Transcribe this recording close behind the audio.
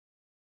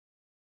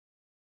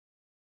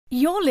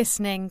You're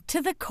listening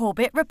to the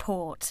Corbett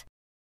Report.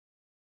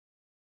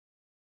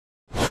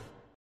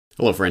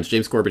 Hello friends,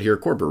 James Corbett here,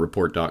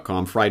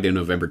 CorbettReport.com, Friday,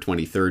 November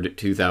 23rd,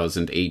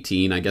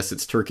 2018. I guess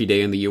it's Turkey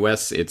Day in the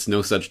US. It's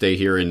no such day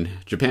here in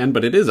Japan,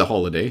 but it is a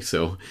holiday,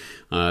 so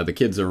the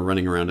kids are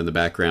running around in the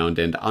background,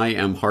 and I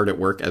am hard at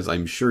work, as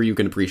I'm sure you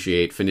can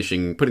appreciate,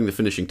 putting the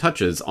finishing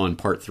touches on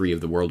Part 3 of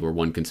the World War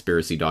I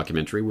conspiracy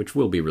documentary, which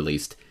will be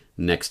released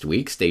next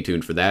week. Stay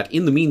tuned for that.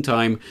 In the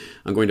meantime,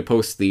 I'm going to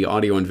post the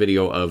audio and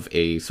video of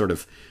a sort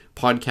of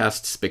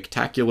podcast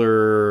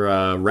spectacular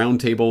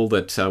roundtable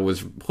that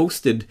was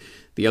hosted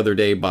the other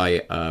day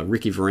by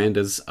Ricky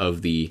Varandas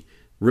of the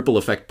Ripple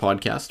Effect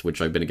podcast, which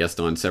I've been a guest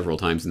on several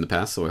times in the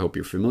past, so I hope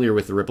you're familiar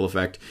with the Ripple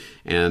Effect.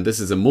 And this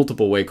is a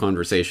multiple-way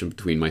conversation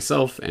between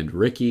myself and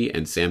Ricky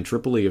and Sam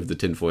Tripoli of the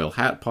Tinfoil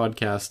Hat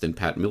podcast and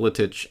Pat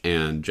Miletich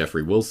and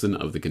Jeffrey Wilson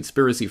of the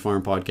Conspiracy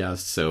Farm podcast.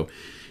 So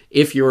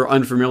if you're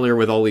unfamiliar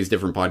with all these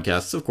different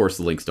podcasts, of course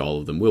the links to all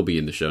of them will be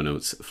in the show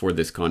notes for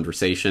this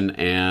conversation,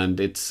 and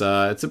it's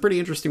a pretty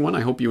interesting one.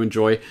 I hope you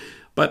enjoy.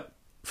 But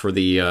for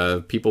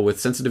the people with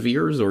sensitive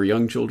ears or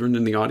young children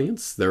in the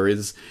audience, there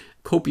is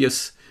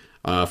copious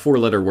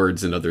four-letter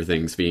words and other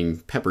things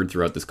being peppered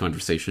throughout this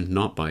conversation,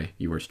 not by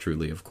yours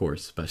truly, of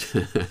course, but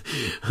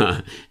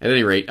at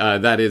any rate,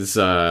 that is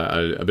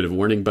a bit of a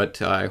warning,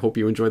 but I hope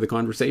you enjoy the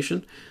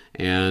conversation,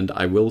 and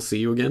I will see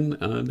you again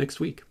next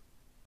week.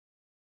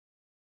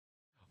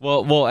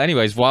 Well.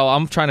 Anyways, while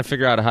I'm trying to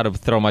figure out how to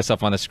throw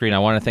myself on the screen, I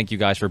want to thank you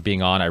guys for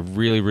being on. I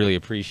really, really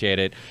appreciate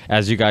it.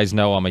 As you guys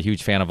know, I'm a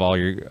huge fan of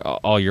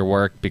all your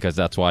work, because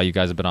that's why you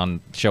guys have been on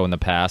the show in the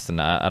past,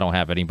 and I don't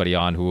have anybody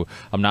on who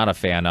I'm not a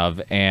fan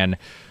of. And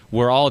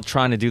we're all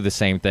trying to do the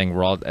same thing.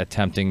 We're all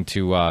attempting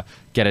to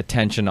get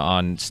attention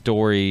on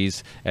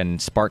stories and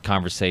spark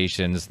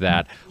conversations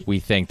that we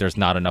think there's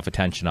not enough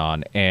attention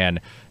on. And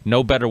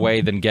no better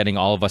way than getting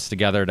all of us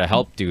together to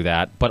help do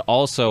that. But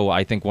also,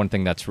 I think one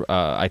thing that's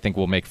I think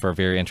will make for a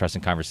very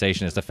interesting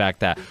conversation is the fact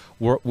that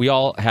we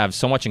all have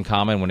so much in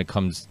common when it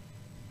comes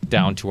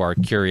down to our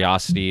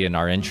curiosity and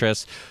our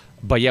interests,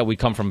 but yet we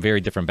come from very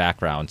different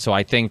backgrounds. So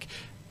I think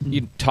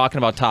talking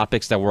about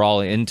topics that we're all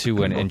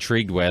into and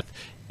intrigued with,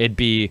 it'd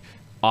be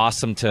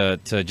awesome to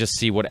just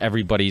see what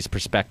everybody's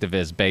perspective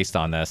is based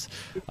on this.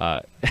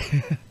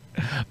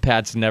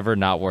 Pat's never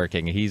not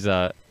working. He's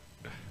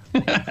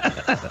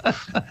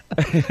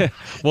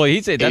well,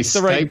 he's that's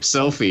a the right Skype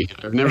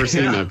selfie. I've never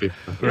seen that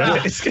before.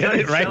 Right, it's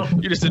good, right?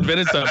 You just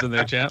invented something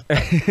there, champ.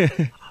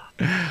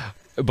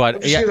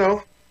 But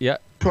yeah,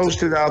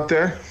 post it out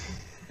there.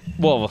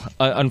 Well,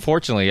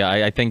 unfortunately,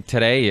 I think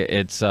today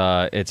it's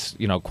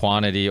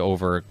quantity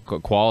over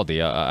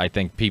quality. I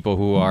think people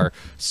who are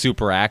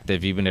super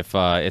active, even if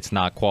it's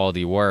not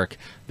quality work,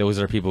 those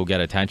are people who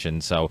get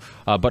attention. So,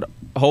 but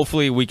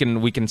hopefully we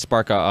can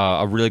spark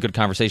a really good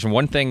conversation.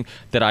 One thing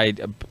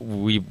that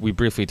we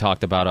briefly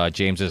talked about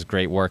James's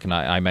great work, and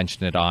I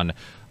mentioned it on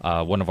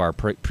one of our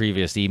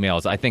previous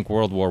emails. I think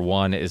World War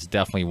I is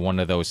definitely one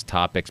of those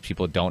topics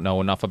people don't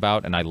know enough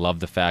about, and I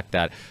love the fact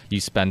that you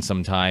spend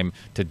some time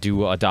to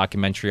do a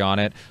documentary on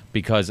it,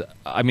 because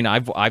I mean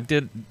I've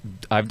done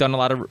a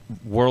lot of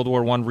World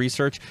War I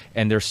research,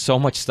 and there's so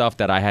much stuff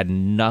that I had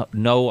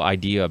no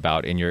idea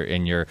about in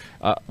your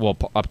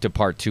up to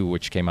Part 2,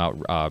 which came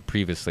out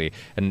previously.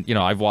 And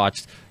I've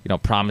watched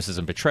Promises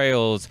and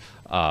Betrayals,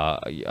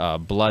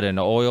 Blood and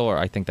Oil, or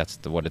I think that's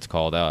what it's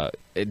called.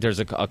 There's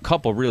a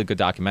couple really good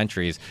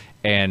documentaries,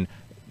 and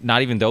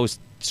not even those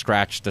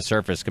scratch the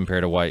surface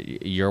compared to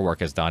what your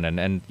work has done.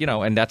 And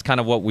that's kind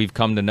of what we've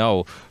come to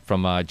know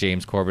from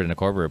James Corbett and the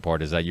Corbett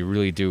Report, is that you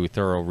really do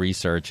thorough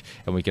research,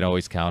 and we can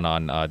always count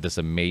on this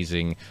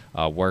amazing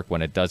work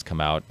when it does come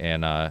out.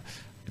 And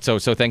So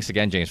thanks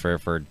again, James,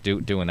 for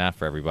doing that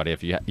for everybody.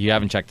 If you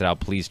haven't checked it out,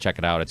 please check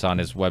it out. It's on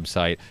his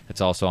website. It's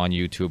also on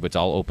YouTube. It's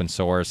all open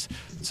source.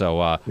 So,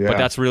 but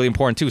that's really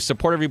important too.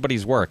 Support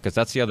everybody's work, because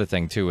that's the other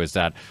thing too. Is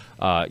that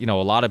a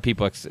lot of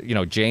people.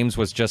 James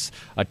was just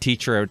a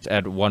teacher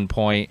at one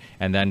point,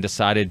 and then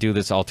decided to do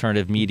this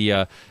alternative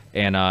media,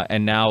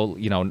 and now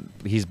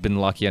he's been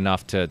lucky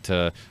enough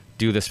to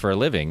do this for a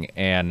living,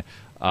 and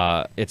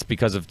it's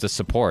because of the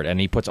support, and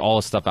he puts all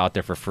his stuff out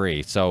there for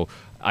free. So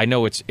I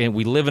know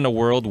we live in a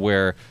world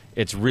where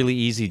it's really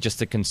easy just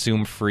to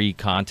consume free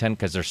content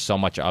because there's so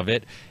much of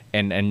it,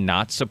 and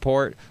not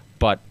support.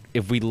 But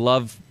if we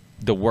love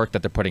the work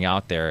that they're putting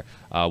out there,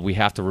 we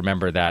have to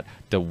remember that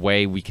the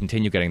way we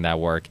continue getting that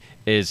work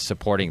is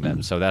supporting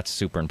them. So that's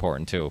super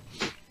important too.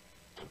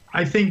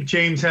 I think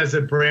James has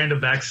a brand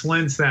of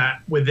excellence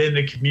that within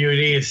the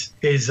community is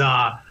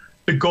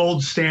the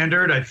gold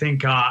standard. I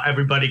think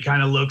everybody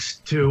kind of looks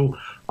to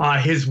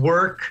his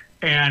work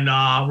and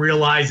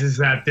realizes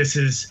that this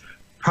is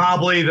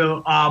probably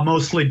the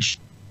most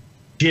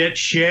legit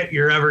shit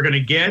you're ever going to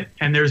get.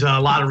 And there's a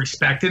lot of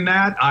respect in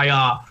that.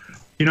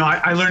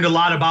 I learned a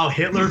lot about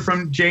Hitler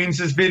from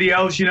James's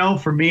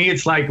videos. For me,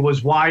 it's like it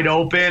was wide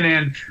open.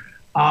 And,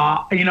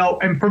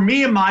 and for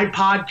me in my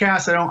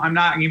podcast, I'm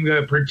not even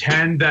going to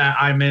pretend that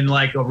I'm in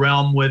like a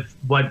realm with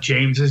what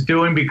James is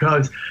doing,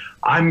 because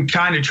I'm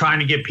kind of trying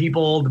to get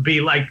people to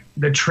be like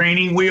the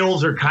training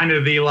wheels or kind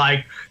of the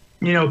like,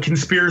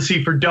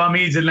 conspiracy for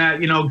dummies, and that,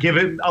 give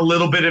it a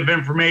little bit of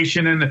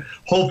information, and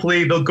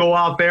hopefully they'll go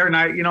out there. And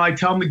I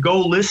tell them to go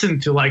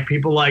listen to like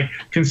people like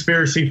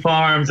Conspiracy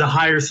Farms, the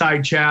Higher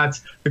Side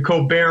Chats, the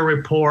Colbert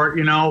Report.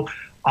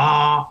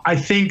 I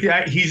think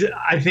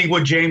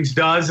what James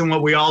does and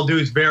what we all do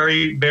is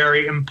very,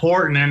 very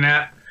important, and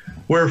that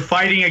we're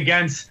fighting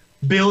against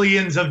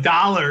billions of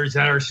dollars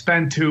that are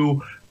spent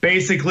to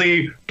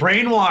basically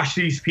brainwash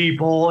these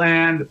people.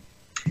 And,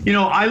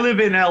 I live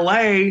in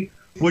LA,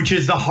 which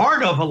is the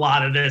heart of a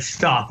lot of this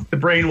stuff, the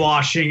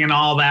brainwashing and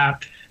all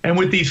that. And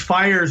with these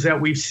fires that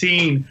we've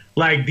seen,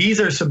 like these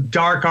are some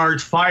dark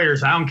arts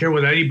fires. I don't care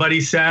what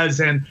anybody says.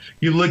 And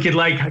you look at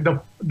like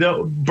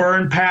the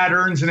burn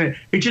patterns, and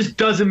it just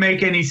doesn't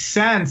make any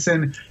sense.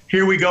 And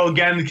here we go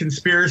again. The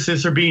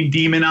conspiracists are being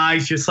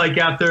demonized, just like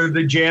after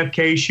the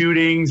JFK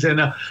shootings and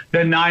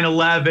then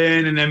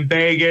 9/11 and then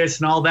Vegas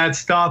and all that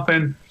stuff.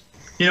 And,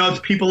 it's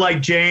people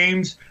like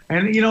James.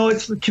 And,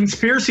 it's the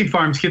Conspiracy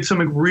Farms get some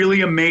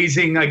really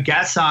amazing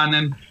guests on.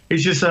 And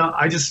it's just,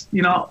 I just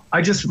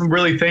am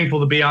really thankful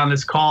to be on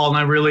this call. And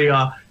I'm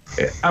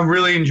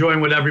really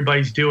enjoying what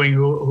everybody's doing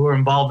who are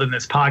involved in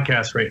this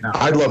podcast right now.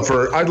 I'd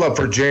love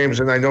for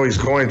James, and I know he's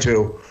going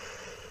to,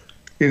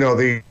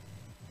 the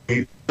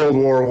World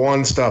War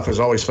I stuff has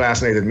always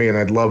fascinated me. And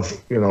I'd love,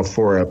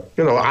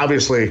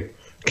 obviously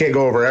can't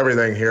go over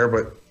everything here,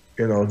 but,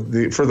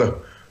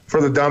 for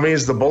the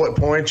dummies, the bullet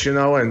points,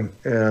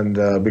 and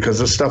because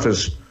this stuff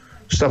is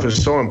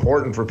so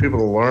important for people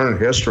to learn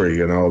history,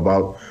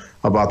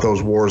 about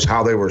those wars,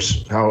 how they were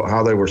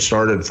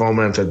started,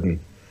 fomented, and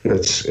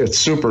it's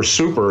super,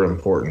 super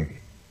important.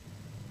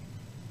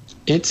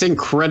 It's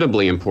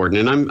incredibly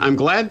important, and I'm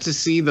glad to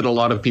see that a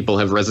lot of people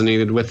have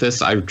resonated with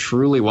this. I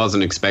truly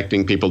wasn't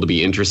expecting people to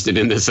be interested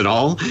in this at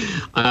all.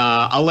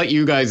 I'll let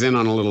you guys in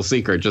on a little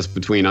secret just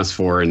between us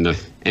four and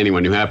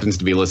anyone who happens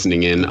to be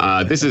listening in.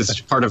 This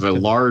is part of a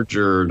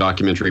larger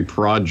documentary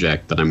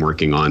project that I'm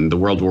working on. The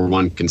World War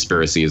I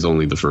conspiracy is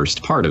only the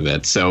first part of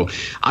it. So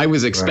I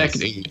was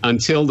expecting,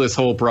 until this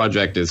whole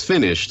project is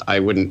finished, I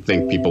wouldn't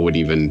think people would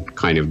even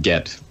kind of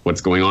get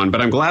what's going on.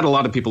 But I'm glad a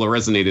lot of people have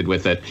resonated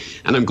with it.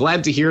 And I'm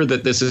glad to hear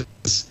that this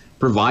has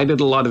provided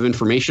a lot of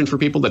information for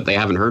people that they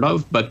haven't heard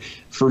of. But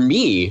for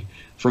me,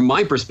 from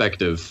my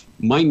perspective,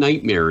 my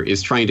nightmare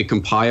is trying to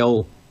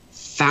compile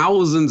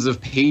thousands of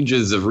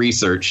pages of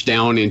research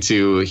down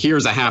into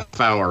here's a half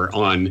hour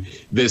on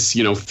this,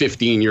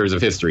 15 years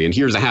of history, and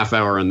here's a half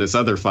hour on this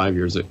other 5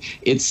 years.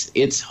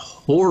 It's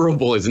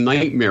horrible. It's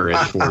nightmarish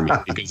for me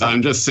because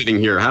I'm just sitting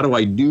here. How do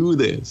I do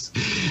this?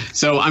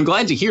 So I'm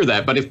glad to hear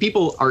that. But if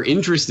people are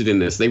interested in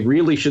this, they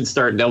really should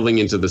start delving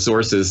into the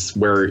sources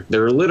where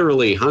there are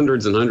literally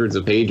hundreds and hundreds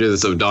of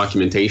pages of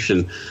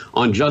documentation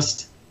on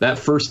just that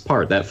first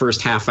part, that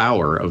first half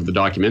hour of the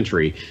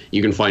documentary.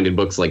 You can find in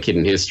books like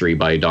Hidden History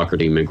by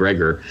Docherty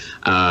McGregor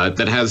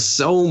that has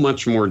so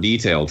much more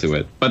detail to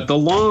it. But the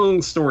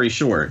long story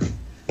short,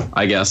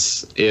 I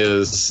guess,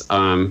 is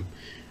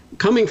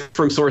coming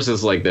from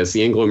sources like this,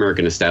 The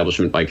Anglo-American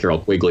Establishment by Carroll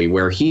Quigley,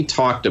 where he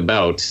talked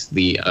about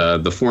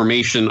the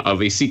formation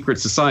of a secret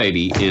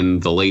society in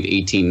the late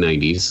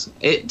 1890s.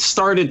 It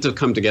started to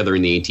come together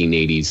in the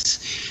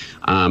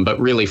 1880s, but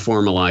really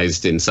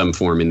formalized in some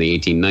form in the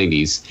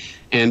 1890s.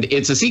 And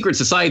it's a secret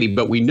society,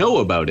 but we know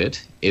about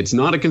it. It's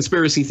not a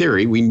conspiracy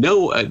theory. We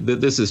know that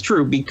this is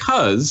true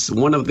because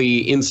one of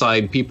the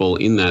inside people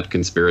in that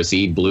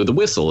conspiracy blew the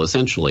whistle,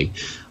 essentially.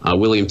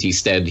 William T.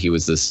 Stead, he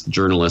was this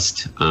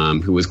journalist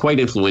who was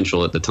quite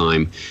influential at the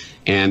time.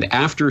 And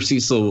after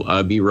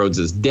Cecil B.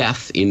 Rhodes's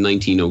death in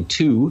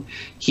 1902,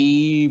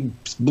 he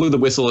blew the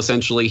whistle,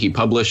 essentially. He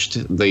published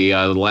the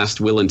last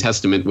will and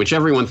testament, which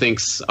everyone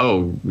thinks,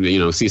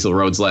 Cecil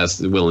Rhodes' last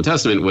will and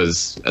testament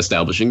was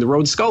establishing the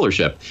Rhodes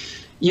Scholarship.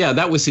 Yeah,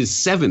 that was his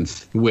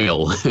seventh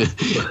will.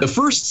 The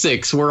first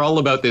six were all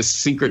about this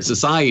secret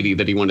society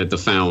that he wanted to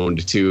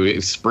found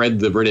to spread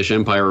the British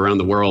Empire around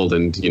the world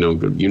and,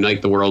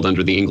 unite the world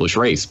under the English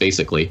race,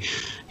 basically.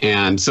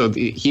 And so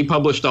he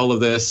published all of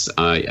this.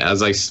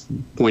 As I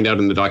point out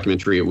in the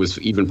documentary, it was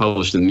even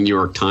published in the New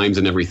York Times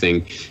and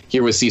everything.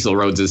 Here was Cecil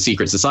Rhodes'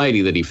 secret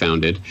society that he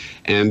founded.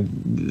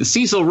 And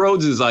Cecil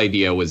Rhodes'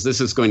 idea was this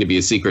is going to be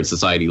a secret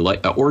society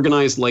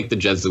organized like the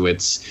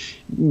Jesuits,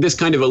 this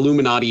kind of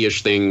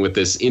Illuminati-ish thing with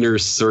this inner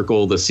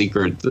circle, the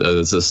secret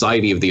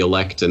society of the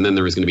elect. And then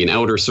there was going to be an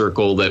outer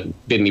circle that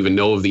didn't even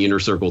know of the inner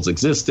circle's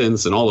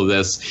existence and all of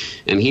this.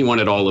 And he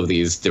wanted all of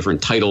these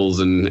different titles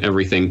and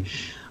everything.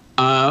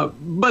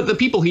 But the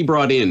people he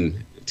brought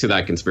in to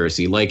that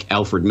conspiracy, like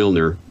Alfred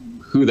Milner,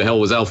 who the hell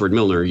was Alfred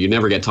Milner? You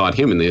never get taught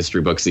him in the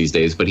history books these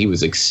days, but he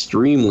was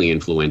extremely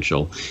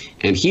influential.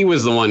 And he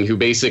was the one who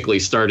basically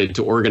started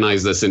to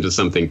organize this into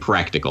something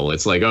practical.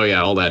 It's like, oh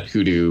yeah, all that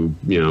hoodoo,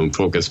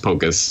 hocus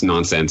pocus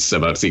nonsense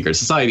about secret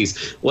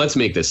societies. Let's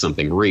make this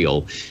something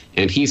real.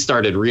 And he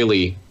started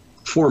really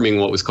forming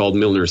what was called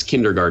Milner's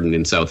Kindergarten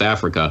in South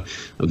Africa,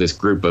 of this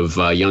group of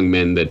young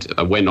men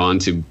that went on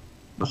to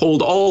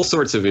hold all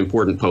sorts of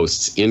important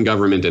posts in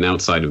government and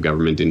outside of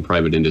government, in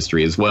private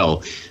industry as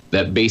well,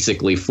 that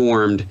basically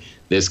formed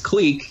this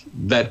clique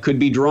that could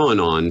be drawn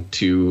on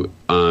to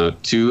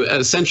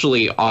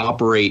essentially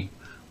operate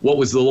what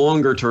was the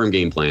longer term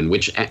game plan,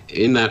 which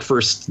in that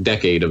first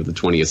decade of the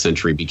 20th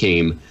century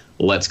became,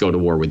 let's go to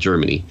war with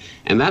Germany.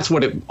 And that's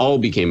what it all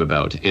became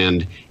about.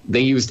 And they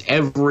used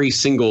every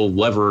single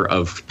lever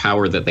of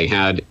power that they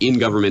had in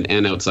government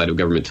and outside of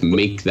government to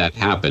make that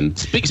happen.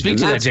 Speak to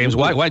that, James.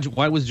 Why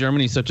was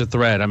Germany such a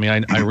threat? I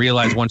mean, I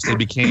realized once they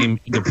became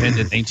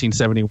independent in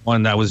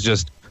 1871,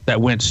 that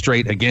went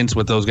straight against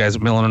what those guys,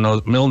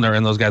 Milner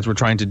and those guys were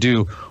trying to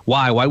do.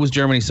 Why? Why was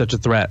Germany such a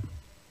threat?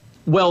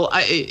 Well,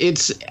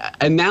 it's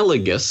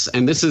analogous,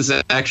 and this is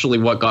actually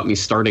what got me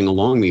starting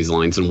along these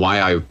lines and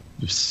why I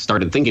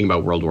started thinking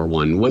about World War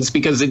I, was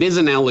because it is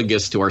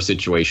analogous to our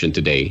situation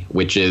today,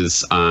 which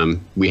is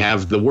we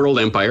have the world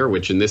empire,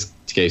 which in this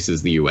case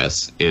is the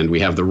U.S., and we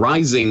have the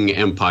rising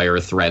empire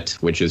threat,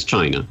 which is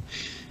China.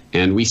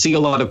 And we see a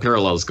lot of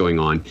parallels going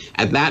on.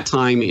 At that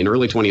time, in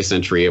early 20th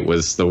century, it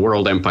was the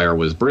world empire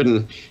was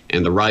Britain,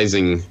 and the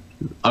rising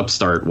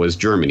upstart was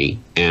Germany,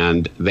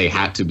 and they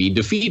had to be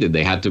defeated.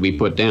 They had to be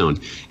put down.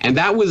 And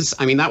that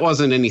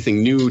wasn't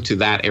anything new to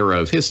that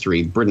era of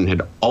history. Britain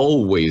had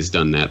always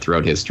done that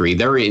throughout history.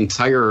 Their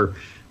entire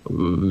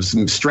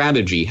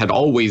strategy had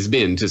always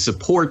been to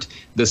support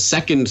the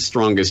second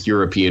strongest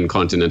European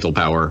continental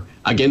power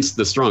against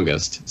the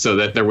strongest, so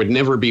that there would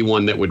never be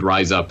one that would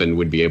rise up and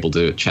would be able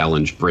to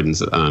challenge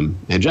Britain's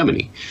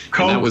hegemony.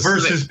 Coke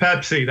versus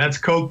Pepsi. That's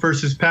Coke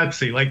versus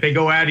Pepsi. Like, they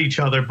go at each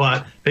other,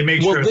 but they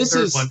make sure the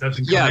third one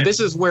doesn't come in.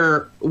 This is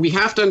where we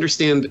have to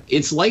understand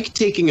it's like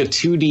taking a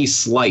 2D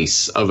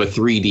slice of a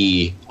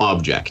 3D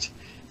object.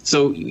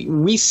 So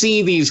we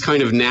see these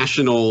kind of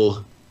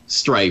national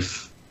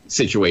strife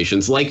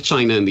situations like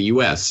China and the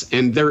U.S.,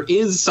 and there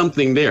is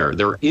something there.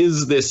 There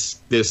is this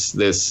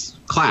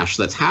clash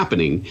that's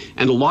happening,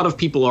 and a lot of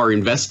people are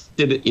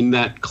invested in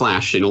that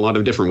clash in a lot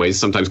of different ways,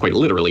 sometimes quite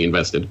literally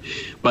invested.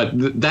 But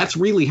that's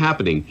really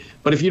happening.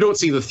 But if you don't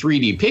see the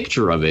 3D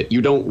picture of it, you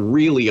don't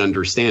really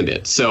understand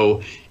it.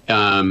 So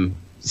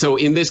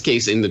in this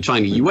case, in the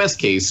China-U.S.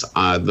 case,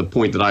 the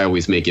point that I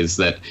always make is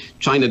that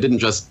China didn't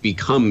just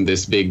become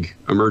this big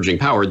emerging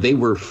power. They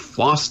were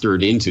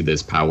fostered into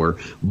this power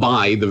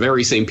by the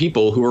very same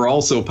people who are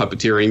also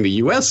puppeteering the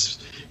U.S.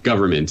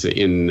 government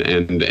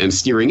and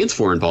steering its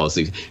foreign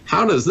policies.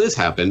 How does this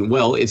happen?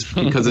 Well, it's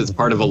because it's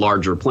part of a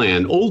larger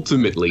plan,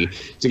 ultimately,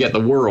 to get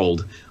the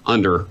world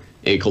under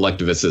a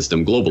collectivist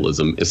system,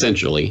 globalism,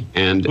 essentially,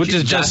 and which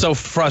is just so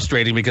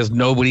frustrating because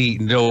nobody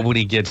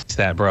gets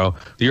that, bro.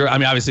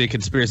 Obviously a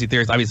conspiracy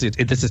theorist. Obviously,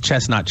 this is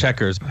chess, not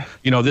checkers.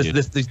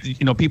 This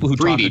people who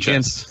talk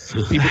against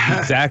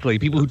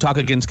people who talk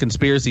against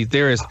conspiracy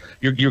theorists.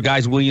 Your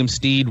guys, William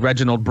Steed,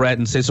 Reginald Brett,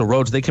 and Cecil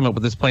Rhodes. They came up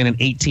with this plan in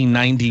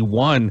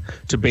 1891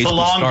 to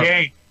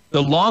basically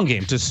the long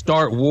game to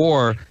start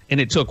war, and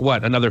it took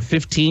another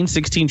 15,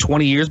 16,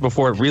 20 years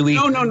before it really...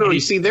 No.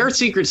 You see, their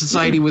secret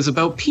society was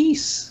about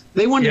peace.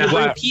 They wanted to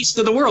bring peace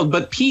to the world,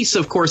 but peace,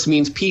 of course,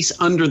 means peace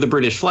under the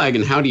British flag.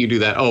 And how do you do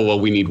that? Oh,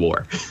 well, we need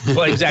war.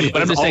 Well, exactly.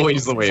 But I'm just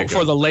saying,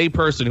 for the lay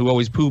person who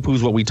always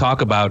poo-poos what we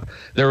talk about,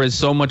 there is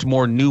so much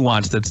more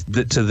nuance to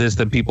this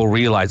than people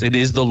realize. It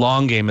is the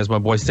long game, as my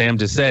boy Sam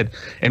just said,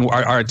 and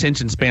our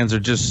attention spans are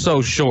just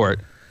so short.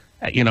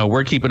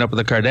 We're keeping up with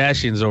the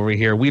Kardashians over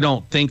here. We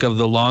don't think of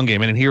the long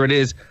game, and here it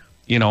is.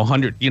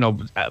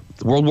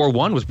 World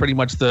War I was pretty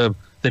much the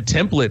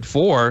template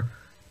for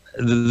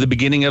the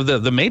beginning of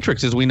the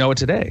Matrix as we know it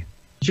today.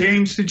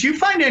 James, did you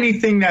find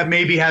anything that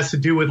maybe has to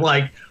do with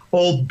like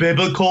old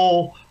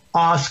biblical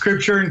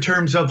scripture in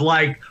terms of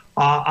like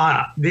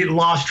the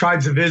lost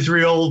tribes of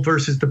Israel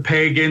versus the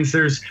pagans?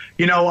 There's,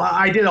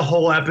 I did a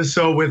whole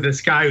episode with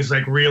this guy who's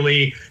like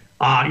really,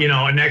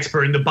 an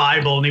expert in the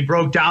Bible, and he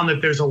broke down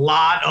that there's a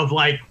lot of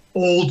like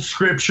old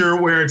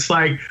scripture where it's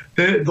like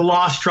the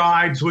lost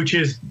tribes, which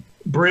is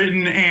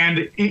Britain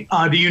and the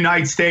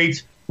United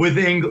States, with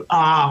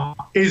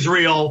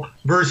Israel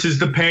versus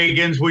the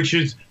pagans, which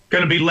is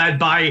going to be led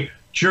by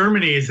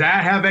Germany. Does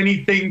that have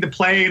anything to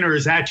play in, or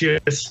is that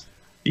just,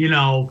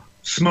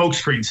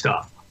 smokescreen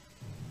stuff?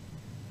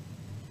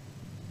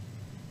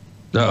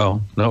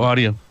 No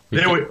audio.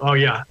 Oh,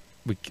 yeah.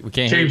 We can't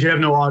James, hear you. You have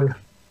no audio.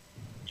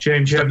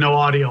 James, you have no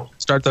audio.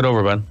 Start that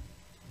over, bud.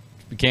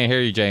 We can't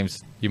hear you,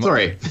 James.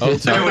 Sorry. Oh,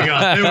 sorry. There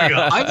we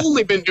go. I've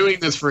only been doing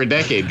this for a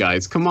decade,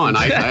 guys. Come on.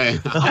 How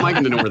am I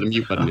going to know where the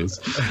mute button is?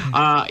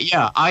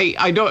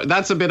 I don't.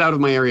 That's a bit out of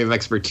my area of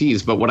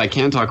expertise. But what I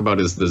can talk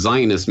about is the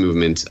Zionist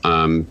movement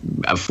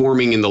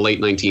forming in the late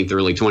 19th,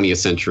 early 20th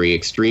century,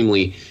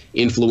 extremely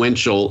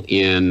influential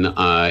in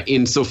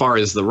so far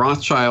as the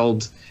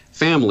Rothschild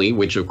family,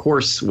 which of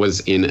course was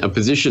in a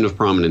position of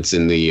prominence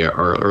in the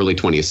early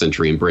 20th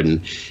century in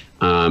Britain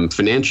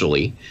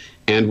financially,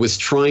 and was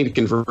trying to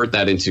convert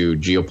that into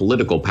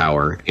geopolitical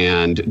power,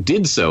 and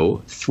did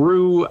so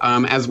through,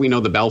 as we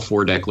know, the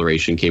Balfour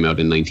Declaration came out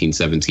in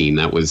 1917.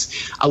 That was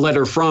a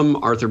letter from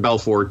Arthur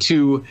Balfour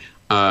to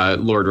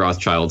Lord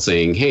Rothschild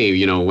saying,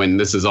 hey, when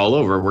this is all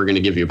over, we're going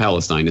to give you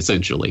Palestine,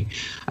 essentially,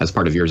 as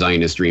part of your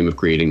Zionist dream of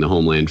creating the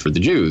homeland for the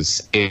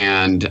Jews.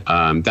 And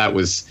that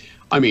was,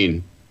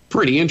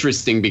 pretty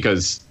interesting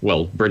because,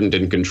 well, Britain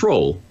didn't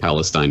control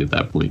Palestine at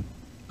that point.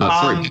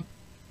 Sorry.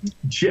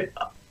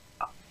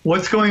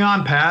 What's going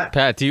on, Pat?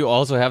 Pat, do you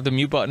also have the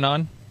mute button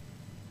on?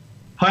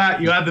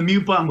 Pat, you have the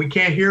mute button. We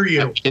can't hear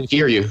you. I can't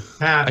hear you.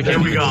 Pat, there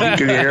we go.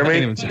 Can you hear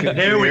me?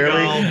 There we go.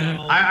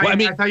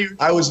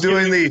 I was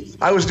doing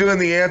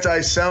the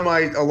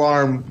anti-Semite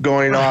alarm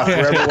going off for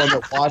everyone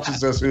that watches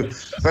this who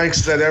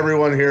thinks that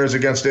everyone here is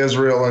against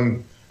Israel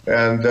and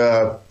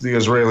the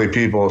Israeli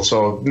people.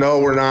 So no,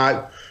 we're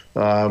not.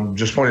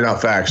 Just pointing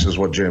out facts is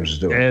what James is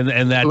doing.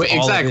 And that's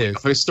exactly all it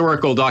is.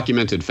 Historical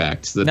documented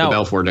facts, the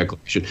Balfour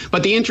Declaration.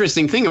 But the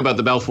interesting thing about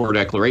the Balfour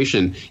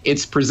Declaration,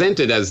 it's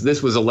presented as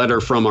this was a letter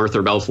from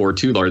Arthur Balfour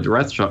to Lord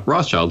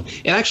Rothschild.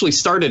 It actually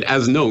started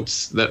as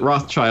notes that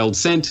Rothschild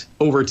sent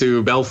over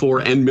to Balfour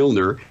and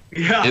Milner.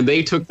 Yeah. And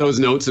they took those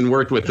notes and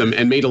worked with them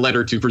and made a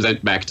letter to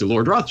present back to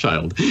Lord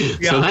Rothschild.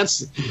 Yeah. So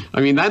that's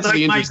like the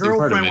interesting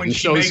part of it. And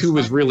shows who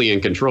was really in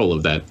control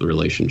of that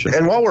relationship.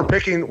 And while we're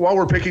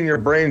picking your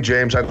brain,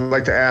 James, I'd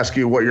like to ask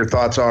you what your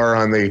thoughts are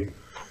on the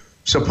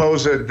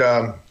supposed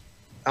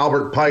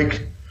Albert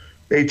Pike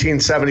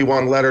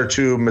 1871 letter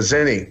to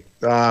Mazzini.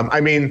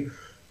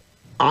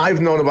 I've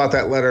known about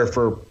that letter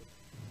for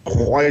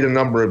quite a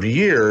number of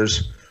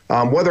years.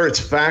 Whether it's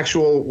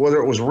factual, whether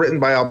it was written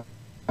by Albert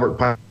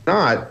Pike or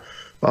not,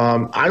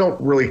 I don't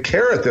really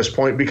care at this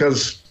point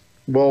because,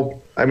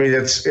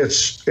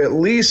 it's at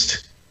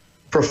least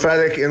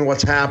prophetic in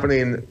what's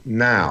happening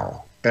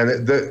now.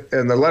 And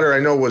the letter I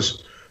know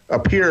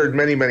appeared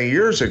many, many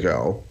years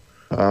ago,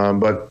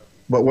 but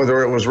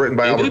whether it was written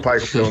by Albert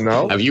Pike, I don't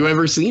know. Have you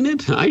ever seen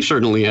it? I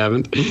certainly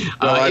haven't.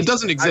 It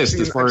doesn't exist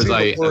as far as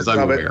I'm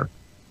aware.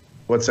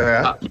 What's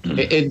that?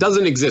 It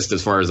doesn't exist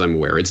as far as I'm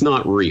aware. It's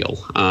not real.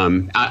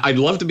 I'd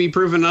love to be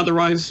proven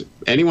otherwise.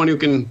 Anyone who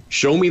can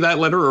show me that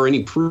letter or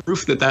any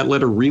proof that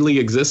letter really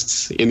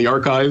exists in the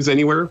archives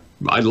anywhere,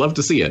 I'd love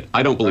to see it.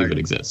 I don't believe it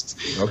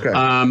exists. Okay.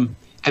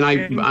 And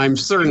I'm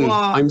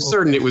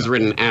certain it was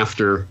written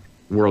after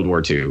World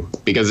War II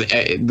because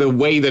the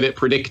way that it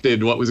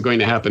predicted what was going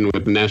to happen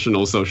with the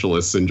National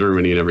Socialists in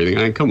Germany and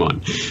everything. Come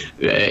on,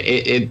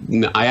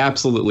 I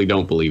absolutely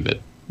don't believe it.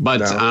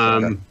 But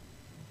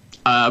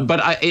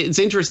it's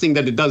interesting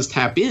that it does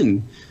tap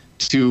in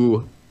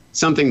to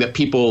something that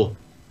people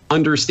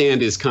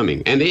understand is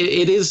coming, and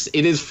it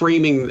is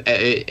framing.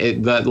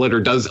 That letter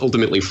does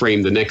ultimately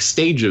frame the next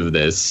stage of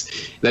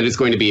this. That is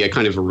going to be a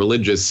kind of a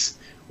religious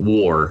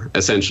war,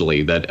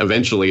 essentially, that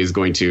eventually is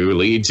going to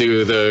lead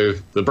to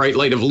the bright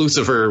light of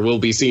Lucifer will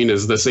be seen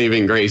as the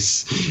saving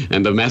grace,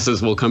 and the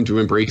masses will come to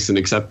embrace and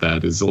accept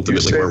that. Is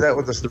ultimately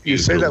you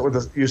say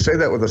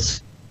that with a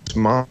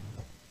smile.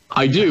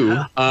 I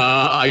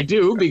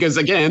do, because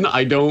again,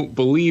 I don't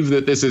believe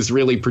that this is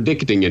really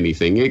predicting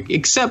anything,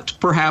 except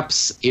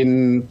perhaps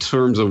in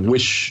terms of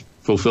wish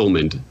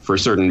fulfillment for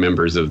certain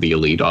members of the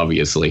elite,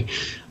 obviously.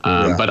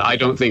 But I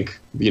don't think,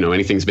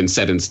 anything's been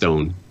set in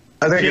stone.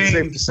 I think it's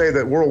safe to say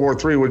that World War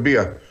III would be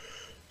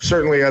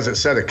certainly, as it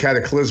said, a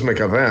cataclysmic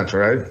event,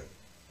 right?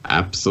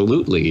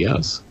 Absolutely,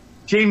 yes.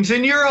 James,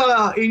 in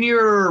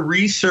your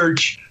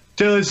research,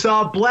 does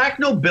black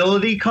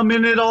nobility come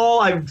in at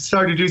all? I've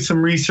started to do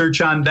some research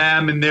on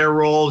them and their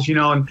roles,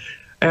 and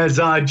as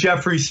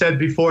Jeffrey said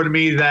before to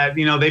me that,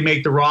 they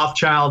make the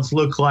Rothschilds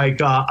look like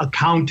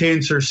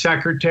accountants or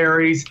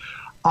secretaries.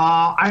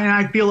 And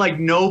I feel like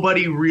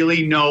nobody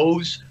really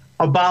knows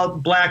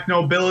about black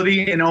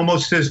nobility, and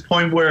almost to this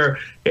point where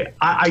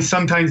I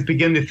sometimes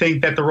begin to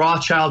think that the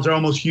Rothschilds are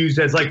almost used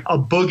as like a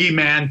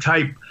boogeyman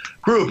type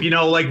group,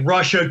 like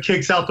Russia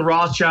kicks out the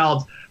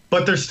Rothschilds,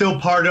 but they're still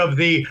part of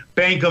the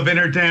Bank of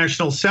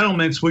International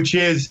Settlements, which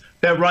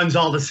that runs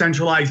all the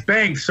centralized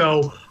banks.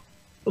 So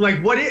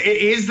like, what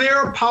is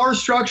there a power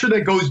structure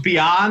that goes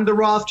beyond the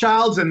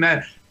Rothschilds, and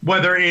that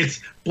whether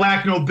it's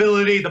black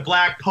nobility, the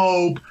Black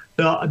Pope,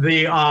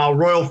 the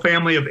royal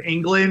family of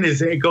England,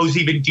 it goes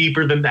even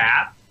deeper than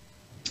that?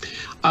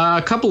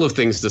 A couple of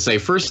things to say.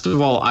 First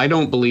of all, I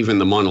don't believe in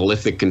the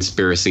monolithic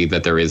conspiracy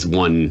that there is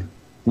one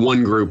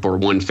group or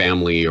one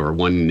family or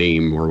one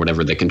name or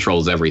whatever that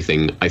controls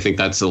everything. I think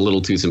that's a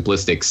little too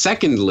simplistic.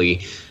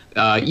 Secondly,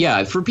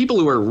 for people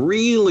who are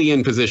really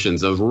in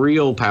positions of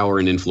real power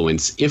and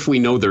influence, if we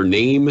know their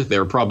name,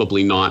 they're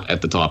probably not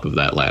at the top of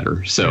that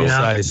ladder. So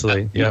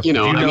precisely. Yep.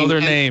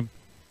 Their name.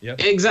 Yep.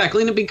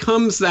 Exactly, and it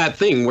becomes that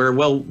thing where,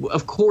 well,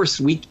 of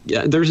course,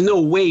 there's no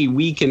way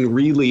we can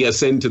really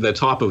ascend to the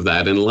top of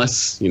that unless,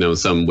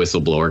 some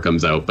whistleblower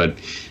comes out. But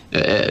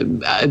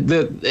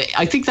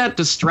I think that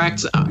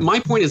distracts.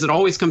 My point is, it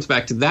always comes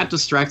back to that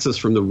distracts us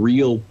from the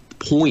real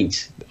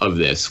point of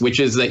this, which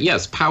is that,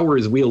 yes, power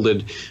is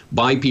wielded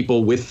by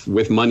people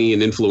with money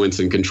and influence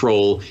and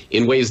control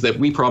in ways that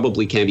we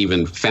probably can't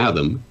even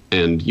fathom.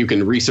 And you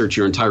can research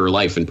your entire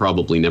life and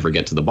probably never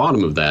get to the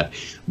bottom of that.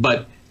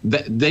 But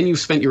then you've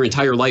spent your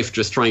entire life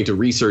just trying to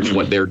research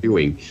what they're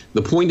doing.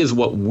 The point is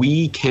what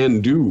we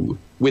can do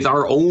with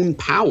our own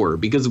power,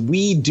 because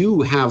we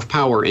do have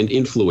power and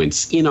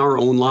influence in our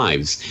own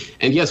lives.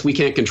 And yes, we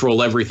can't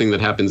control everything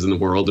that happens in the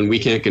world, and we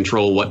can't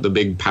control what the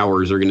big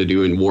powers are going to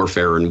do in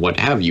warfare and what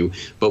have you,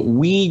 but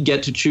we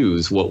get to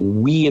choose what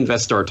we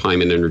invest our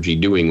time and energy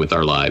doing with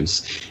our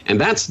lives. And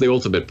that's the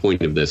ultimate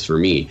point of this for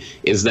me,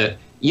 is that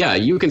yeah,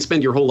 you can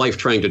spend your whole life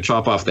trying to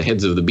chop off the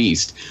heads of the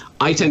beast.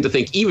 I tend to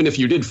think even if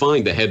you did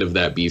find the head of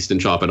that beast and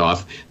chop it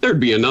off,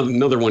 there'd be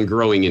another one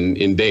growing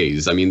in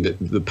days. I mean,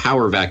 the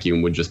power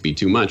vacuum would just be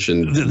too much.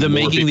 And the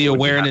making the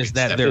awareness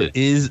that there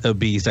is a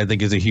beast, I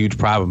think, is a huge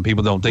problem.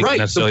 People don't think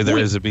necessarily there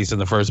is a beast in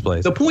the first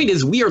place. The point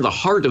is, we are the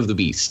heart of the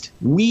beast.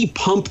 We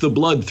pump the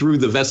blood through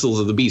the vessels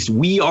of the beast.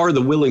 We are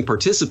the willing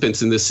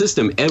participants in this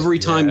system. Every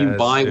time you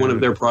buy one of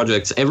their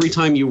projects, every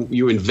time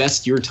you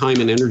invest your time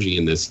and energy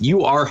in this,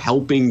 you are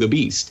helping the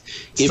beast.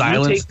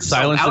 Silence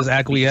is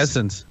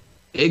acquiescence.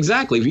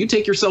 Exactly. If you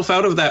take yourself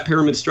out of that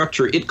pyramid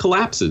structure, it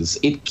collapses.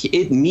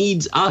 It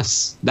needs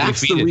us.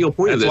 That's the real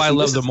point of this. That's why I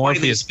love the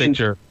Morpheus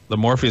picture. The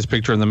Morpheus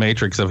picture in the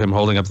Matrix of him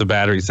holding up the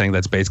battery, saying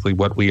that's basically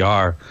what we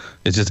are.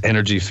 It's just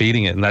energy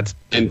feeding it,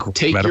 and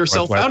take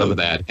yourself out of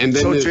that, and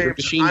then the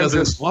machine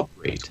doesn't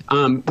cooperate.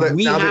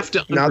 We have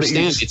to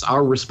understand it's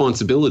our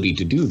responsibility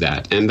to do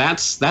that, and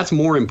that's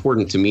more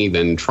important to me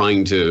than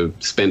trying to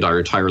spend our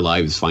entire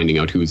lives finding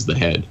out who's the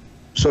head.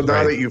 So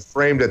now that you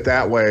framed it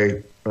that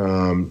way,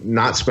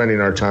 not spending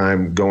our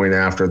time going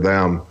after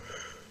them,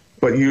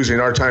 but using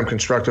our time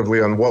constructively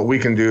on what we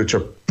can do to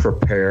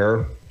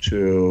prepare,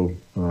 to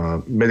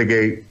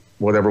mitigate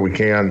whatever we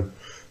can,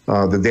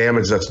 the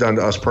damage that's done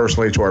to us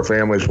personally, to our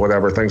families,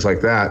 whatever, things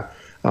like that.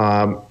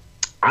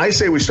 I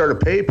say we start a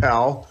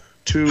PayPal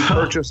to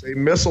purchase a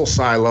missile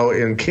silo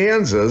in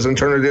Kansas and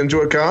turn it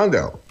into a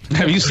condo.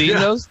 Have you seen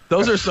those?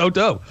 Those are so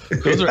dope.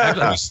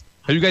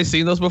 Have you guys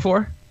seen those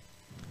before?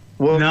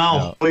 Well,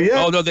 no. Well,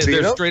 yeah. Oh, no,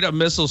 they're straight up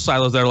missile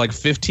silos that are like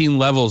 15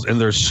 levels,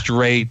 and they're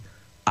straight,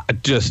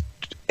 just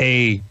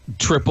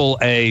triple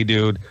A,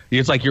 dude.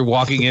 It's like you're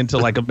walking into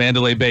like a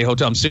Mandalay Bay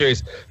hotel. I'm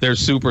serious. They're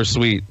super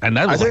sweet. And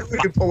that was I think we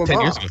can pull it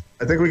off.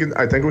 I think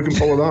we can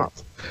pull it off.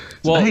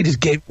 Well, they just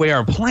gave away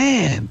our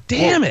plan.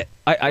 Damn it.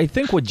 I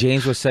think what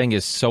James was saying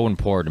is so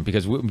important,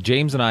 because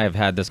James and I have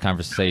had this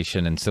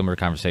conversation and similar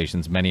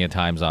conversations many a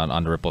times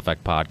on the Ripple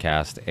Effect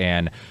podcast.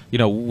 And, you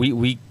know,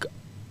 we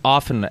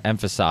often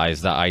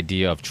emphasize the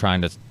idea of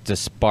trying to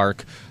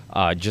spark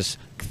just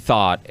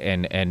thought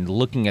and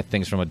looking at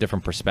things from a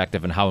different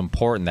perspective and how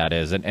important that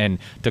is. And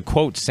to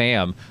quote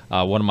Sam,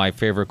 one of my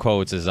favorite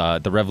quotes is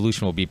the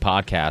revolution will be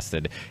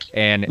podcasted.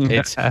 And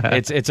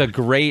it's a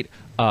great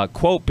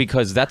quote,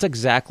 because that's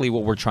exactly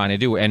what we're trying to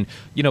do. And,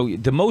 you know,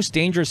 the most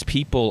dangerous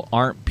people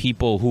aren't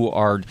people who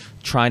are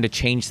trying to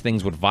change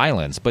things with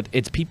violence, but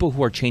it's people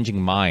who are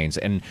changing minds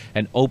and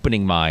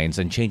opening minds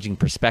and changing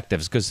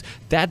perspectives, because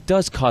that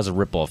does cause a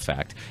ripple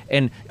effect.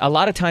 And a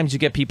lot of times you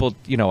get people,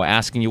 you know,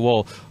 asking you,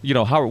 well, you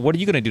know, what are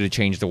you going to do to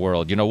change the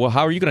world? You know, well,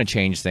 how are you going to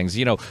change things?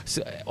 You know,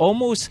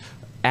 almost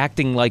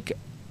acting like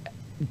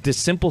the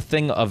simple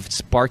thing of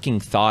sparking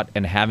thought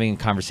and having a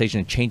conversation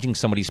and changing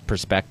somebody's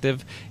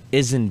perspective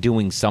isn't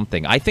doing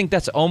something. I think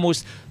that's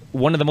almost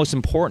one of the most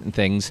important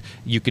things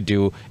you could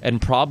do,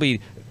 and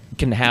probably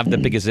can have the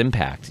biggest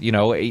impact. You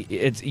know,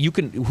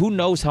 who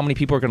knows how many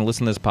people are going to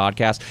listen to this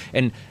podcast,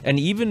 and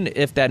even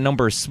if that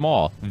number is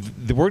small,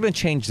 we're going to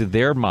change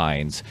their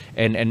minds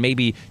and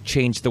maybe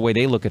change the way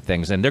they look at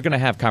things, and they're going to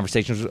have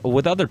conversations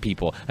with other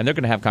people, and they're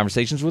going to have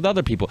conversations with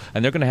other people,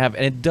 and they're going to have,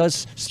 and it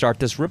does start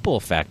this ripple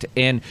effect.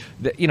 And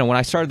you know, when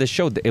I started this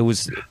show, it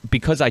was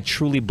because I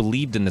truly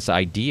believed in this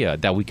idea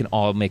that we can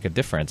all make a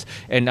difference.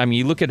 And I mean,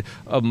 you look at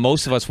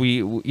most of us,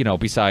 you know,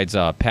 besides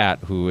Pat,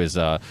 who is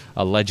a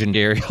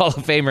legendary Hall of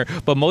Famer,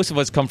 but most of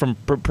us come from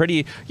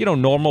pretty, you know,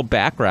 normal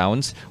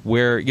backgrounds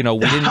where, you know,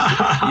 we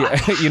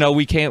didn't, you know,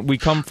 we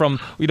come from,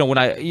 you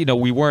know,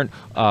 we weren't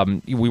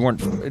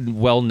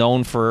well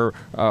known for,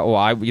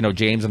 you know,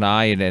 James and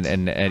I,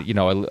 and you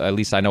know, at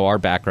least I know our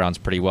backgrounds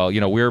pretty well.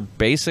 You know, we're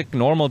basic,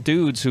 normal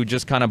dudes who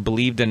just kind of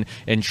believed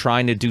in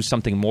trying to do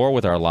something more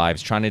with our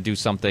lives, trying to do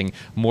something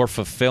more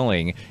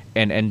fulfilling,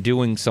 and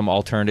doing some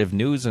alternative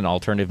news and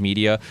alternative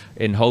media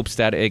in hopes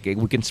that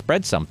we can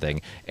spread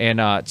something.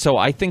 And so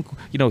I think,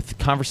 you know,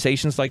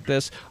 conversations like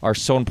this are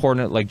so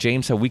important. Like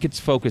James said, we could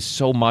focus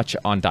so much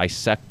on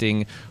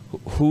dissecting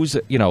who's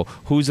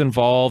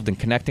involved and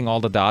connecting all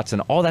the dots,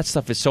 and all that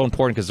stuff is so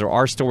important, because there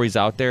are stories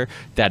out there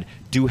that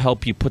do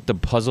help you put the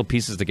puzzle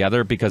pieces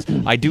together. Because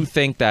I do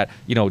think that,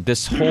 you know,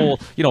 this whole,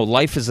 you know,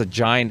 life is a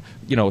giant,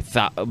 you know,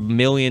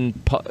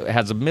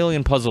 has a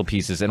million puzzle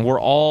pieces, and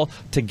we're all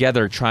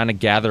together trying to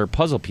gather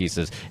puzzle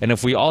pieces. And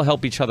if we all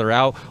help each other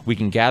out, we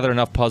can gather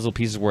enough puzzle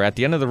pieces where at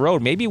the end of the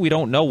road, maybe we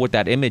don't know what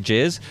that image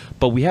is,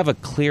 but we have a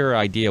clearer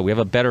idea, we have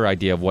a better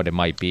idea of what it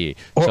might be.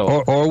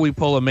 Or we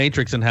pull a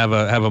Matrix and have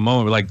a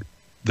moment like,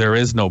 there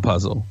is no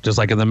puzzle. Just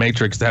like in the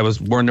Matrix, I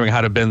was wondering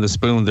how to bend the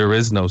spoon. There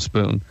is no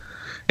spoon.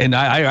 And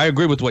I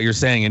agree with what you're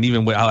saying, and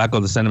even I'll echo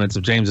the sentiments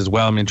of James as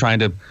well. I mean, trying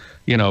to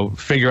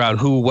figure out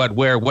who, what,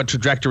 where, what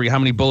trajectory, how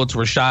many bullets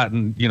were shot,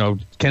 and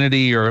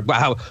Kennedy, or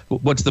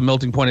what's the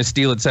melting point of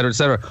steel, et cetera, et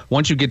cetera.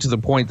 Once you get to the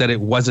point that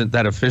it wasn't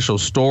that official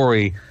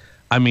story,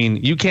 I mean,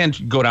 you can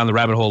go down the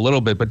rabbit hole a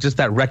little bit, but just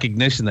that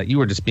recognition that you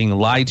were just being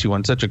lied to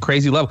on such a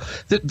crazy level.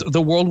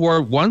 The World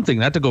War I thing,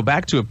 not to go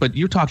back to it, but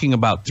you're talking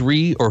about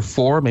 3 or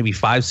 4, maybe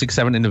 5, 6,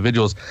 7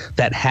 individuals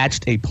that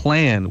hatched a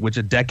plan, which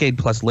a decade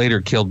plus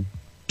later killed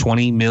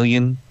 20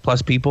 million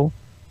plus people.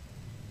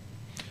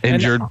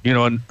 Injured,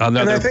 another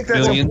and I think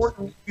that's millions.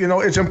 important.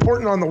 It's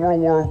important on the World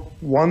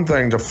War I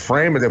thing to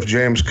frame it, if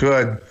James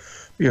could,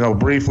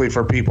 briefly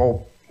for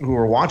people who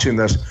are watching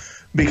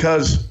this,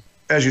 because,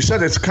 as you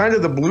said, it's kind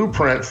of the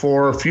blueprint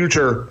for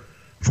future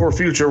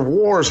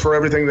wars, for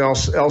everything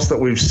else that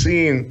we've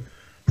seen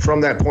from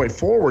that point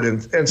forward.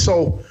 And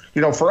so,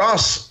 for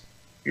us,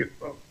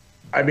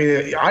 I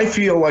mean, I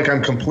feel like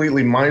I'm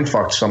completely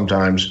mind-fucked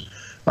sometimes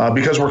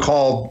because we're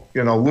called,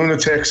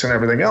 lunatics and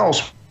everything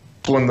else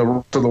when the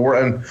rest of the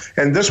world.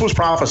 And this was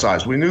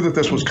prophesized. We knew that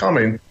this was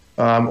coming,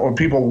 or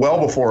people well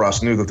before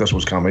us knew that this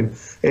was coming.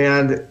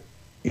 And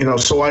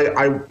so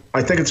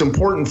I think it's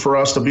important for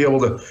us to be able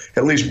to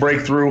at least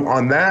break through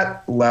on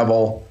that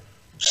level,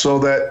 so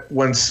that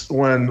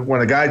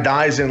when a guy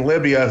dies in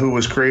Libya who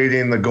was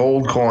creating the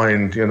gold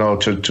coin,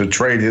 to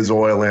trade his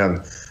oil in,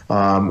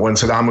 when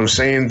Saddam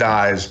Hussein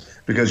dies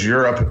because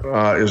Europe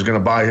is going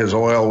to buy his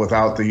oil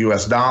without the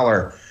U.S.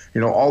 dollar,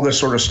 all this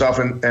sort of stuff,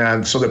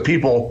 and so that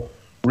people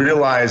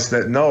realize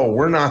that no,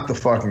 we're not the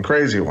fucking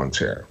crazy ones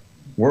here.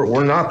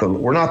 We're not the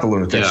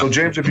lunatics. Yeah. So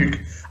James,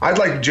 I'd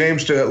like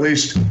James to at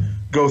least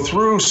go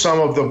through some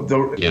of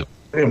the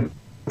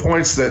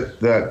points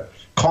that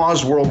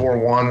caused World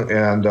War I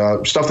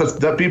and stuff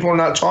that people are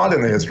not taught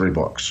in the history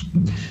books.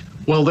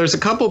 Well, there's a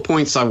couple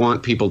points I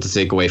want people to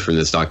take away from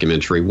this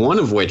documentary, one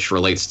of which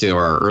relates to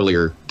our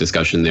earlier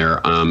discussion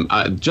there.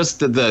 Just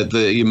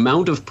the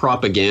amount of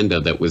propaganda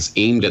that was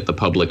aimed at the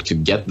public to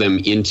get them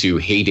into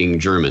hating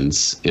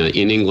Germans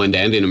in England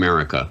and in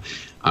America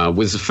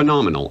was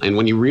phenomenal. And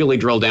when you really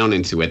drill down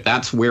into it,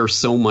 that's where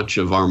so much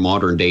of our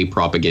modern day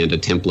propaganda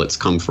templates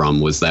come from,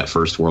 was that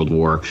First World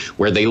War,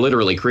 where they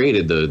literally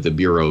created the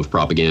Bureau of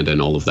Propaganda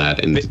and all of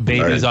that. And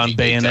babies on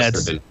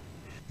bayonets.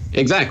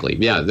 Exactly.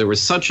 Yeah, there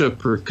was such a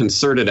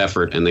concerted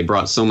effort, and they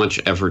brought so much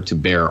effort to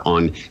bear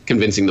on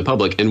convincing the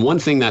public. And one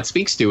thing that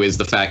speaks to is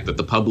the fact that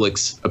the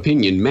public's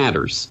opinion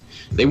matters.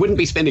 They wouldn't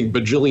be spending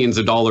bajillions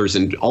of dollars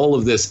and all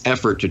of this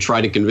effort to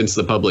try to convince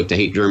the public to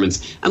hate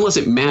Germans unless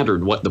it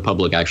mattered what the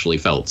public actually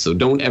felt. So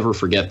don't ever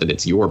forget that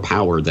it's your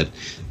power that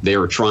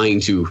they're trying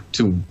to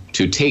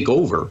take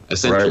over,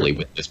 essentially,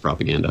 with this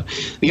propaganda.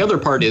 The other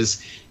part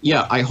is,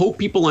 I hope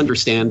people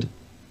understand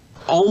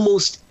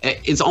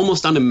it's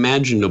almost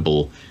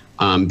unimaginable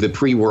the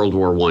pre-World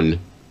War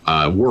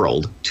I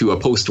world to a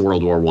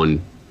post-World War I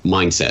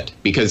mindset,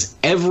 because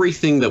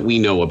everything that we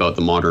know about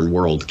the modern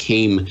world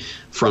came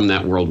from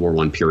that World War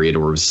I period,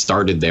 or was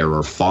started there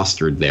or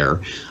fostered there,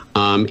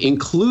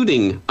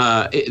 including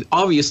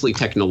obviously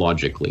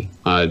technologically.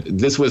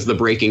 This was the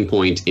breaking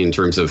point in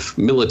terms of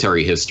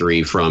military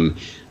history from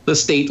the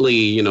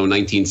stately,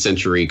 19th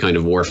century kind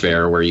of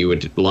warfare where you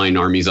would line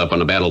armies up on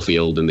a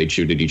battlefield and they'd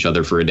shoot at each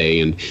other for a day.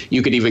 And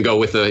you could even go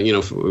with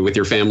with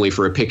your family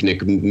for a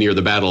picnic near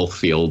the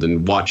battlefield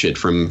and watch it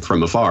from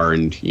afar.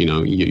 And,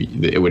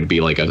 it would be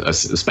like a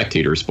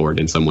spectator sport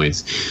in some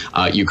ways.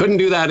 You couldn't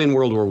do that in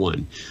World War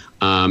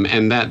I.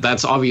 And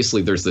that's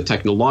obviously, there's the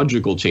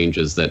technological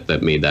changes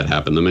that made that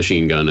happen. The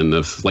machine gun and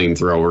the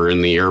flamethrower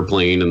and the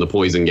airplane and the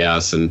poison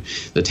gas and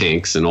the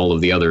tanks and all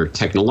of the other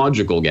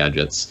technological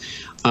gadgets.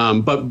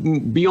 But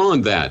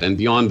beyond that, and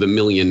beyond the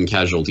million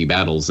casualty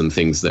battles and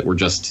things that were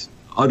just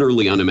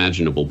utterly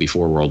unimaginable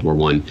before World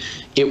War I,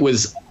 it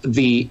was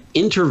the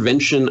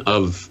intervention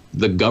of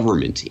the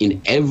government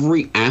in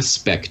every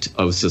aspect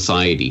of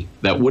society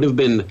that would have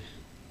been,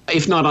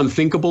 if not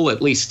unthinkable,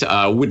 at least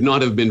would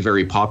not have been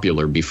very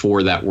popular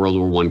before that World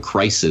War I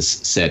crisis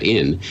set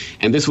in.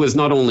 And this was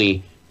not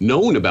only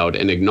known about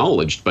and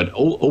acknowledged, but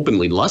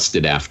openly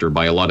lusted after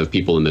by a lot of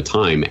people in the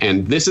time.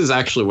 And this is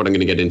actually what I'm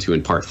going to get into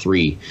in part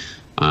 3.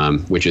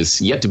 Which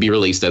is yet to be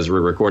released as we're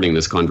recording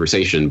this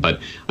conversation. But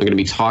I'm going to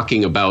be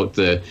talking about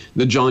the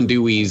John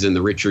Deweys and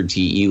the Richard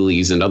T.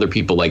 Ely's and other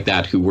people like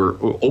that who were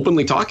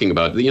openly talking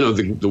about,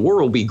 the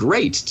war will be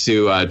great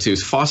to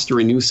foster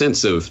a new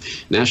sense of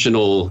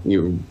national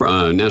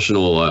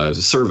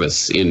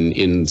service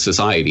in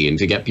society and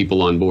to get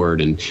people on board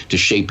and to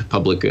shape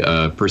public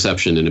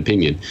perception and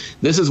opinion.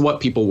 This is what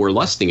people were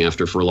lusting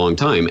after for a long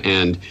time.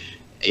 And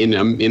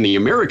in the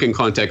American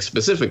context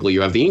specifically,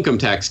 you have the income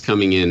tax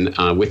coming in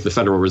with the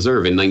Federal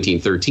Reserve in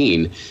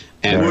 1913.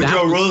 And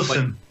Woodrow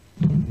Wilson.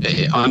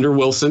 Under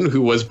Wilson, who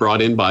was brought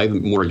in by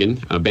Morgan,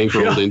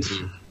 bankrolled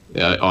into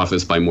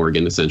office by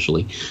Morgan,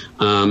 essentially.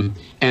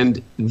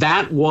 And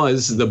that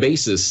was the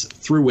basis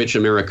through which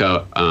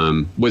America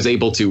was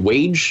able to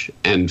wage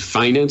and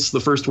finance the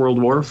First World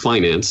War,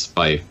 finance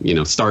by,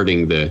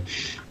 starting the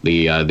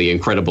the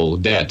incredible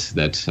debt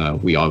that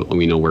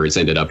we know where it's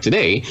ended up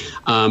today,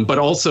 but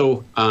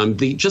also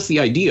the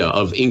idea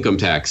of income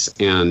tax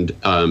and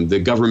the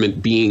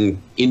government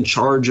being in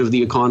charge of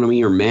the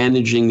economy or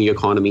managing the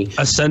economy.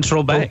 A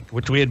central bank,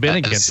 which we had been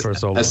against for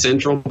so long. A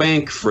central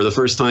bank for the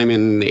first time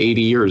in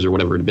 80 years or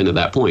whatever it had been at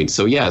that point.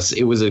 So yes,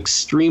 it was an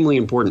extremely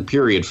important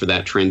period for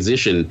that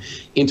transition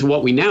into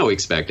what we now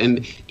expect.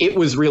 And it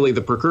was really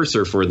the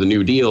precursor for the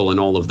New Deal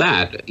and all of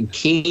that. It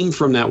came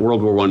from that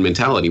World War I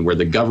mentality where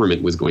the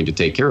government was going to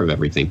take care of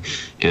everything.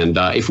 And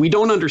if we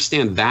don't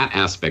understand that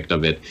aspect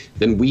of it,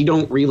 then we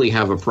don't really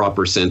have a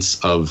proper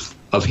sense of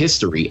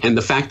history. And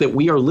the fact that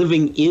we are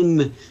living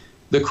in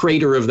the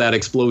crater of that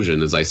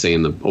explosion, as I say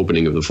in the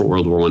opening of the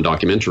World War I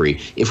documentary,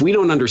 if we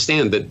don't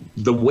understand that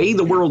the way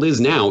the world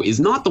is now is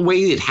not the way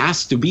it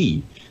has to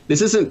be.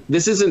 This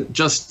isn't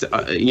just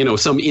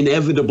some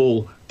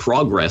inevitable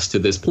progress to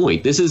this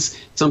point. This is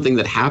something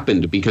that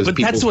happened because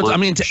people. But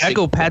that's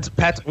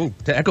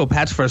to echo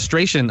Pat's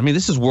frustration. I mean,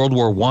 this is World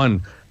War I.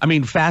 I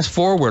mean, fast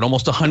forward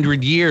almost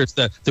 100 years.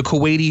 The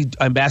Kuwaiti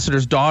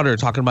ambassador's daughter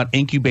talking about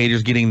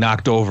incubators getting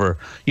knocked over.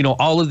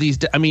 All of these.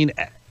 I mean,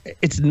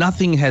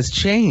 nothing has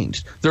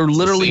changed. They're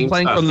literally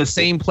playing from the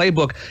same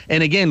playbook.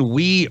 And again,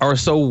 we are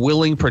so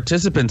willing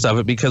participants of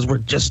it because we're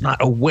just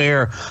not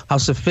aware how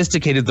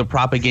sophisticated the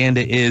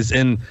propaganda is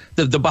and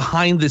the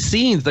behind the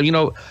scenes.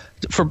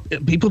 For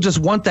people just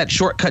want that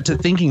shortcut to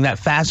thinking, that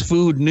fast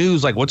food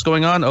news, like what's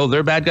going on? Oh,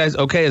 they're bad guys.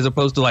 Okay. As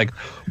opposed to like,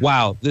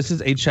 wow, this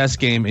is a chess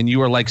game and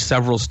you are like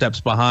several steps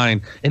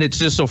behind. And it's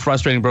just so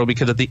frustrating, bro,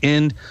 because at the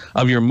end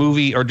of your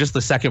movie or just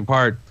the second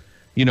part,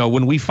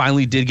 when we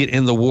finally did get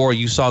in the war,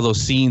 you saw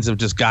those scenes of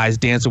just guys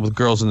dancing with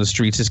girls in the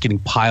streets, just getting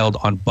piled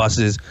on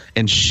buses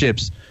and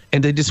ships.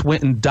 And they just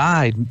went and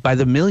died by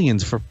the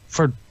millions for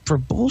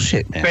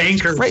bullshit, man.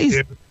 Bankers,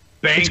 crazy. Dude.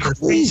 Bankers. It's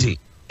crazy.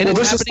 And well,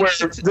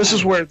 this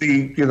is where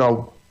the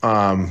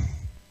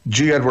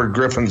G. Edward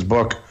Griffin's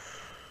book,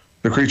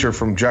 The Creature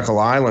from Jekyll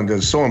Island,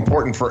 is so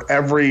important for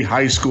every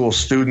high school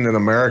student in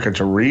America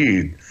to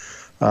read.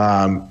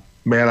 Man,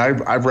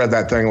 I've read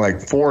that thing like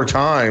 4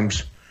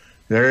 times.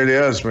 There it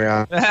is,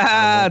 man.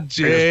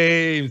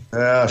 James.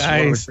 Yes, nice.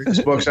 One of the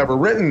greatest books ever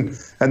written.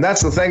 And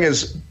that's the thing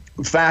is,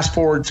 fast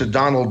forward to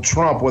Donald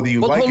Trump, whether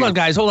you like hold on,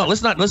 guys. Hold on.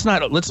 Let's.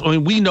 I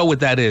mean, we know what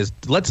that is.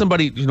 Let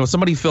somebody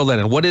fill that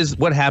in.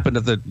 What happened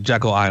at the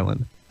Jekyll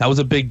Island? That was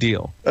a big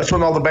deal. That's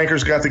when all the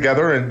bankers got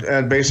together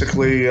and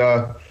basically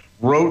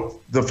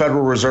wrote the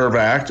Federal Reserve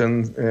Act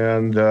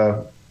and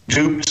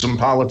duped some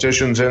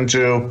politicians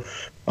into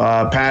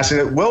passing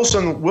it.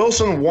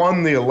 Wilson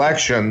won the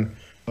election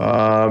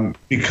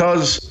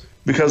because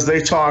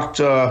they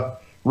talked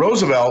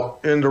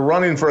Roosevelt into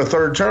running for a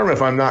third term,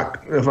 if I'm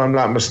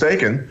not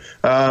mistaken,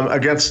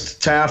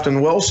 against Taft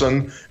and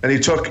Wilson, and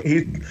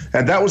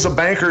that was a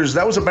banker's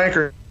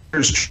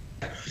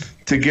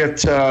to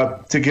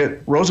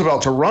get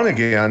Roosevelt to run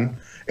again.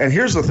 And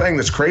here's the thing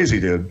that's crazy,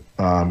 dude.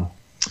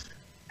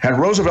 Had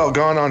Roosevelt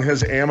gone on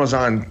his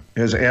Amazon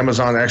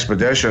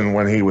expedition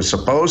when he was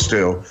supposed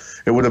to,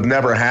 it would have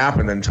never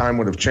happened, and time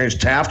would have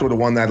changed. Taft would have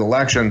won that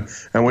election,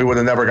 and we would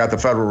have never got the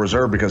Federal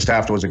Reserve because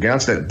Taft was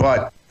against it.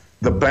 But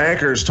the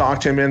bankers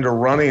talked him into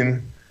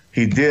running.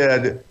 He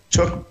did,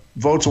 took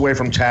votes away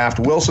from Taft.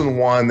 Wilson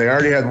won. They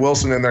already had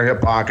Wilson in their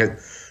hip pocket.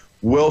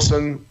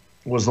 Wilson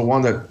was the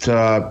one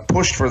that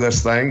pushed for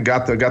this thing,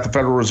 got the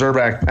Federal Reserve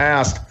Act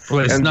passed.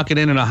 Well, they snuck it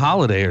in a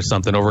holiday or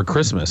something over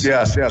Christmas.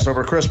 Yes,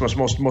 over Christmas.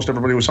 Most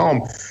everybody was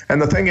home.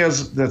 And the thing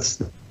is,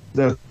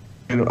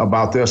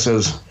 about this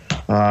is,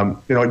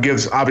 it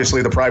gives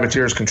obviously the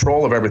privateers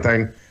control of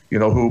everything.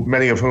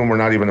 Many of whom are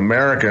not even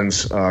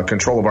Americans,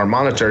 control of our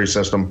monetary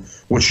system,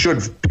 which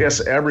should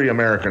piss every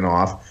American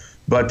off.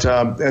 But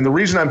and the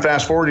reason I'm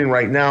fast forwarding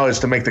right now is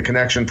to make the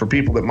connection for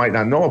people that might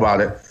not know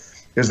about it,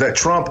 is that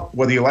Trump,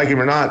 whether you like him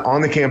or not,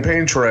 on the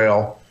campaign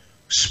trail,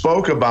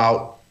 spoke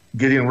about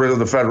getting rid of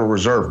the Federal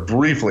Reserve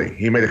briefly.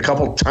 He made a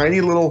couple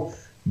tiny little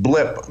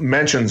blip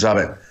mentions of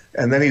it.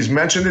 And then he's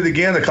mentioned it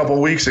again a couple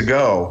of weeks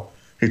ago.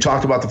 He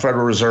talked about the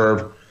Federal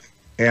Reserve.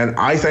 And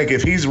I think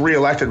if he's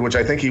reelected, which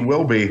I think he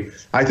will be,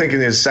 I think in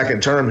his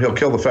second term, he'll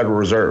kill the Federal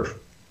Reserve.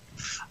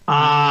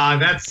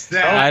 That's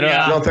that.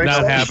 I don't think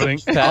not so. happening.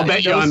 I'll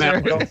bet you on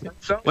that one.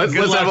 Let's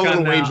have a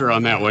little wager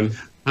on that one.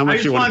 How much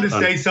I just wanted to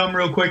say something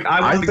real quick.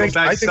 I think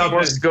he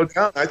wants to go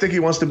down. I think he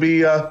wants to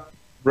be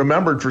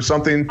remembered for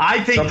something.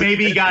 I think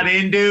maybe he got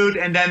in, dude,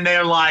 and then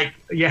they're like,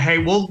 yeah, hey,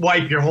 we'll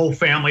wipe your whole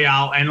family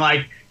out. And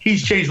like,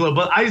 he's changed a little.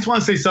 But I just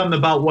want to say something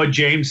about what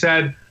James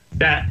said,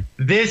 that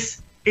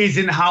this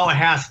isn't how it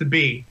has to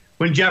be.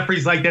 When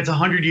Jeffrey's like, that's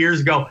 100 years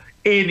ago.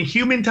 In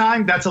human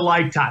time, that's a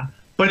lifetime.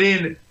 But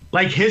in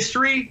like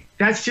history,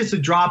 that's just a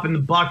drop in the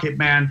bucket,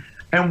 man.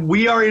 And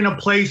we are in a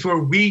place where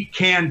we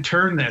can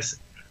turn this.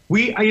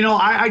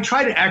 I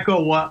try to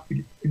echo what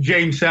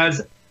James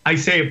says. I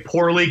say it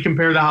poorly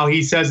compared to how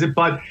he says it,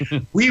 but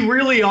we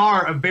really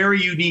are a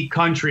very unique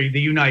country, the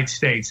United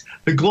States.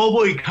 The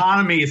global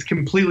economy is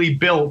completely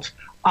built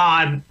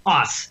on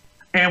us.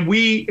 And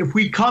if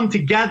we come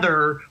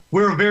together,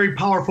 we're a very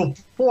powerful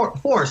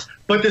force.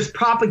 But this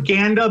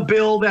propaganda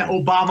bill that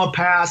Obama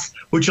passed,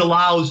 which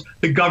allows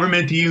the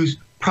government to use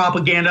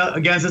propaganda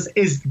against us,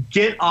 is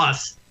get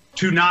us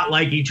to not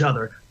like each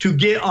other, to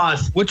get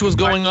us. Which was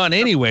going on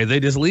anyway. They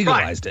just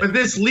legalized it. But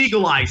this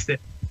legalized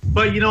it.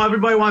 But,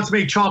 everybody wants to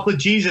make Chocolate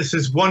Jesus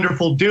this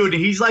wonderful dude.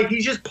 And he's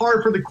just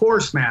par for the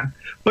course, man.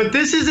 But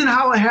this isn't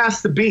how it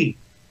has to be.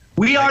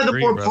 We are the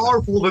more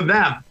powerful than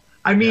them.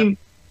 I mean,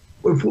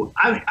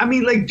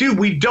 dude,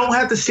 we don't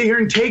have to sit here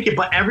and take it,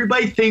 but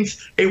everybody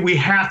thinks we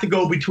have to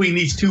go between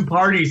these two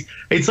parties.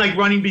 It's like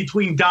running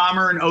between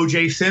Dahmer and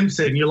O.J.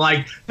 Simpson. You're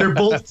like, they're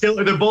both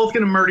going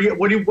to murder you.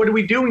 What are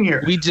we doing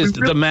here?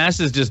 The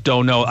masses just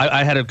don't know.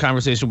 I had a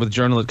conversation with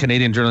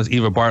Canadian journalist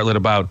Eva Bartlett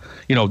about,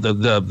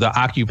 the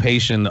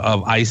occupation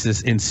of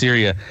ISIS in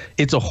Syria.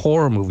 It's a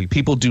horror movie.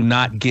 People do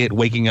not get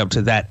waking up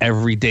to that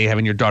every day,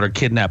 having your daughter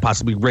kidnapped,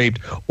 possibly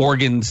raped,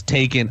 organs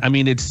taken. I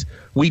mean,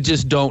 we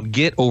just don't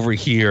get over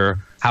here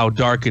how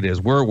dark it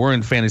is. We're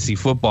in fantasy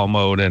football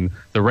mode, and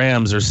the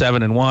Rams are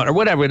 7-1 or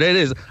whatever it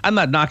is. I'm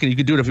not knocking. You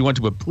could do it if you want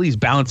to, but please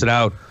balance it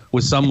out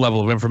with some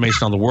level of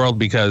information on the world,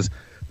 because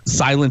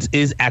silence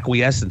is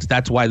acquiescence.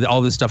 That's why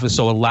all this stuff is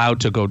so allowed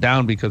to go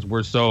down, because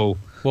we're so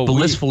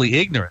blissfully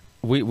ignorant.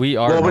 We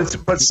are. Well,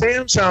 but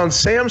Sam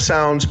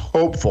sounds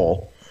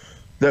hopeful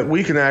that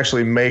we can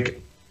actually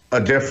make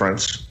a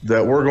difference.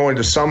 That we're going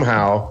to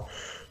somehow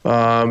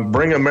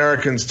bring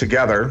Americans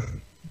together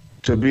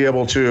to be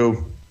able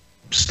to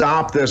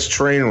stop this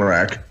train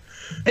wreck.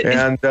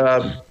 And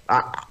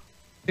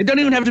it don't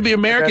even have to be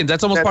Americans.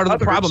 That's almost part of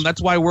the problem.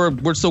 That's why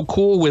we're so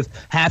cool with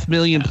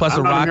 500,000 plus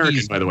I'm not Iraqis.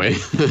 American, by the way.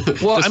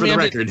 Well, Just for the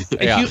record.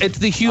 It's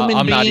the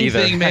human being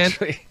thing, man.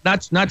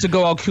 Not to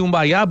go all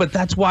kumbaya, but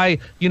that's why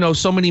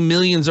so many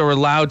millions are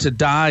allowed to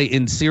die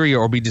in Syria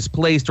or be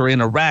displaced, or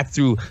in Iraq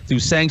through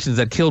sanctions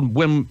that killed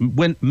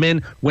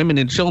men, women,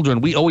 and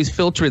children. We always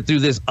filter it through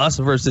this us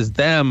versus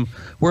them.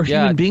 We're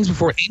human beings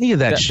before any of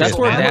that shit. That's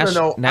where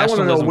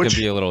nationalism can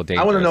be a little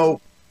dangerous. I want to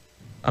know.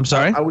 I'm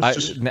sorry?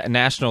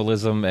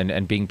 Nationalism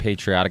and being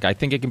patriotic, I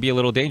think it can be a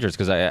little dangerous,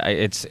 because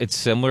it's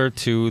similar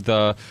to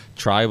the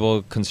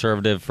tribal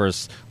conservative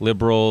versus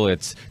liberal.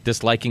 It's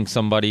disliking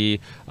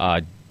somebody,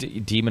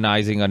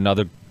 demonizing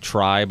another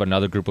tribe,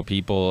 another group of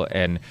people,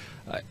 and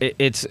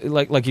it's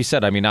like you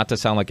said. I mean, not to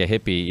sound like a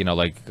hippie,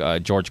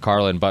 like George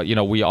Carlin, but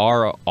we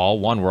are all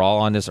one. We're all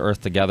on this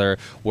earth together.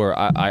 Where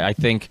I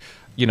think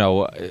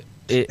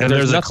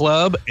there's a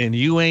club and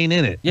you ain't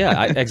in it.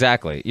 Yeah,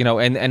 exactly.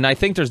 And I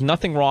think there's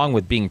nothing wrong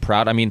with being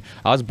proud. I mean,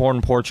 I was born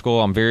in Portugal.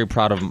 I'm very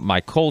proud of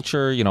my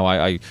culture.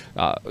 And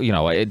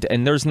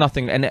there's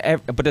nothing.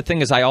 But the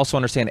thing is, I also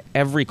understand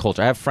every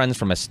culture. I have friends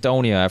from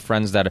Estonia. I have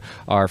friends that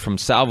are from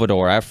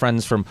Salvador. I have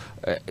friends from,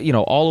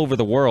 all over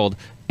the world.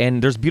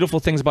 And there's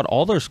beautiful things about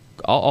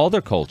all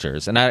their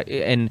cultures. And I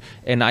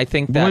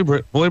think that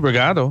Boy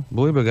Brigado.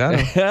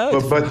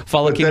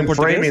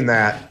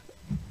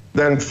 but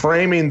then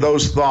framing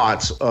those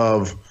thoughts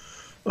of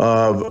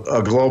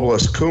a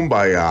globalist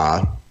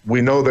kumbaya,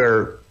 we know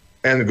their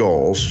end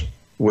goals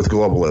with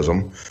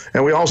globalism,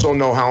 and we also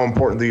know how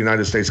important the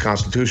United States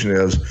Constitution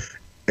is,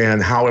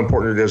 and how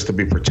important it is to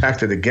be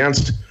protected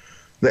against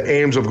the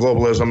aims of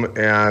globalism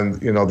and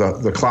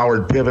the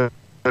cloud pivot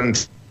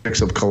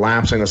of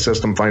collapsing a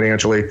system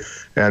financially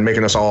and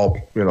making us all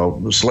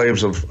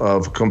slaves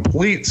of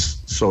complete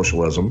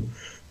socialism.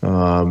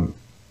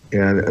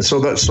 And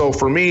so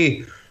for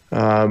me,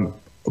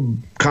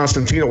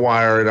 Constantina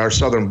Wire at our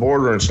southern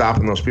border and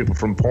stopping those people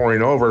from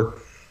pouring over,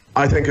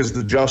 I think is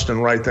the just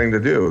and right thing to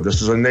do.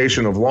 This is a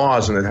nation of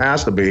laws, and it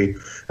has to be.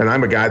 And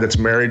I'm a guy that's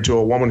married to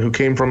a woman who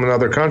came from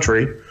another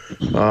country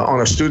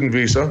on a student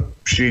visa.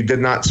 She did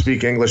not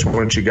speak English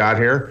when she got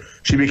here.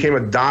 She became a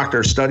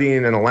doctor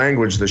studying in a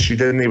language that she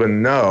didn't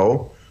even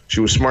know.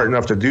 She was smart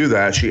enough to do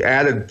that. She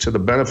added to the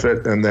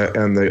benefit and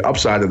the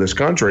upside of this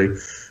country,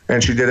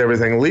 and she did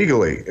everything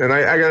legally. And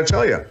I got to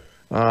tell you,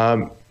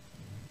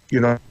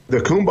 the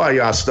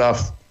kumbaya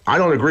stuff, I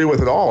don't agree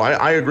with at all.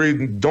 I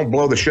agree, don't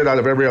blow the shit out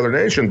of every other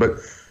nation, but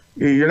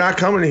you're not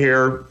coming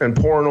here and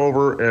pouring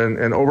over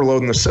and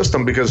overloading the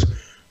system, because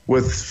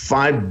with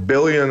 5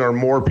 billion or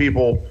more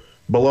people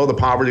below the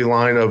poverty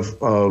line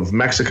of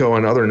Mexico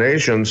and other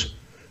nations,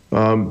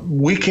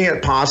 we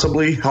can't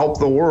possibly help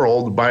the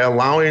world by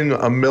allowing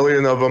 1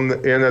 million of them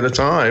in at a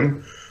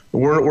time.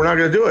 We're not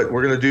going to do it.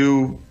 We're going to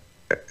do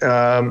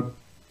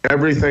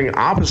everything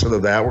opposite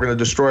of that. We're going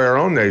to destroy our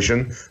own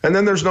nation, and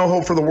then there's no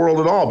hope for the world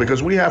at all,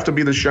 because we have to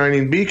be the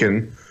shining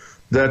beacon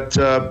that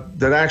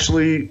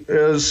actually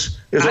is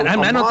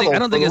I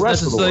don't think it's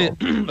necessarily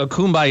a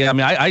kumbaya. I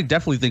mean, I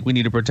definitely think we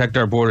need to protect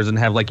our borders and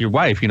have, like your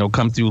wife,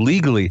 come through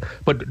legally.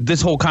 But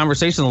this whole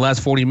conversation in the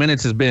last 40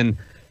 minutes has been,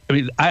 I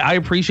mean, I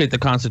appreciate the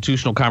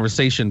constitutional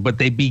conversation, but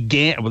they've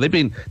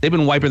been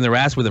wiping their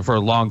ass with it for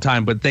a long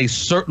time. But they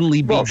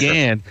certainly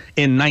began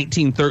in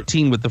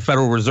 1913 with the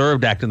Federal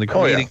Reserve Act and the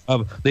creating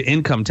of the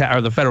income tax,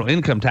 or the federal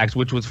income tax,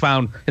 which was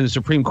found in the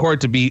Supreme Court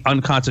to be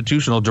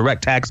unconstitutional.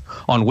 Direct tax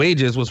on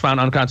wages was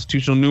found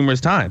unconstitutional numerous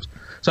times.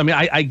 So I mean,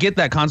 I get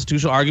that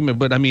constitutional argument,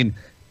 but I mean,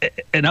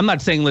 and I'm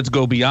not saying let's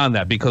go beyond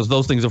that, because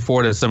those things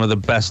afford us some of the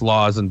best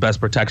laws and best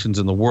protections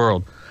in the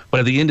world. But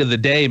at the end of the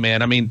day,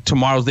 man, I mean,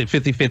 tomorrow's the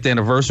 55th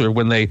anniversary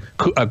when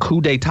a coup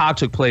d'etat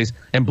took place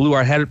and blew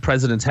our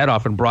president's head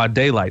off in broad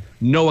daylight.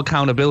 No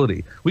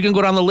accountability. We can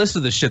go down the list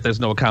of this shit. There's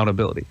no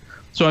accountability.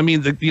 So, I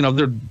mean,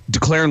 they're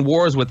declaring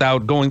wars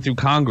without going through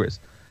Congress.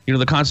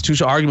 The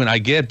constitutional argument I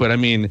get, but I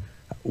mean,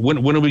 when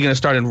are we going to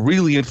start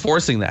really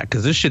enforcing that?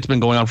 Because this shit's been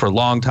going on for a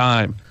long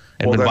time.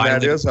 And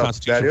that is up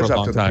to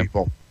the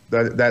people.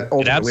 That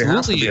ultimately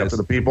has to be up to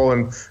the people.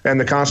 And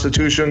the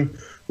Constitution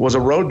was a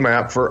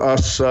roadmap for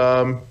us,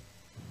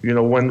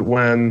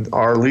 when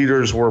our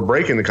leaders were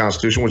breaking the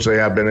Constitution, which they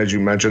have been, as you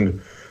mentioned,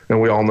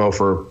 and we all know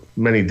for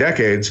many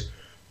decades,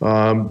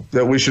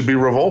 that we should be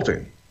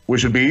revolting. We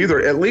should be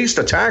either at least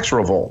a tax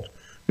revolt,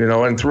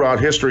 and throughout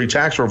history,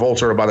 tax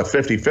revolts are about a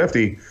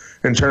 50-50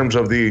 in terms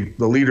of the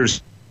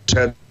leaders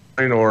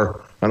dying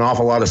or an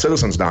awful lot of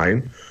citizens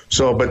dying.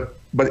 So, but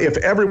if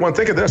everyone,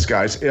 think of this,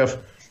 guys, if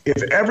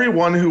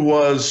everyone who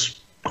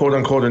was, quote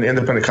unquote, an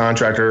independent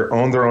contractor,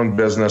 owned their own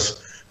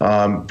business,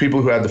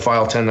 people who had to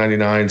file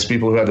 1099s,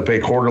 people who had to pay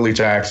quarterly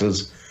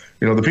taxes,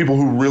 the people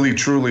who really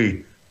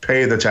truly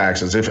pay the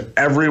taxes, if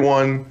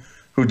everyone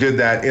who did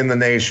that in the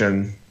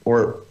nation,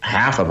 or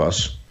half of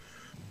us,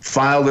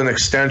 filed an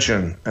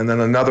extension and then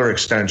another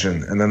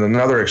extension and then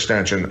another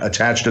extension,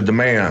 attached to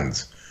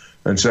demands,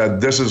 and said,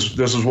 this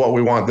is what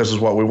we want, this is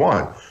what we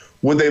want,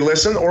 would they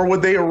listen, or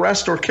would they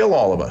arrest or kill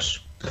all of us?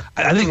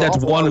 I think that's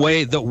one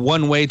way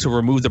to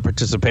remove the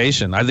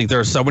participation. I think there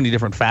are so many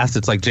different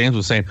facets, like James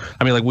was saying.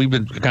 I mean, like we've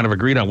been kind of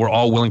agreed on, we're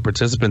all willing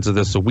participants of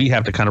this, so we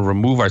have to kind of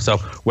remove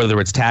ourselves, whether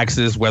it's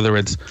taxes, whether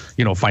it's,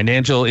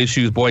 financial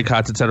issues,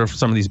 boycotts, et cetera, for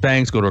some of these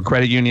banks, go to a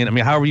credit union. I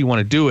mean, however you want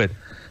to do it.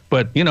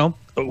 But,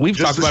 we've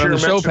talked about on the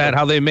show, Pat,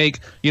 how they make,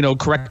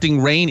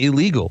 correcting rain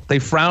illegal. They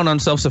frown on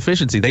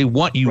self-sufficiency. They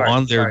want you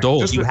on their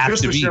dole. You have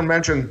to be.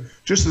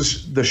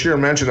 The sheer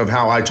mention of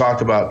how I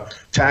talked about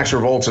tax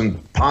revolts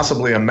and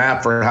possibly a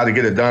map for how to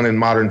get it done in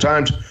modern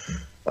times.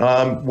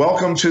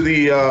 Welcome to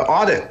the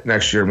audit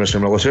next year, Mr.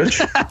 Milicic.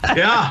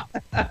 Yeah,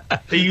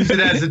 they use it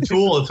as a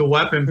tool. It's a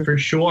weapon for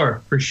sure,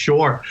 for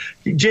sure.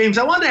 James,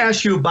 I wanted to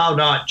ask you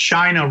about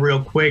China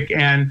real quick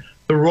and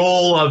the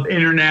role of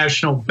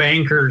international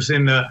bankers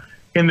in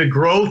the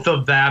growth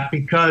of that,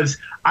 because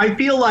I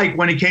feel like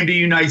when it came to the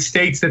United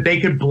States that they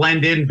could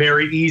blend in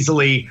very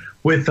easily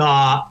with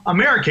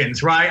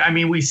Americans, right? I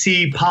mean, we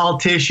see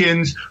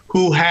politicians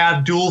who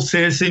have dual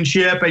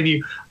citizenship,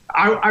 and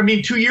I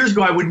mean, 2 years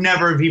ago, I would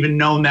never have even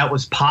known that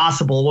was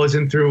possible. It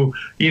wasn't through,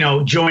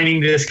 joining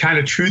this kind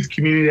of truth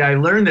community I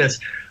learned this.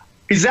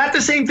 Is that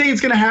the same thing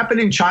that's going to happen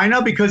in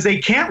China? Because they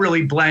can't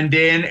really blend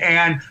in,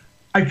 and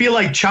I feel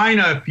like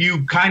China, if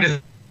you kind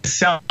of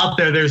sell out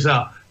there, there's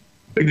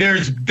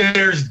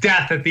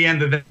death at the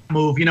end of that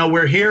move.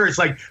 We're here. It's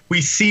like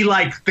we see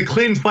like the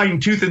Clintons fighting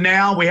tooth and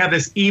nail. We have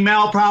this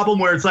email problem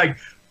where it's like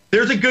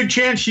there's a good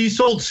chance she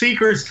sold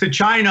secrets to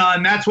China,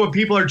 and that's what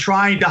people are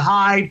trying to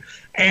hide.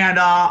 And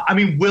I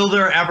mean, will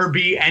there ever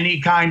be any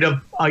kind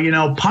of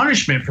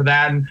punishment for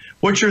that? And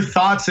what's your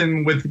thoughts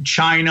with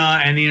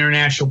China and the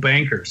international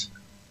bankers?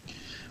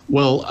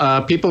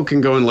 Well, people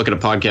can go and look at a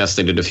podcast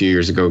I did a few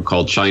years ago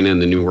called China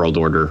and the New World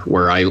Order,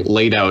 where I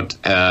laid out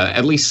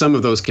at least some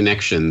of those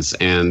connections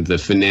and the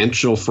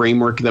financial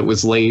framework that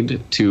was laid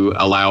to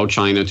allow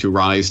China to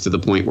rise to the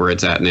point where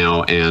it's at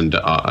now, and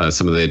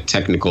some of the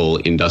technical,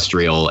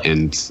 industrial,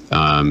 and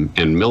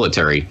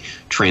military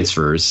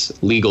transfers,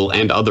 legal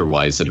and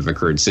otherwise, that have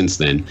occurred since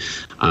then.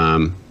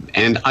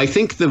 And I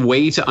think the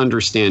way to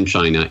understand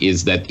China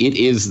is that it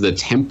is the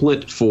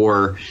template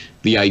for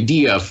the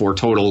idea for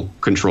total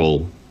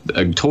control,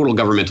 total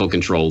governmental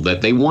control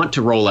that they want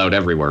to roll out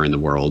everywhere in the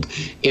world.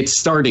 It's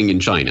starting in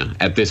China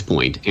at this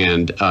point.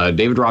 And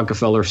David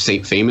Rockefeller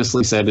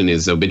famously said in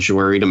his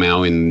obituary to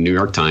Mao in the New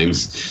York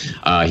Times,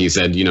 he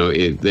said,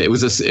 it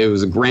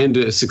was a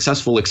grand,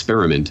 successful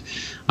experiment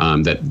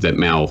that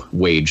Mao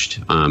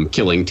waged,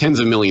 killing tens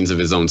of millions of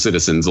his own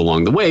citizens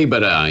along the way.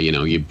 But,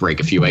 you break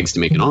a few eggs to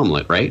make an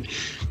omelet, right?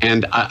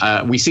 And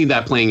we see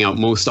that playing out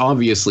most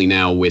obviously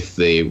now with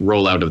the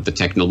rollout of the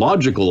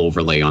technological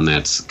overlay on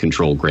that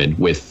control grid,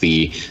 with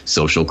the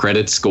social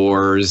credit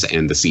scores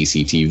and the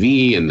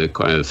CCTV and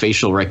the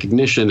facial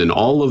recognition, and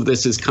all of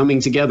this is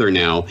coming together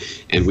now.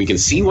 And we can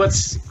see what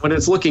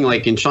it's looking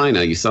like in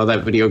China. You saw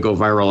that video go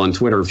viral on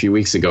Twitter a few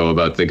weeks ago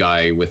about the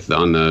guy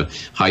on the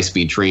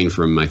high-speed train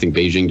from, I think,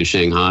 Beijing to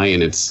Shanghai,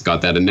 and it's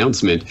got that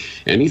announcement: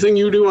 anything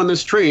you do on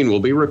this train will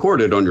be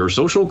recorded on your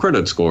social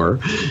credit score.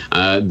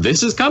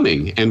 This is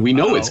coming. And we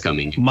know it's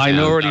coming.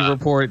 Minority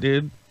Report,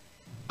 dude.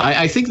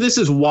 I think this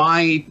is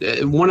why,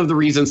 one of the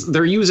reasons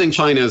they're using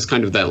China as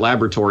kind of that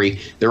laboratory.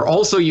 They're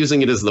also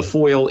using it as the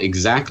foil,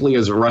 exactly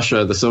as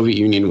Russia, the Soviet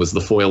Union, was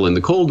the foil in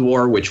the Cold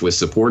War, which was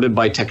supported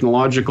by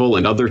technological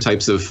and other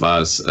types of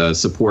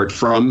support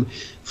from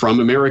from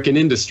American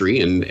industry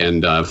and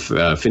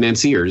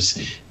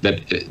financiers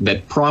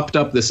that propped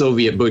up the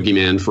Soviet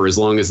boogeyman for as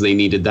long as they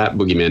needed that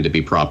boogeyman to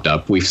be propped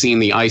up. We've seen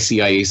the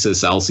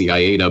ISIS,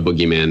 Al-Qaeda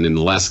boogeyman in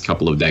the last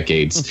couple of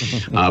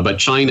decades, but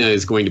China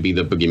is going to be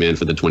the boogeyman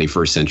for the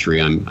 21st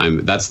century.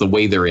 That's the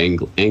way they're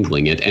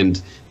angling it, and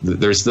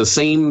there's the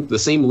same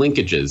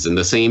linkages and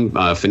the same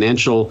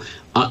financial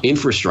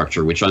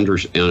infrastructure which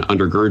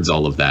undergirds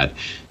all of that.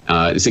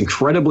 It's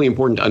incredibly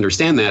important to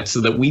understand that so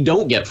that we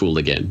don't get fooled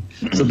again,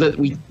 so that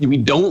we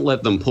don't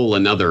let them pull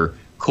another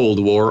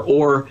Cold War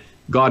or,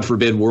 God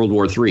forbid, World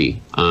War III,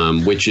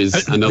 which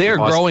is another. They're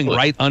growing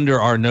right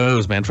under our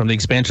nose, man. From the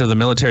expansion of the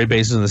military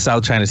bases in the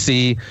South China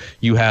Sea,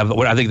 you have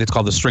what I think it's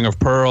called the String of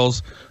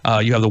Pearls.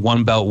 You have the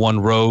One Belt, One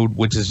Road,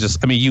 which is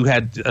just. I mean, you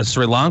had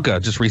Sri Lanka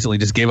just recently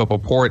just gave up a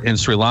port in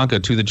Sri Lanka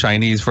to the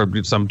Chinese for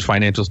some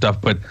financial stuff.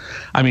 But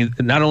I mean,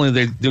 not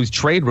only those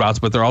trade routes,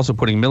 but they're also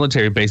putting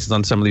military bases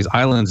on some of these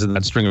islands in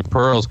that String of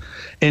Pearls,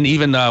 and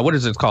even what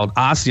is it called?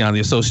 ASEAN,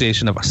 the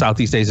Association of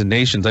Southeast Asian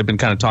Nations. I've been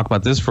kind of talking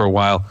about this for a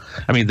while.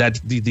 I mean, that's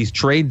these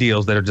trade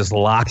deals that are just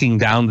locking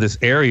down this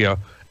area,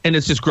 and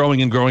it's just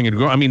growing and growing and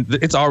growing. I mean,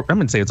 I'm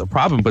going to say it's a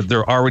problem, but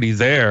they're already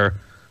there.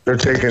 They're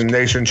taking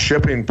nation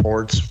shipping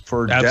ports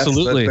for debts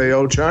that they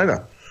owe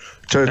China.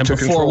 And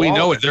before we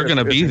know it, they're going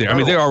to be there. I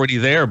mean, they're already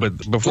there,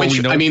 but before we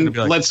know it, I mean,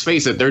 let's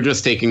face it, they're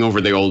just taking over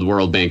the old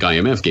World Bank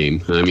IMF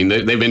game. I mean,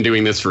 they've been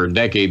doing this for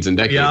decades and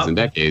decades and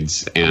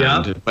decades,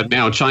 but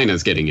now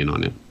China's getting in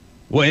on it.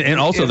 Well, and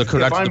also the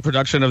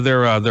production of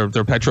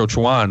their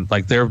petro-chuan,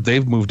 like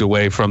they've moved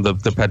away from the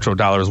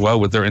petrodollar as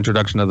well with their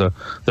introduction of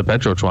the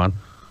petro-chuan.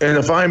 And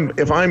if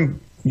I'm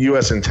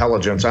U.S.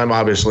 intelligence, I'm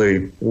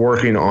obviously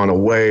working on a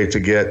way to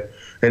get.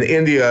 And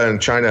India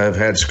and China have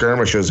had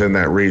skirmishes in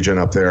that region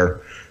up there.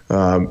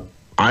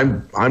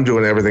 I'm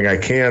doing everything I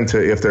can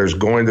to, if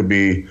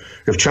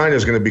China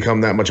is going to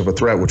become that much of a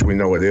threat, which we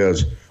know it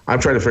is, I'm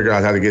trying to figure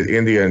out how to get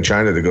India and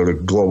China to go to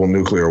global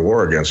nuclear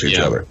war against each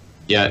other.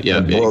 Yeah,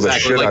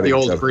 exactly like the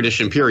old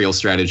British imperial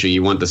strategy.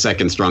 You want the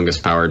second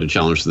strongest power to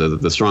challenge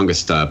the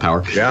strongest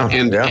power.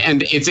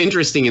 And it's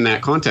interesting in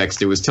that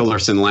context. It was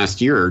Tillerson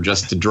last year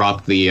just to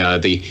drop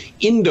the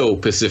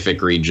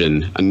Indo-Pacific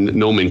region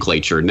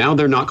nomenclature. Now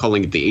they're not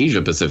calling it the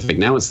Asia-Pacific.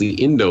 Now it's the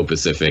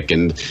Indo-Pacific,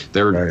 and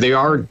they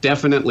are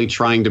definitely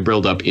trying to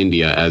build up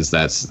India as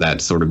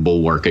that sort of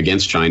bulwark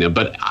against China.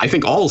 But I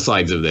think all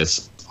sides of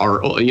this are,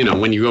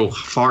 when you go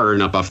far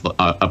enough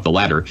up the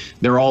ladder,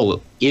 they're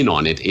all in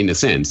on it in a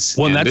sense.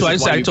 Well, and that's why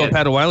I told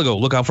Pat a while ago,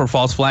 look out for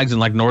false flags in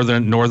like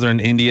northern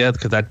India,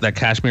 because that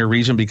Kashmir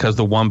region, because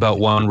the One Belt,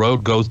 One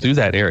Road goes through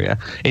that area,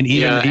 and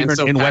even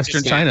so in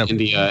Western China,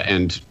 India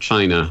and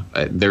China,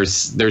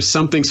 there's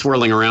something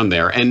swirling around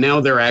there, and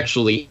now they're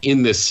actually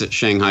in this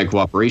Shanghai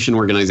Cooperation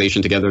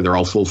Organization together. They're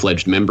all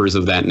full-fledged members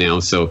of that now,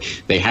 so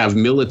they have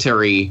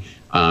military.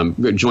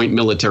 Joint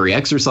military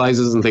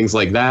exercises and things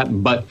like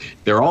that. But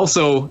they're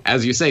also,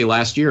 as you say,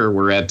 last year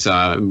we're at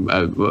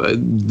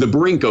the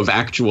brink of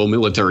actual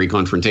military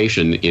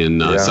confrontation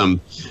in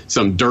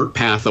some dirt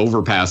path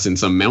overpass in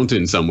some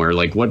mountain somewhere.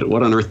 Like, what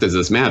on earth does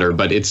this matter?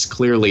 But it's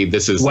clearly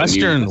this is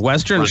Western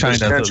China.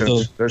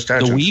 The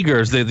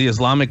Uyghurs, the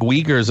Islamic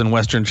Uyghurs in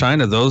Western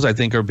China, those I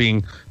think are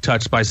being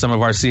touched by some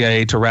of our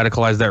CIA to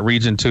radicalize that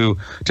region to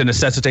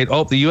necessitate,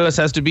 the U.S.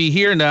 has to be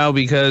here now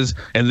because,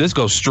 and this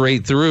goes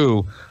straight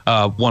through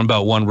One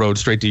Belt, One Road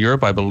straight to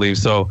Europe, I believe.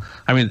 So,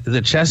 I mean,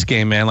 the chess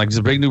game, man, like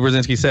Zbigniew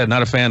Brzezinski said,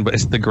 not a fan, but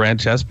it's the grand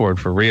chessboard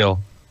for real.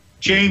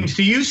 James,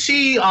 do you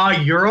see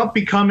Europe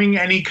becoming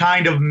any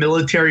kind of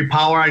military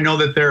power? I know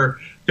that they're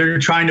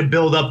trying to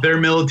build up their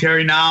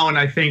military now, and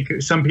I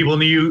think some people in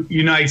the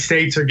United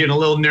States are getting a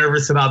little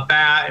nervous about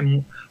that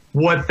and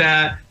what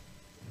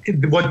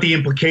the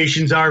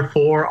implications are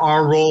for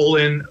our role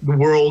in the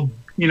world,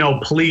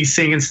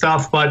 policing and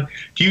stuff. But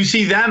do you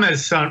see them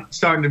as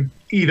starting to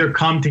either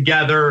come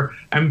together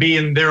and be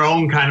in their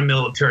own kind of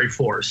military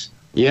force?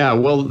 Yeah,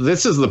 well,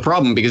 this is the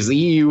problem because the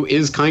EU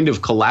is kind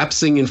of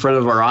collapsing in front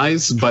of our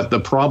eyes, but the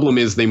problem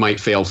is they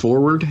might fail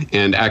forward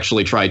and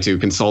actually try to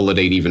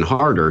consolidate even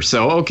harder.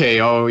 So,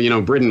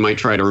 Britain might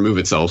try to remove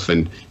itself,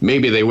 and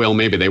maybe they will,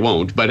 maybe they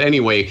won't. But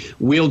anyway,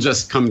 we'll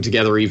just come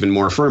together even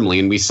more firmly.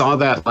 And we saw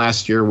that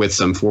last year with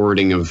some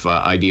forwarding of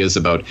ideas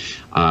about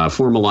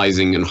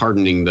formalizing and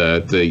hardening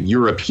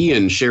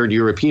the shared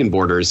European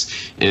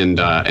borders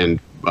and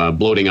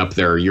bloating up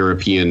their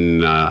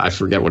European, I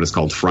forget what it's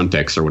called,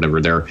 Frontex or whatever,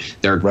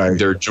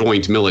 their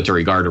joint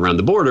military guard around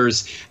the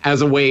borders,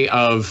 as a way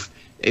of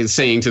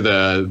saying to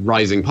the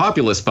rising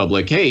populist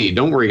public, hey,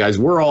 don't worry, guys,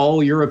 we're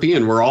all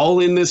European. We're all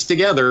in this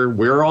together.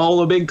 We're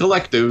all a big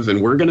collective,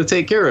 and we're going to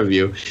take care of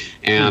you.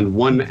 And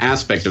one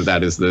aspect of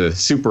that is the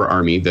super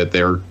army that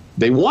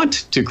they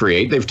want to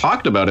create. They've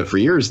talked about it for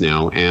years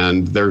now,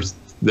 and they're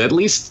at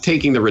least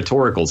taking the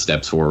rhetorical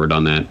steps forward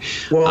on that.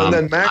 Well, and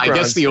then Macron, I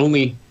guess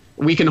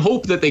we can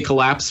hope that they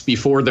collapse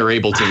before they're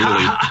able to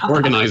really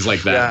organize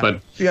like that,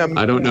 but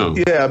I don't know.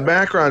 Yeah,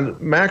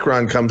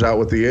 Macron comes out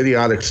with the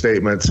idiotic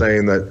statement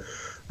saying that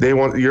they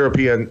want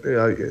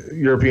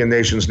European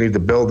nations need to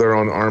build their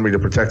own army to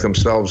protect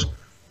themselves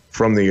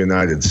from the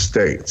United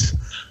States.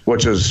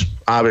 which is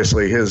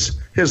obviously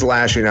his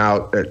lashing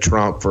out at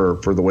Trump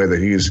for the way that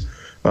he's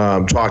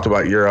talked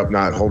about Europe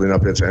not holding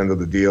up its end of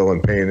the deal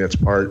and paying its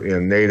part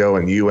in NATO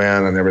and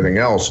UN and everything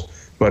else.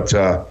 But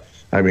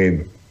I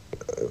mean,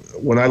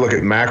 when I look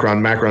at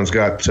Macron, Macron's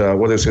got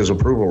what is his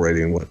approval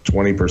rating? What,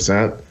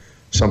 20%,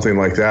 something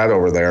like that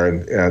over there.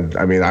 And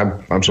I mean,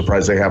 I'm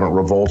surprised they haven't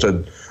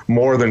revolted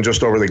more than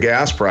just over the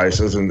gas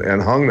prices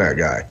and hung that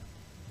guy.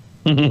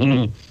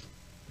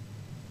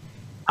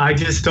 I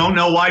just don't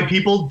know why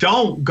people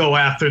don't go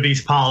after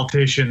these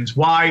politicians.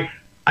 Why?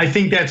 I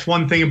think that's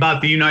one thing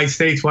about the United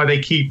States, why they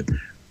keep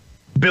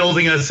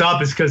building us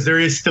up, is because there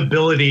is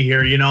stability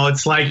here. You know,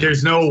 it's like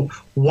there's no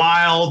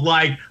wild,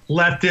 like,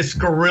 leftist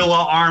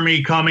guerrilla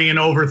army coming and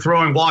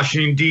overthrowing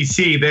Washington,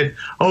 D.C. That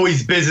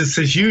always business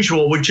as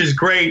usual, which is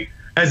great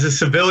as a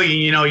civilian.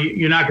 You know,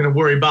 you're not going to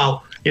worry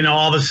about, you know,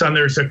 all of a sudden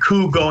there's a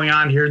coup going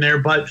on here and there.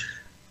 But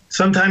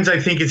sometimes I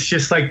think it's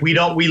just like we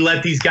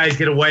let these guys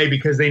get away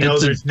because they know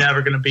there's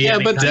never going to be any.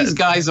 Yeah, but these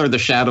guys are the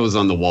shadows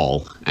on the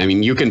wall. I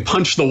mean, you can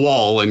punch the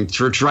wall and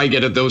try to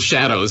get at those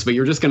shadows, but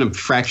you're just going to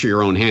fracture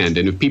your own hand.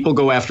 And if people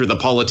go after the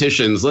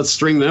politicians, let's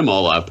string them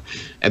all up.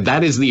 And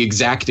that is the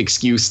exact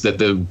excuse that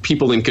the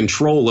people in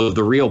control of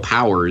the real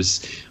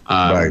powers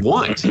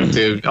want.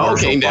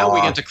 Okay, now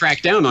we get to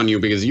crack down on you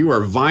because you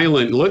are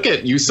violent. Look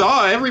at, you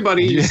saw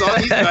everybody. You saw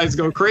these guys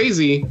go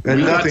crazy.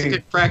 And we got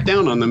to crack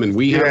down on them, and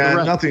we have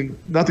the rest.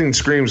 Nothing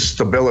screams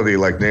stability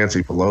like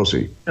Nancy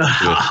Pelosi.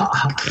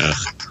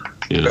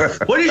 Yeah.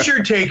 What is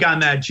your take on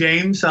that,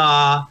 James?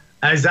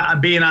 As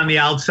being on the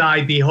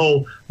outside, the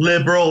whole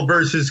liberal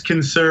versus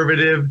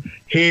conservative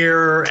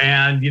here,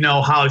 and you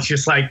know how it's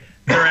just like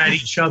they're at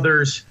each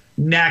other's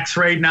necks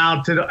right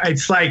now.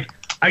 It's like,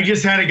 I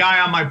just had a guy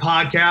on my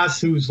podcast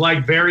who's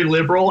like very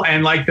liberal,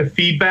 and like the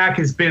feedback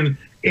has been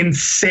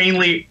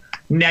insanely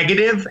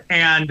negative,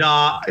 and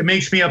it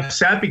makes me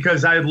upset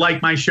because I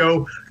like my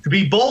show to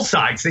be both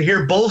sides, to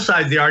hear both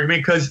sides of the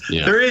argument, because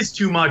there is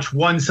too much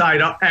one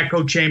side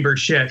echo chamber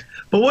shit.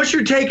 But what's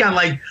your take on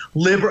like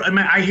liberal? I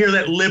mean, I hear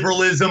that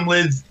liberalism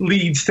leads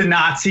to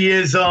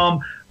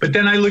Nazism, but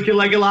then I look at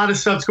like a lot of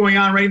stuff's going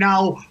on right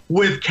now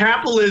with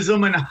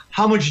capitalism and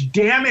how much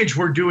damage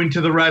we're doing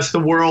to the rest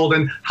of the world,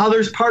 and how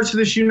there's parts of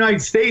this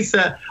United States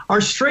that are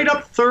straight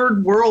up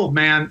third world,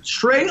 man,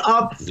 straight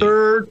up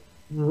third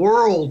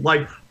world.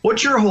 Like,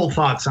 what's your whole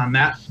thoughts on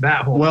that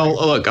whole thing?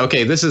 Look,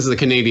 okay, this is the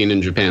Canadian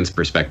and Japan's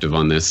perspective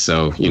on this.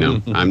 So, you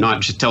know, I'm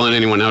not just telling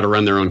anyone how to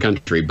run their own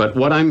country. But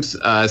what I'm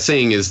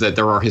saying is that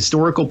there are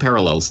historical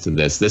parallels to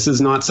this. This is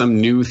not some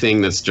new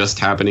thing that's just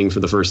happening for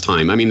the first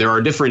time. I mean, there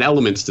are different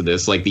elements to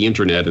this, like the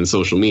internet and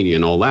social media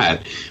and all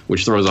that,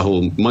 which throws a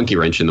whole monkey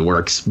wrench in the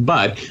works.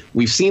 But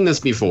we've seen this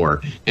before,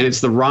 and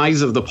it's the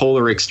rise of the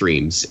polar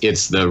extremes.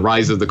 It's the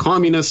rise of the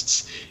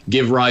communists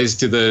give rise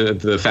to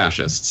the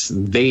fascists.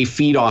 They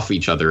feed off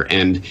each other,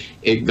 and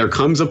there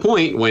comes a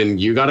point when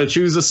you got to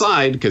choose a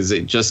side because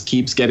it just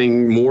keeps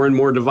getting more and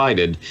more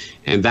divided.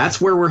 And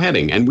that's where we're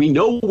heading. And we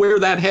know where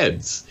that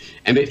heads.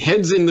 And it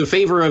heads in the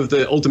favor of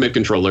the ultimate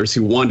controllers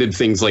who wanted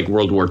things like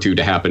World War II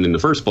to happen in the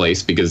first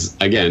place because,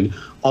 again,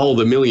 all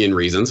the million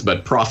reasons,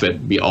 but profit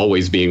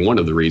always being one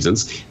of the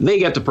reasons, they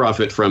get to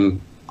profit from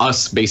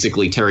us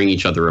basically tearing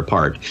each other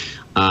apart.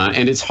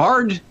 And it's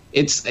hard.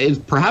 It's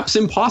perhaps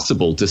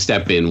impossible to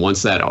step in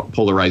once that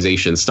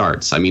polarization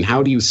starts. I mean,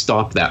 how do you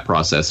stop that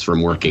process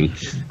from working?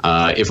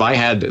 If I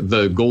had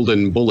the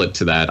golden bullet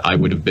to that, I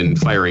would have been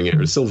firing it,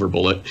 or silver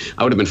bullet.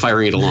 I would have been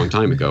firing it a long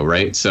time ago,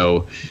 right?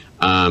 So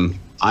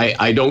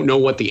I don't know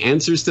what the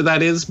answers to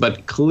that is,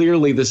 but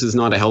clearly this is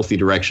not a healthy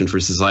direction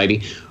for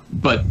society.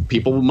 But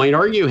people might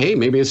argue, hey,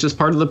 maybe it's just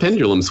part of the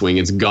pendulum swing.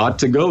 It's got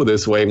to go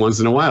this way once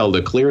in a while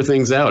to clear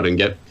things out and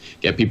get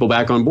people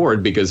back on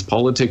board, because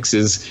politics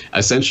is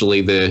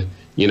essentially the,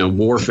 you know,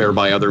 warfare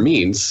by other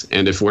means.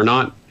 And if we're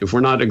not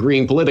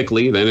agreeing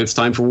politically, then it's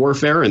time for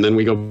warfare, and then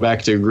we go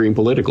back to agreeing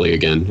politically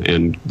again.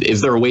 And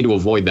is there a way to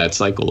avoid that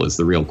cycle is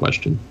the real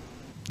question.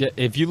 Yeah,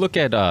 if you look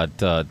at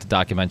the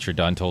documentary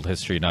The Untold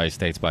History of the United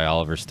States by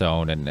Oliver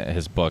Stone and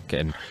his book,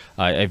 and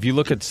if you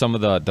look at some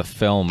of the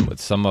film,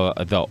 some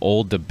of the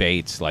old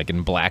debates, like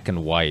in black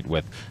and white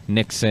with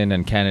Nixon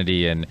and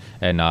Kennedy and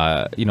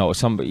you know,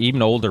 some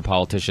even older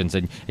politicians,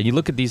 and you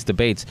look at these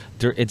debates,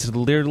 it's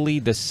literally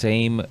the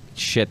same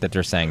shit that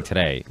they're saying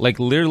today. Like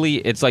literally,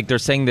 it's like they're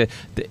saying that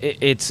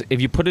it's,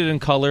 if you put it in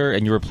color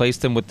and you replace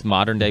them with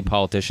modern day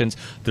politicians,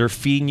 they're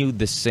feeding you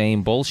the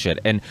same bullshit.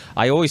 And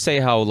I always say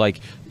how, like,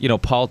 you know,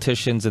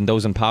 politicians and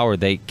those in power,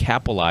 they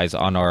capitalize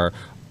on our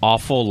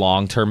awful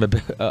long-term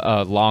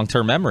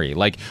memory.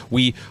 Like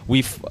we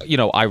you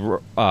know,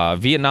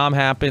 Vietnam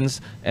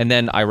happens, and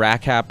then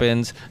Iraq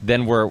happens,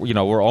 then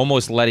we're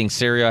almost letting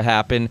Syria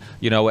happen,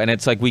 you know, and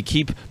it's like we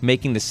keep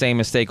making the same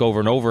mistake over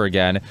and over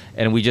again,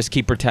 and we just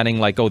keep pretending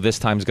like, oh, this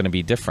time's going to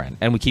be different,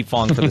 and we keep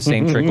falling for the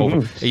same trick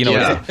over, you know.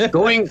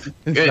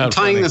 Yeah.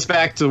 Tying this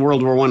back to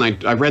World War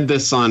I read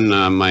this on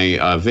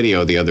my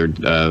video the other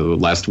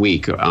last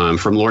week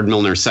from Lord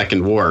Milner's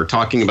Second War,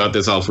 talking about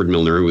this Alfred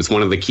Milner, who was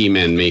one of the key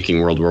men making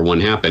World War I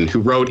happened, who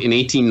wrote in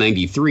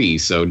 1893,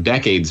 so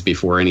decades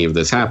before any of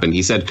this happened.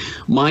 He said,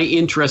 "My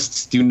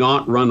interests do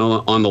not run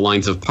on the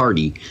lines of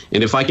party,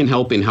 and if I can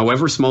help in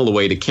however small a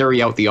way to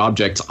carry out the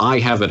objects I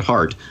have at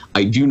heart,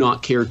 I do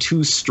not care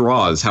two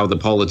straws how the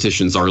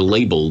politicians are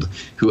labeled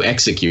who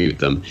execute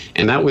them."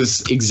 And that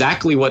was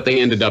exactly what they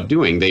ended up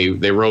doing.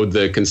 They rode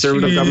the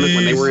conservative government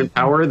when they were in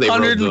power. They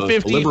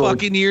 150 rode the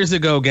fucking years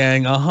ago,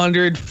 gang.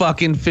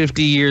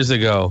 150 years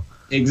ago.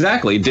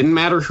 Exactly. It didn't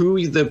matter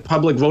who the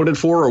public voted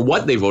for or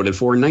what they voted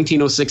for. In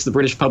 1906, the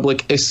British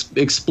public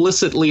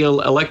explicitly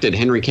elected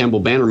Henry Campbell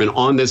Bannerman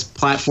on this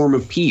platform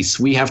of peace.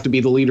 We have to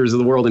be the leaders of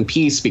the world in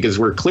peace because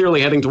we're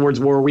clearly heading towards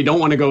war. We don't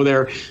want to go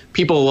there.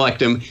 People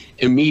elect him.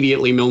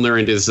 Immediately, Milner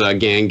and his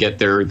gang get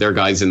their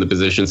guys in the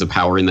positions of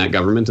power in that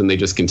government, and they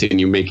just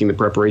continue making the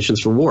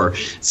preparations for war.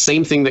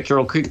 Same thing that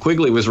Carroll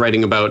Quigley was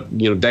writing about,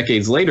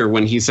 decades later,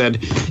 when he said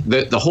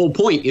that the whole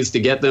point is to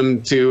get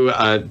them to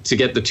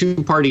get the two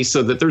parties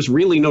so that there's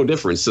really no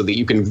difference, so that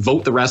you can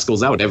vote the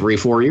rascals out every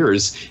 4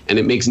 years, and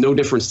it makes no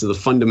difference to the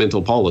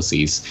fundamental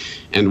policies.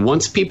 And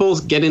once people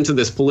get into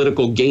this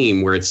political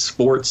game where it's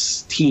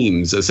sports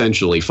teams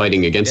essentially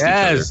fighting against each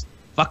other.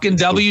 Fucking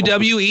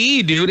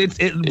WWE, dude.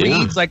 It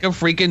reads like a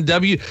freaking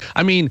W.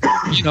 I mean,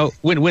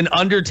 when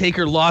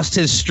Undertaker lost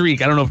his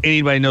streak, I don't know if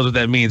anybody knows what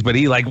that means, but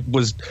he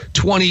was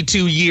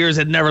 22 years,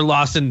 had never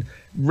lost in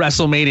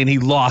WrestleMania, and he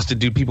lost it,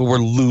 dude. People were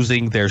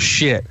losing their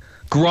shit.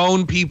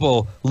 Grown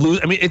people lose.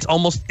 I mean,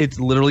 it's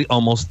literally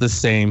almost the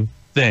same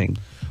thing.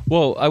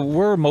 Well,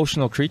 we're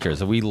emotional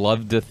creatures. We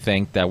love to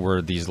think that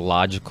we're these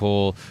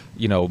logical,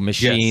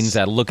 machines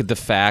that look at the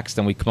facts,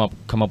 and we come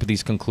up with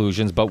these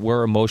conclusions. But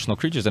we're emotional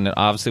creatures, and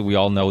obviously, we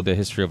all know the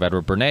history of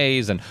Edward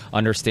Bernays and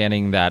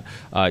understanding that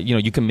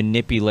you can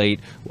manipulate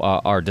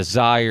our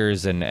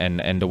desires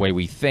and the way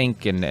we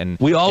think. And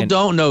we all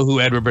don't know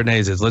who Edward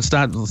Bernays is. Let's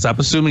stop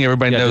assuming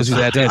everybody knows who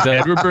that is.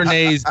 Edward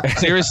Bernays.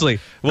 Seriously,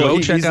 go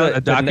check out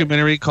a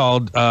documentary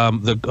called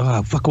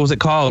what was it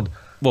called?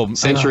 Well,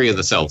 Century of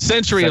the Self.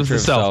 Century of the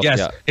Self, yes.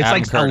 Yeah. It's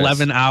Adam like Curtis.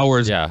 11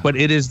 hours, but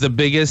it is the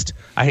biggest,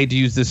 I hate to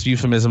use this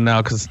euphemism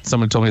now because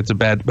someone told me it's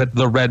but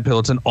the red pill,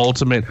 it's an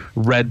ultimate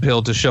red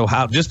pill to show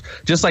how, just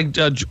like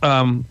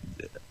Mr.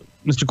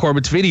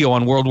 Corbett's video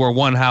on World War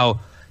I, how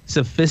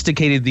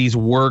sophisticated these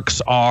works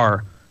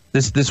are.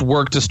 This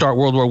work to start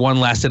World War I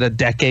lasted a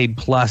decade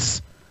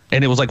plus,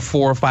 and it was like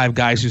 4 or 5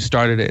 guys who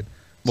started it.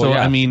 Well, so,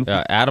 yeah. I mean,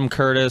 Adam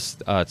Curtis,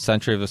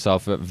 Century of the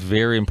Self, a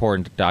very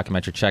important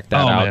documentary. Check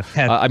that out.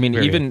 Man.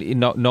 Even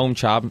Noam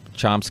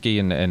Chomsky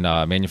and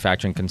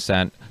Manufacturing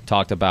Consent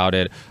talked about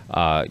it.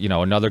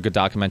 Another good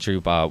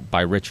documentary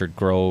by Richard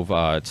Grove,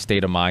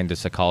 State of Mind, The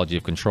Psychology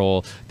of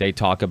Control. They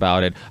talk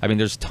about it. I mean,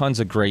 there's tons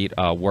of great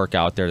work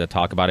out there that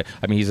talk about it.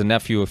 I mean, he's a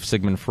nephew of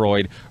Sigmund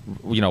Freud,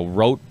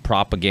 wrote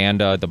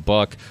Propaganda, the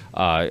book.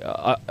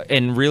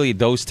 And really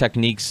those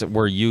techniques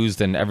were used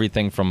in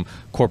everything from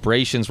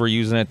corporations were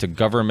using it to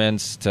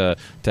governments to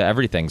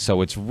everything.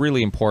 So it's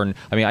really important.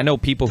 I mean, I know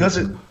people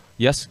who...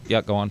 Yes?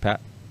 Yeah, go on, Pat.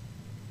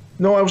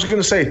 No, I was going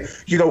to say,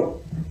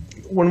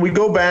 when we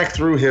go back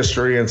through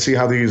history and see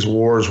how these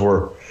wars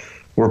were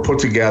put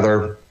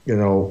together,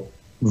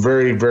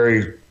 very,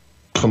 very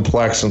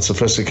complex and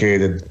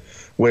sophisticated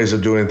ways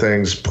of doing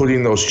things,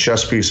 putting those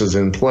chess pieces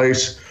in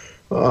place.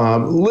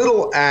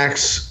 Little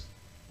acts,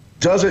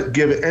 does it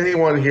give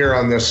anyone here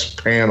on this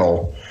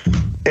panel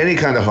any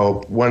kind of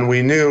hope when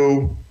we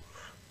knew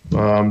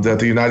that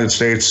the United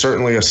States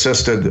certainly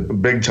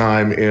assisted big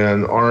time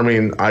in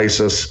arming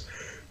ISIS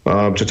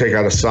to take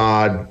out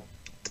Assad?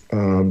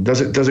 Does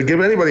it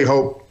give anybody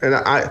hope? And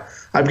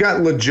I've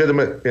got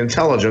legitimate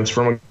intelligence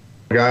from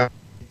a guy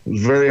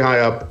who's very high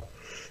up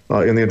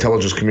in the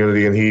intelligence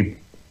community, and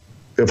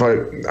if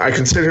I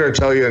can sit here and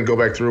tell you and go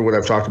back through what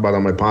I've talked about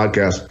on my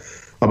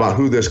podcast about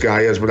who this guy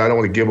is, but I don't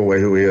want to give away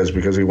who he is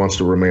because he wants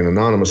to remain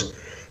anonymous.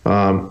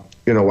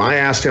 I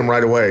asked him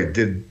right away,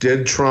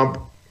 did Trump,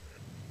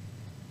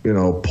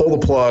 pull the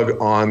plug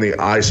on the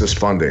ISIS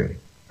funding?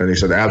 And he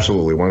said,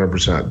 absolutely,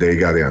 100%. They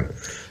got in.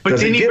 But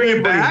didn't he bring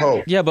it back?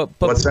 Hope? Yeah, but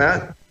what's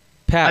that?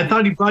 Pat, I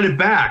thought he brought it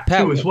back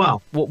too as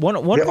well.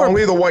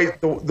 Only the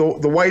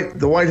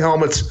white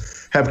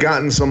helmets have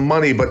gotten some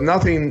money, but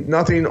nothing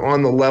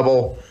on the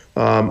level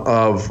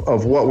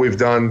of what we've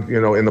done,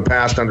 in the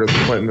past under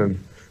the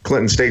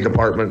Clinton State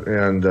Department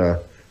and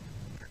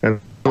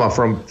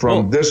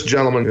from this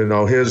gentleman,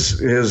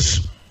 his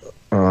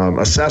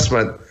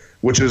assessment,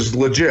 which is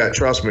legit.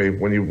 Trust me,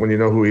 when you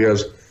know who he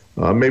is.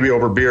 Maybe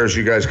over beers,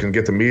 you guys can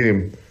get to meet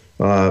him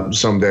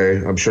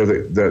someday. I'm sure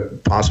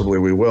that possibly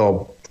we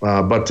will,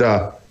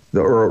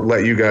 or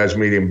let you guys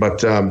meet him.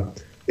 But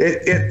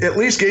it at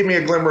least gave me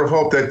a glimmer of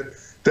hope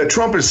that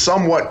Trump is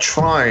somewhat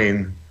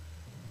trying,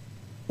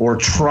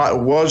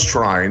 was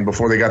trying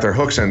before they got their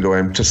hooks into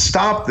him, to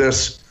stop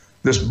this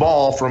this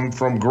ball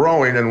from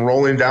growing and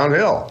rolling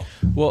downhill.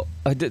 Well,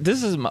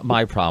 this is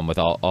my problem with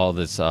all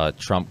this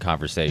Trump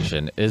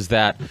conversation is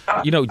that,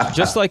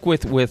 just like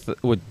with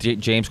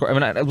James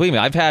Corbett, I mean, believe me,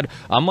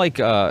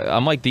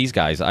 I'm like these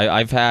guys.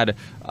 I've had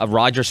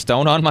Roger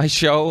Stone on my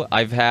show.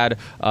 I've had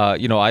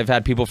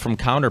people from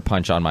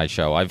Counterpunch on my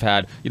show. I've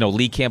had,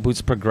 Lee Camp,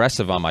 who's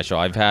progressive, on my show.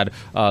 I've had,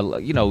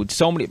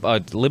 so many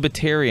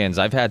libertarians.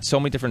 I've had so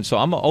many different. So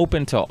I'm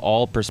open to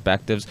all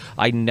perspectives.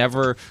 I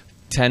never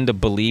tend to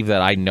believe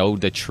that I know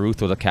the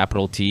truth with a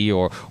capital T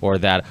or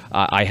that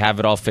I have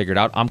it all figured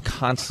out. I'm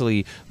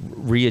constantly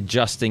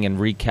readjusting and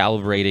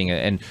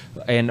recalibrating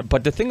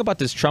but the thing about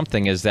this Trump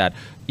thing is that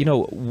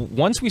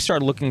once we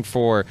start looking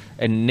for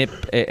a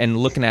nip and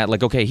looking at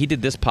like, okay, he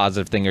did this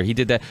positive thing or he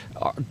did that,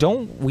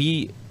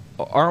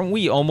 aren't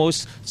we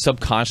almost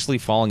subconsciously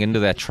falling into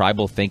that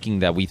tribal thinking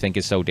that we think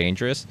is so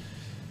dangerous?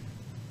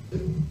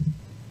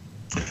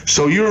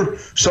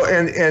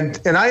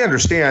 And I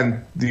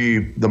understand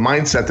the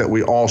mindset that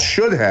we all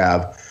should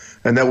have,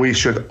 and that we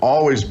should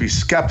always be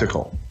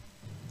skeptical.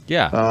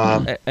 Yeah.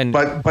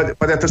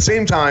 But at the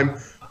same time,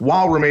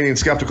 while remaining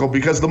skeptical,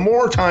 because the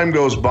more time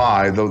goes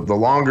by, the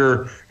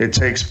longer it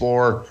takes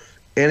for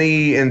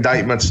any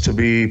indictments to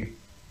be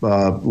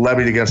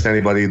levied against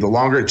anybody, the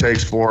longer it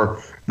takes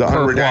for the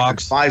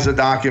unredacted FISA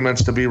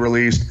documents to be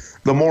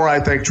released, the more I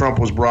think Trump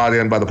was brought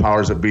in by the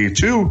powers that be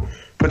to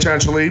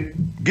potentially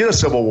get a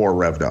civil war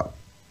revved up.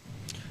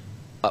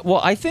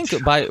 Well, I think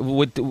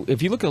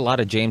if you look at a lot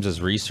of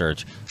James's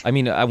research, I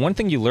mean, one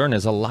thing you learn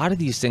is a lot of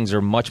these things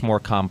are much more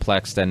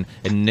complex than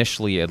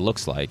initially it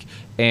looks like.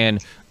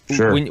 And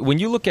sure, when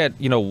you look at,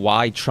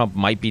 why Trump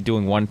might be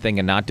doing one thing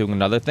and not doing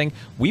another thing,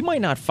 we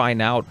might not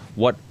find out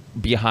what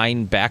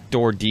behind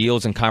backdoor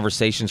deals and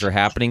conversations are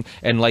happening.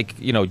 And like,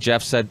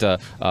 Jeff said to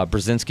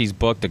Brzezinski's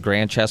book, The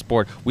Grand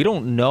Chessboard, we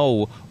don't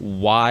know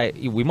why.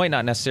 We might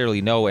not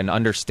necessarily know and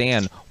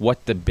understand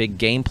what the big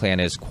game plan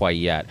is quite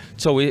yet.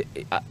 So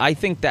I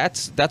think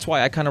that's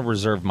why I kind of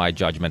reserve my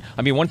judgment.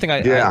 I mean, one thing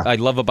I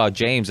love about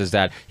James is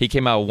that he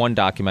came out with one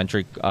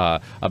documentary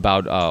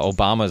about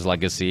Obama's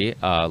legacy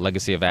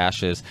of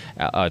ashes,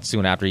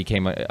 soon after he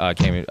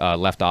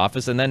left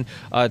office. And then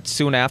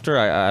soon after,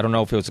 I don't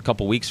know if it was a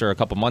couple weeks or a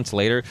couple months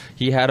later,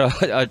 he had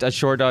a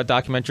short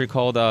documentary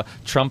called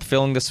Trump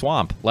Filling the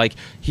Swamp. Like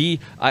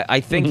I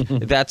think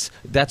that's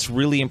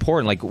really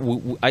important. Like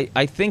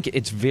I think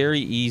it's very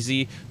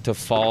easy to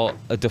fall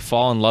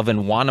in love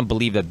and want to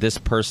believe that this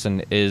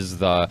person is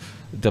the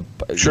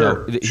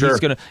sure. He's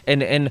gonna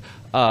and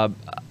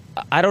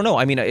I don't know.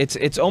 I mean,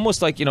 it's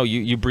almost like,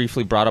 you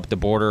briefly brought up the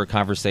border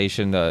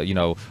conversation,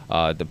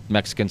 the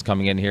Mexicans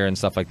coming in here and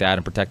stuff like that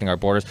and protecting our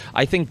borders.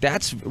 I think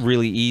that's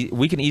really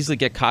we can easily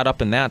get caught up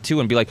in that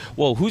too and be like,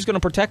 well, who's going to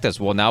protect us?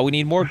 Well, now we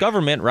need more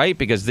government, right?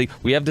 Because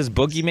we have this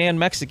boogeyman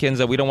Mexicans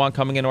that we don't want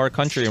coming into our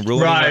country and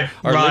ruining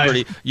our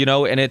liberty,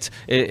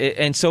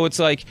 and so it's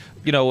like,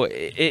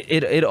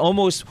 it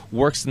almost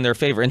works in their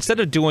favor instead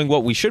of doing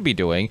what we should be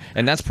doing,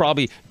 and that's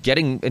probably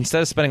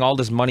instead of spending all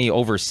this money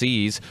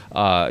overseas,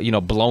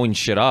 blowing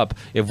shit up.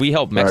 If we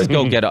help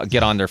Mexico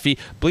get on their feet,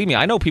 believe me,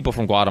 I know people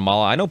from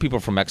Guatemala, I know people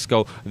from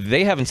Mexico.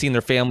 They haven't seen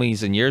their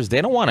families in years.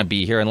 They don't want to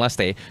be here unless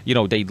they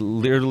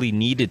literally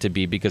needed to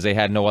be because they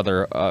had no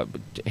other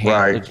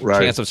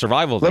chance of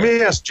survival. Let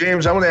me ask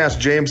James. I want to ask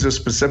James this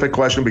specific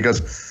question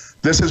because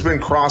this has been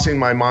crossing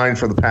my mind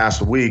for the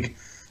past week.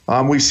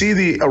 We see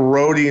the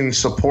eroding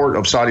support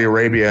of Saudi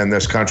Arabia in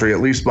this country,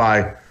 at least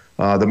by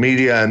the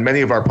media and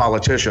many of our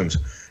politicians.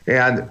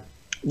 And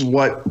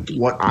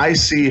what I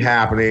see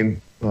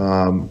happening,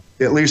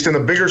 at least in the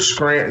bigger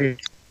screen,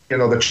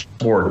 the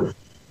chessboard,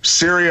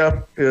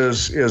 Syria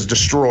is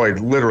destroyed,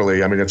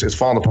 literally. I mean, it's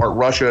fallen apart.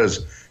 Russia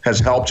has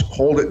helped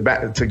hold it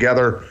back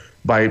together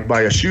by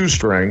a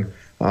shoestring.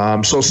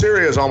 So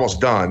Syria is almost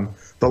done.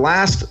 The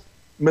last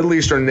Middle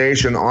Eastern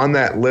nation on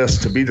that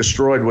list to be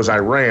destroyed was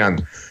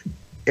Iran.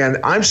 And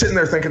I'm sitting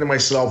there thinking to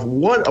myself,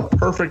 what a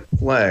perfect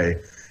play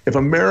if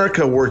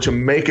America were to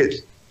make it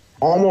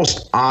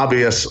almost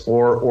obvious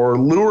or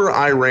lure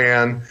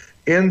Iran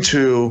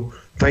into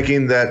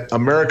thinking that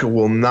America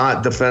will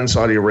not defend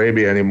Saudi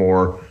Arabia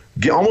anymore,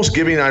 almost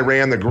giving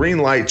Iran the green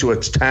light to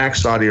attack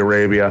Saudi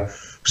Arabia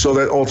so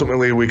that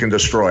ultimately we can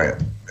destroy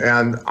it.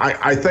 And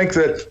I think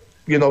that,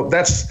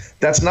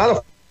 that's not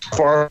a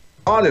far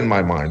thought in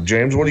my mind.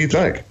 James, what do you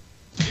think?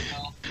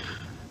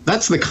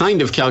 That's the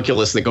kind of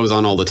calculus that goes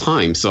on all the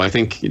time. So I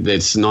think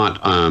it's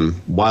not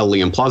wildly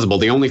implausible.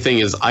 The only thing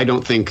is I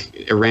don't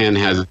think Iran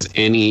has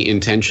any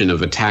intention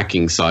of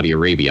attacking Saudi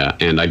Arabia,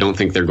 and I don't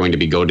think they're going to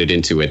be goaded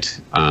into it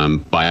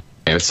by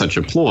such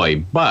a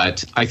ploy.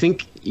 But I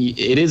think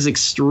it is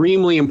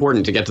extremely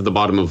important to get to the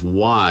bottom of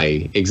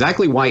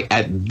exactly why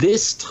at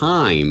this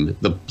time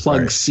the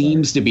plug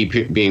seems to be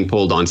being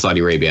pulled on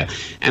Saudi Arabia.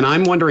 And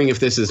I'm wondering if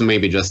this is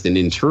maybe just an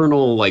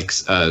internal,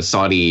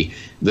 Saudi,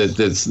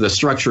 the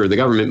structure of the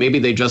government. Maybe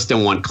they just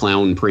don't want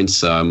clown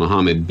Prince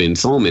Mohammed bin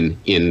Salman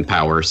in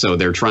power, so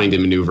they're trying to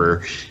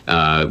maneuver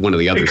one of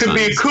the other. It could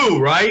be a coup,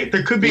 right?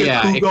 There could be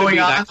a coup going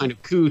on. That kind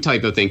of coup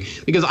type of thing.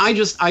 Because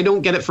I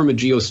don't get it from a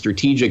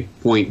geostrategic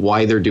point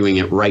why they're doing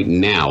it right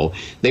now.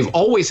 They've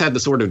always had the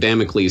sort of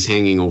Damocles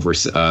hanging over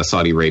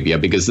Saudi Arabia,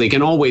 because they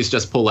can always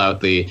just pull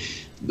out the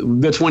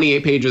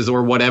 28 pages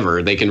or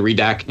whatever. They can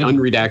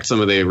unredact some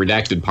of the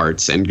redacted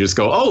parts and just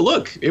go, oh,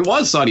 look, it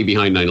was Saudi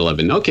behind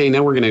 9/11. Okay,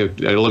 now we're going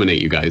to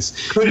eliminate you guys.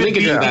 They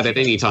can do that at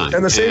any time.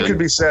 And the same could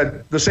be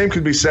said. The same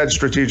could be said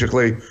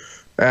strategically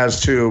as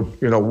to,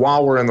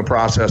 while we're in the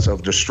process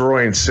of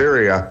destroying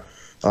Syria,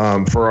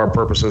 for our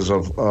purposes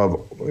of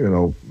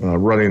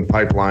running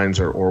pipelines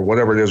or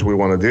whatever it is we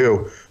want to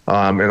do,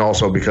 and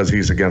also because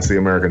he's against the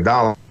American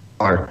dollar.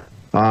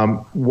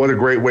 What a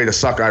great way to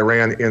suck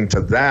Iran into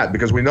that,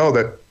 because we know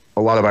that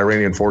a lot of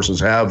Iranian forces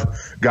have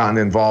gotten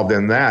involved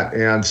in that,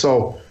 and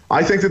so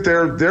I think that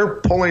they're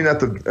pulling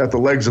at the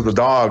legs of the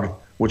dog,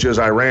 which is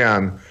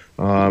Iran.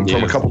 From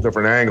a couple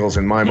different angles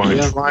in my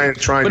mind,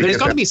 trying. But there's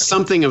got to be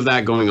something of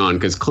that going on,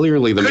 because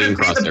clearly the main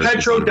crosshair. Could it be the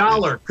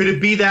petrodollar? Could it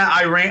be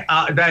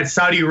that that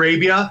Saudi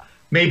Arabia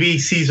maybe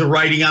sees a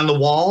writing on the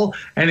wall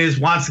and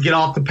wants to get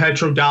off the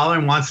petrodollar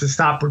and wants to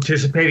stop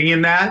participating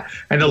in that?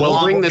 And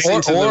bring this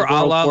into the World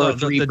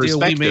War III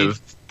perspective.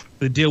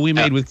 The deal we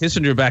made with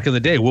Kissinger back in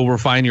the day: we'll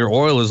refine your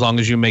oil as long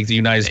as you make the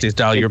United States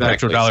dollar your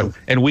petrodollar,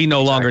 and we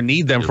no longer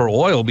need them for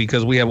oil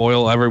because we have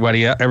oil everywhere.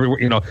 Here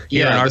in our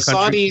country.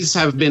 Saudis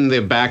have been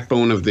the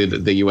backbone of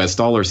the U.S.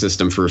 dollar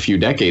system for a few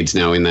decades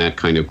now in that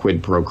kind of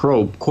quid pro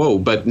quo.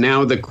 But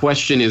now the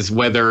question is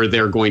whether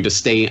they're going to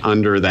stay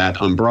under that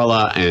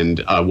umbrella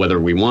and whether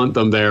we want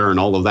them there, and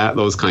all of that.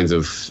 Those kinds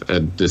of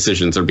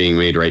decisions are being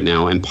made right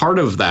now, and part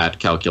of that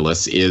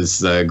calculus is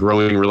the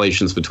growing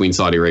relations between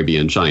Saudi Arabia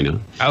and China.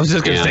 I was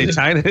just going to say.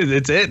 China,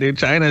 it's it, dude.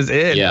 China's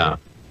it. Yeah.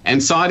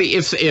 And Saudi,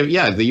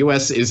 the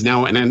U.S. is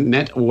now a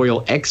net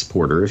oil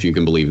exporter, if you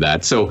can believe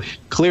that. So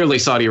clearly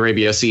Saudi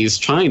Arabia sees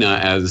China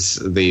as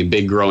the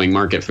big growing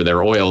market for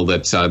their oil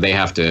that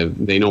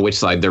they know which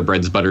side their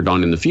bread's buttered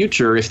on in the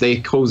future. If they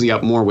cozy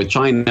up more with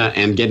China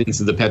and get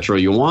into the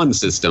petro-yuan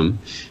system,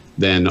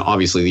 then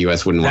obviously the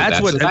U.S. wouldn't want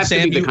that. So that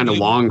could be the kind of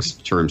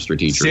long-term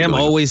strategic. Sam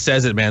always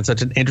says it, man.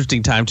 Such an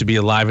interesting time to be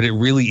alive, and it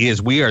really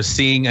is. We are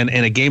seeing, in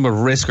a game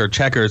of Risk or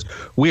checkers,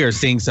 we are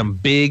seeing some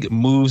big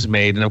moves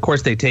made, and of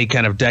course they take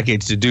kind of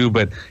decades to do.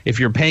 But if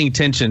you're paying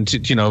attention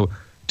to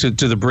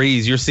the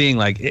breeze, you're seeing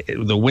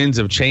the winds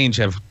of change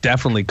have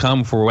definitely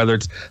come for whether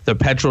it's the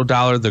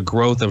petrodollar, the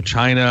growth of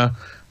China.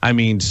 I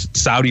mean,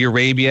 Saudi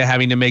Arabia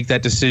having to make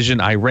that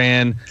decision,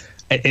 Iran.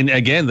 And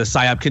again, the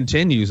PSYOP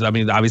continues. I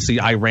mean, obviously,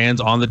 Iran's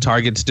on the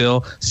target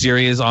still.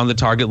 Syria's on the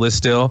target list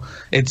still.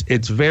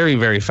 It's very,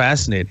 very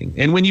fascinating.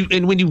 And when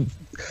you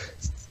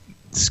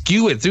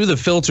skew it through the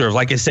filter of,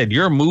 like I said,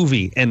 your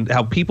movie, and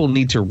how people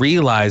need to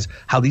realize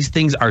how these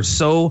things are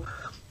so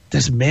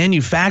just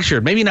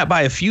manufactured, maybe not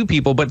by a few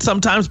people, but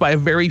sometimes by a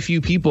very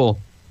few people.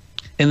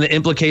 And the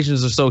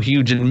implications are so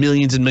huge, and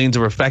millions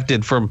are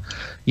affected from,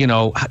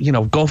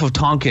 Gulf of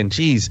Tonkin.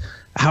 Geez,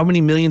 how many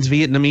millions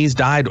Vietnamese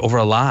died over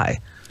a lie?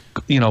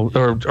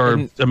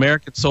 Or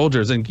American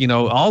soldiers, and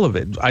all of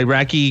it.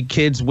 Iraqi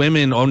kids,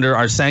 women under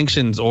our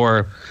sanctions,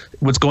 or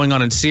what's going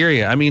on in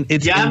Syria. I mean,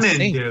 it's Yemen,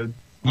 insane. dude.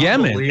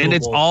 Yemen, and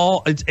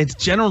it's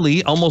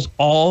generally almost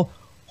all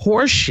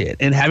horseshit,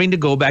 and having to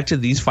go back to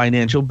these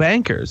financial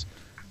bankers.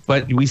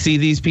 But we see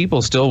these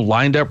people still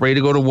lined up, ready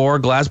to go to war,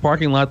 glass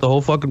parking lot, the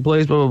whole fucking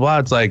place, blah blah blah.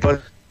 It's like,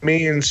 but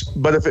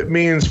if it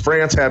means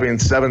France having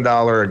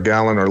 $7 a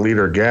gallon or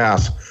liter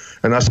gas,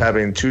 and us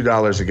having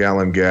 $2 a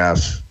gallon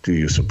gas, do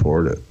you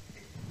support it?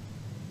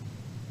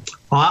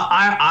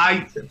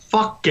 I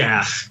fuck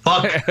gas.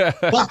 Fuck.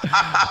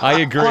 I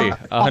agree.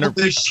 All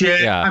this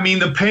shit. Yeah. I mean,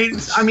 the pain.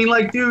 I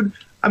mean, dude.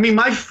 I mean,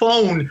 my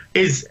phone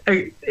is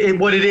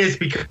what it is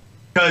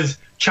because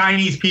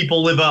Chinese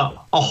people live a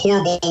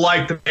horrible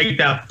life to make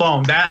that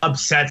phone. That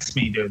upsets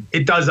me, dude.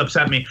 It does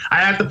upset me.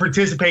 I have to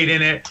participate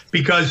in it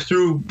because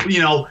through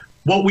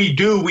what we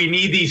do, we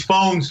need these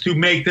phones to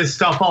make this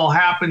stuff all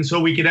happen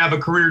so we can have a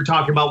career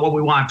talking about what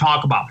we want to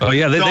talk about. Oh,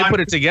 yeah, they put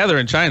it together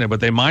in China,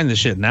 but they mine the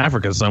shit in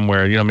Africa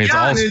somewhere. It's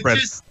all spread.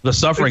 The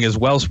suffering is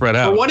well spread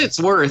out. For what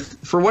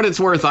it's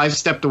worth, I've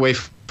stepped away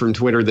from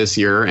Twitter this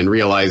year and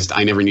realized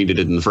I never needed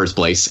it in the first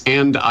place.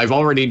 And I've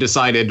already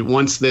decided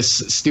once this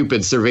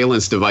stupid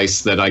surveillance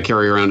device that I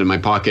carry around in my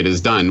pocket is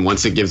done,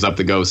 once it gives up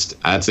the ghost,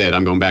 that's it.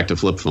 I'm going back to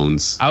flip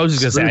phones. I was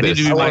just going to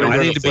say, I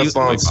need to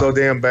be so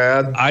damn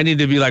bad. I need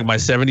to be like my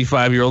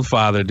 75-year-old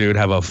father, dude,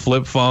 have a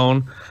flip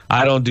phone.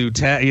 I don't do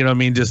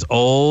just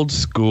old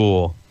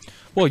school.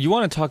 Well, you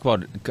want to talk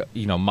about,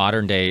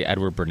 modern day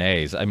Edward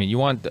Bernays. I mean, you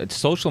want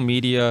social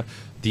media,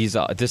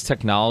 this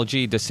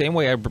technology, the same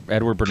way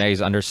Edward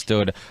Bernays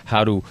understood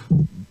how to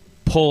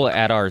pull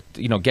at our,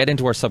 get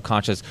into our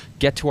subconscious,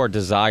 get to our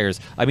desires.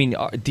 I mean,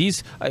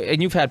 these,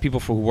 and you've had people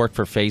who work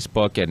for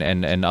Facebook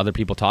and other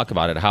people talk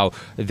about it, how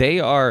they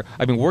are,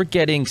 I mean, we're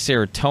getting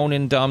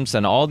serotonin dumps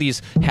and all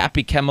these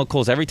happy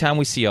chemicals every time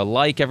we see a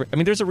like.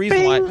 There's a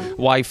reason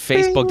why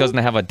Facebook doesn't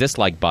have a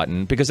dislike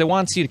button, because it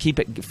wants you to keep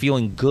it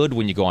feeling good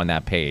when you go on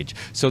that page.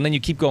 So then you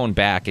keep going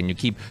back and you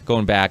keep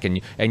going back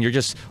and you're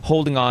just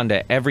holding on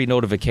to every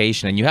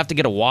notification, and you have to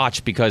get a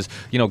watch because,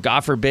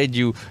 God forbid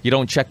you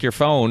don't check your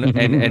phone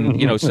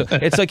and so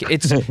it's like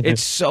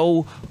it's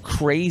so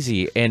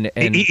crazy and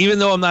even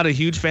though I'm not a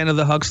huge fan of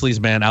the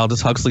Huxleys, man,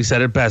 Aldous Huxley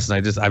said it best,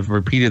 and I've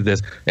repeated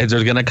this, is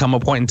there's going to come a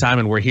point in time,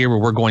 and we're here where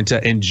we're going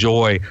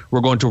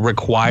to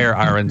require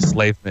our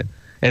enslavement.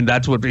 And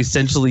that's what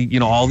essentially,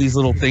 all these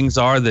little things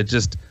are that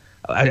just,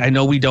 I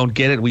know we don't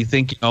get it. We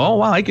think, oh,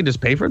 wow, I can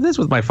just pay for this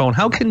with my phone.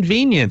 How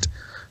convenient.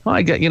 Well,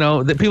 I get,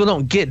 that people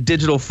don't get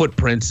digital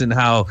footprints and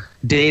how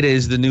data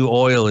is the new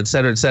oil, et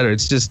cetera, et cetera.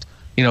 It's just,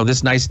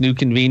 this nice new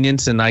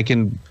convenience, and I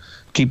can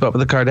keep up with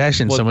the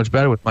Kardashians so much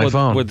better with my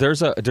phone. Well,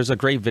 there's a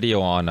great video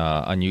on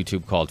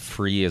YouTube called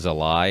 "Free is a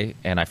Lie,"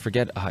 and I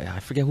forget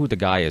who the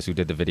guy is who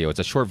did the video. It's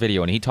a short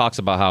video, and he talks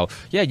about how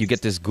you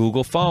get this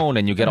Google phone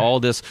and you get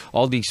all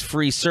these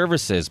free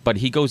services, but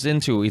he goes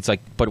into, it's like,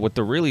 but what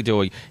they're really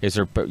doing is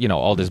they're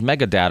all this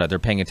mega data. They're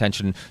paying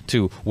attention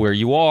to where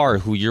you are,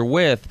 who you're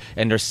with,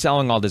 and they're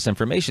selling all this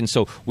information.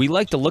 So we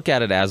like to look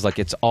at it as like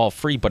it's all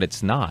free, but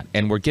it's not,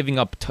 and we're giving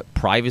up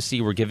privacy.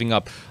 We're giving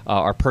up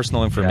our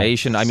personal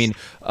information. I mean.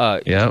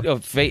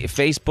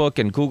 Facebook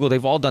and Google,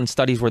 they've all done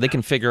studies where they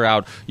can figure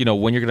out,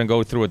 when you're going to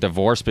go through a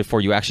divorce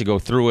before you actually go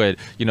through it,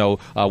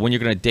 when you're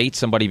going to date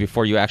somebody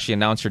before you actually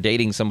announce you're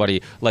dating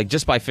somebody, like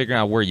just by figuring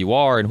out where you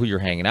are and who you're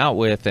hanging out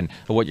with and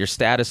what your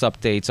status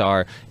updates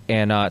are.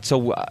 And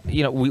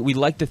we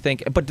like to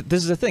think, but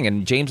this is the thing,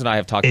 and James and I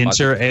have talked about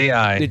this.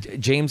 AI.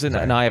 James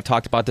and I have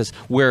talked about this,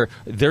 where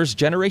there's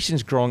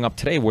generations growing up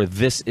today where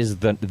this is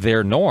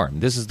their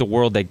norm. This is the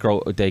world they grow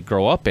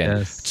up in.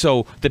 Yes.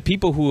 So the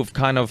people who have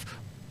kind of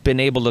been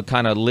able to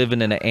kind of live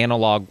in an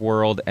analog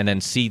world and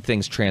then see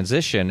things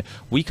transition,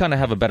 we kind of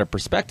have a better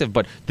perspective.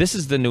 But this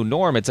is the new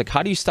norm. It's like,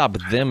 how do you stop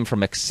them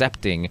from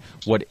accepting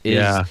what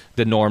is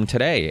the norm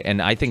today?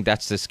 And I think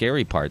that's the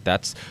scary part.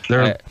 That's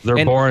they're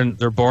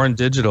born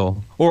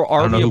digital. Or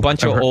are we a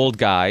bunch of old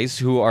guys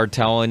who are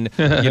telling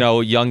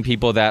young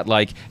people that,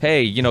 like,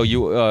 hey,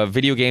 you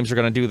video games are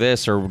going to do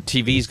this, or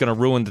TV is going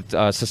to ruin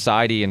the,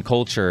 society and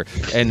culture,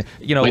 and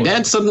my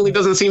dad suddenly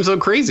doesn't seem so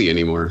crazy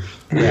anymore.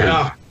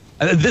 Yeah.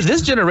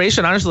 This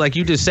generation, honestly, like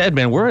you just said,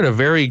 man, we're at a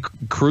very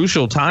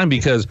crucial time,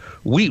 because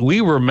we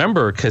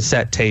remember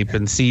cassette tape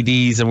and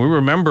CDs, and we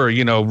remember,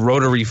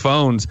 rotary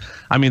phones.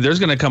 I mean, there's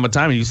going to come a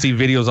time, and you see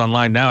videos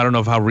online now, I don't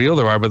know how real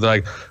they are, but they're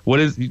like,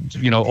 what is,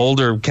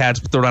 older cats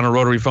throw down a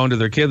rotary phone to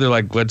their kid. They're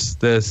like, what's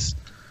this?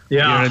 Yeah.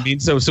 You know what I mean?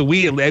 So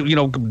we,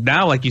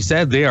 now, like you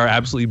said, they are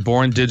absolutely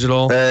born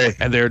digital. Hey,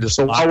 and they're just.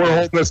 So while we're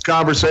holding this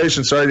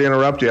conversation, sorry to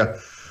interrupt you,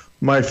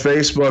 my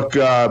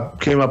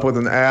Facebook came up with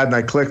an ad, and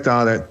I clicked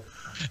on it.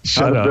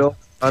 Shut up. Build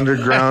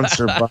underground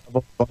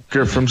survival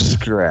bunker from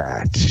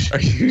scratch.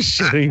 Are you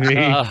shitting me?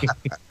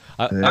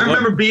 I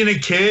remember being a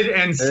kid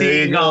and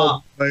seeing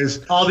all these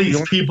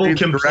people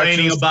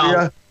complaining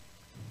about.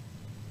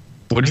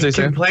 What did they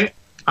say?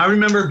 I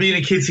remember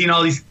being a kid seeing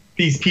all these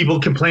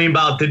people complain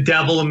about the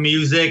devil in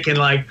music and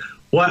like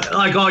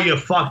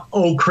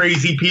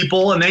crazy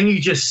people, and then you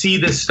just see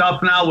this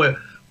stuff now with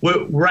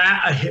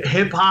rap,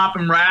 hip hop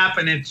and rap,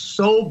 and it's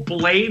so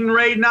blatant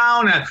right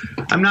now. And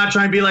I'm not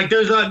trying to be like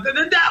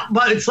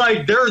but it's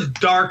like there's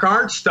dark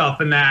art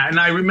stuff in that. And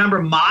I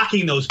remember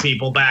mocking those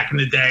people back in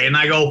the day, and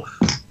I go,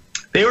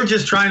 they were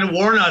just trying to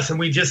warn us, and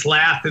we just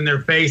laughed in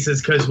their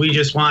faces because we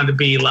just wanted to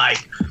be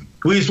like,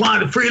 we just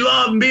wanted free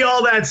love and be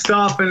all that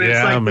stuff. And it's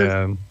like,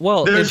 man.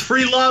 There's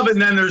free love, and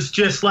then there's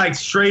just like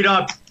straight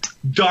up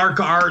dark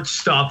art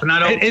stuff, and I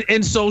don't.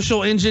 And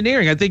social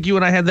engineering. I think you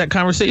and I had that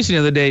conversation the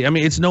other day. I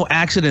mean, it's no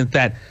accident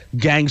that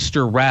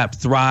gangster rap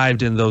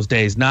thrived in those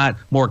days, not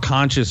more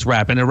conscious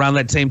rap. And around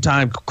that same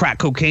time, crack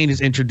cocaine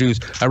is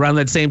introduced. Around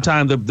that same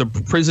time, the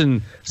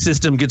prison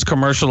system gets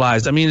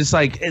commercialized. I mean, it's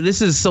like, this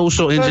is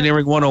social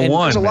engineering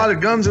 101. There's a lot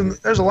of guns, and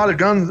there's a lot of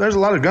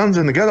guns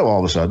in the ghetto all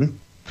of a sudden.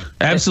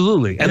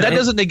 Absolutely. And that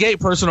doesn't negate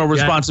personal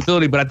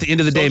responsibility, but at the end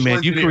of the day,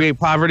 man, you create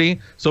poverty,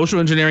 social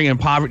engineering and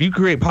poverty. You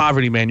create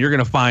poverty, man, you're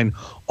going to find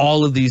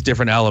all of these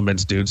different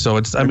elements, dude. So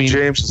it's, I mean,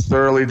 James is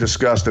thoroughly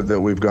disgusted that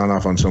we've gone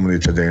off on so many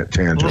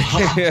tangents.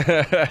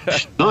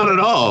 Not at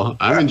all.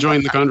 I'm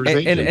enjoying the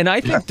conversation. And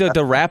I think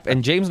the rap,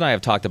 and James and I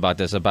have talked about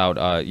this, about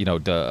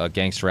the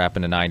gangster rap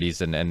in the 90s,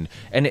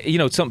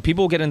 and some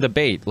people get in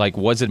debate, like,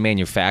 was it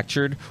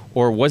manufactured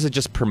or was it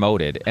just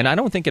promoted? And I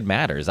don't think it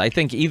matters. I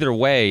think either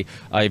way,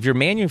 if you're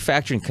manufacturing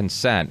manufacturing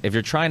consent, if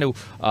you're trying to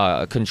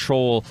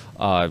control,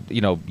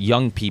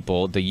 young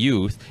people, the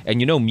youth, and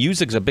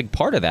music's a big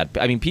part of that.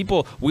 I mean,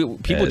 people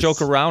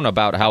joke around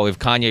about how if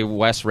Kanye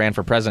West ran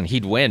for president,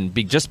 he'd win,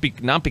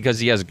 not because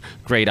he has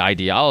great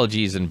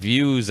ideologies and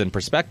views and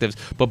perspectives,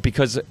 but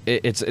because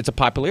it's a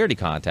popularity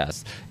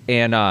contest.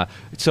 And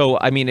so,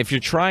 I mean, if you're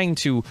trying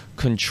to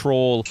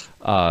control,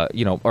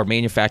 or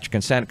manufacture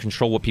consent,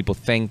 control what people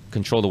think,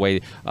 control the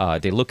way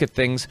they look at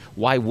things,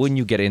 why wouldn't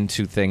you get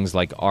into things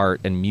like art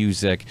and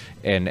music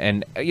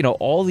and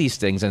all these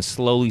things and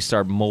slowly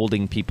start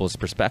molding people's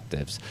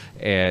perspectives?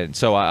 And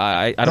so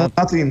I don't...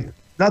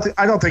 Nothing.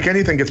 I don't think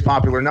anything gets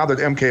popular now that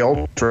MK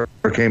Ultra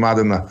came out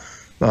in the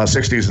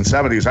 60s and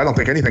 70s. I don't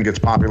think anything gets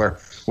popular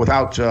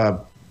without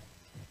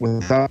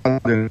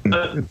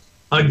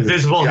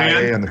invisible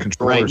hand and the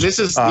controllers. Right. This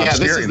is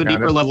the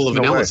deeper level of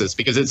analysis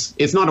because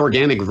it's not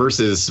organic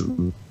versus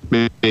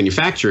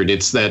manufactured.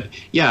 It's that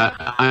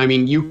I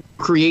mean, you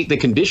create the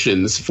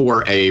conditions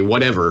for a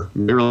whatever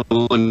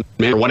Marilyn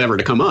or whatever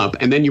to come up,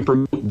 and then you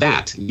promote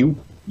that. You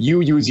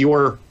use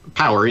your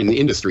power in the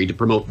industry to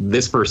promote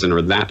this person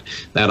or that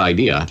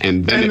idea,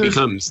 and then it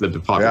becomes the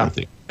popular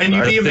thing. And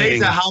you'd be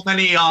amazed at how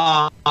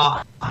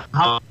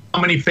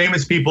many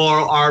famous people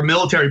are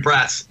military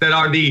brats that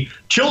are the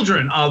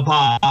children of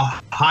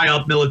high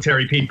up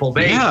military people.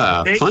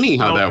 Funny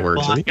how that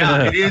works. Right?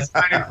 Yeah, it is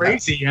kind of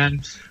crazy,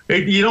 and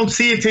you don't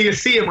see it till you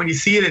see it. When you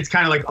see it, it's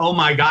kind of like, oh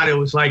my God, it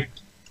was like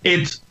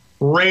it's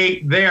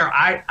right there.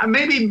 I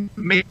maybe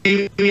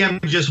I'm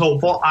just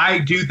hopeful. I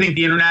do think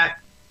the internet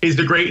is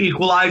the great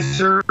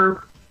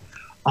equalizer.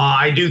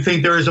 I do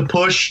think there is a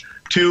push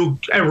to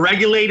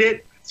regulate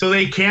it so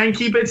they can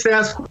keep it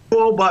status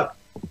quo, but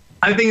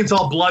I think it's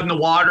all blood in the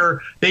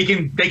water. They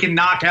can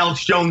knock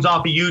Alex Jones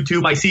off of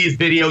YouTube. I see his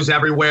videos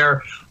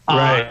everywhere.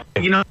 Right.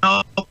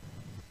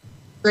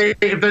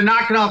 If they're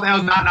knocking off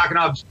Alex, not knocking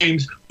off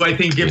James, who I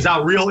think gives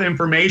out real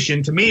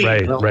information to me.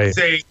 Right.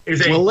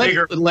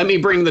 Let me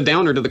bring the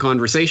downer to the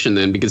conversation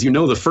then, because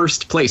the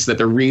first place that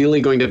they're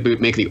really going to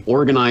make the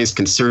organized,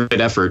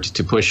 concerted effort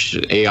to push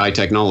AI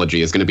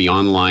technology is going to be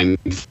online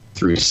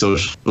through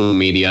social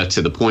media,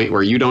 to the point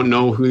where you don't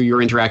know who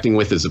you're interacting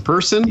with as a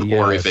person,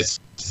 or if it's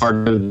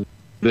part of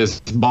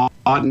this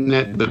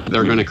botnet that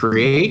they're going to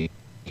create,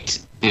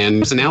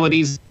 and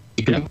personalities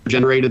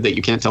generated that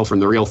you can't tell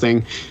from the real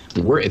thing.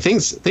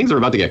 Things are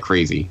about to get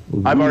crazy.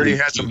 I've already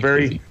had some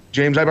very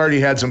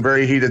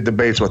heated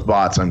debates with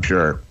bots, I'm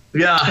sure.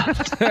 Yeah.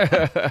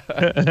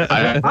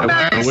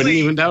 I wouldn't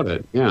even doubt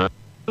it. Yeah.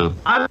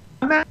 I'm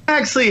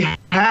actually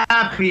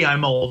happy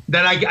I'm old,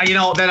 that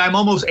I'm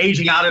almost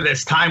aging out of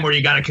this time where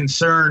you got to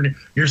concern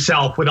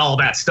yourself with all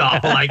that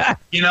stuff.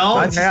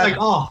 It's just like,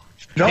 oh.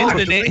 No,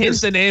 hence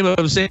the name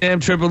of Sam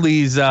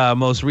Tripoli's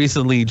most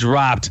recently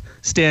dropped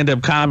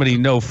stand-up comedy,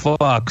 No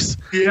Fucks.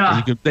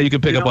 Yeah. That you can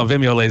pick up on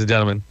Vimeo, ladies and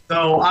gentlemen.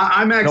 So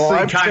I'm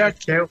actually kind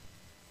of...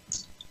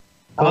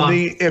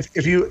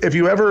 If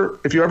you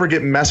ever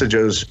get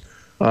messages,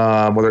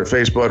 whether it's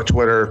Facebook,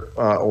 Twitter,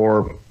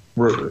 or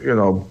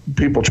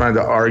people trying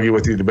to argue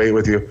with you, debate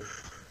with you,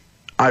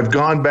 I've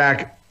gone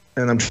back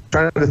and I'm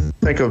trying to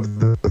think of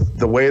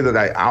the way that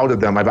I outed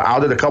them. I've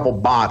outed a couple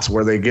bots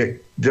where they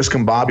get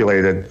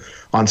discombobulated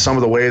on some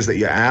of the ways that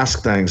you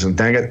ask things. And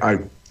dang it,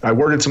 I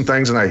worded some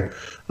things, and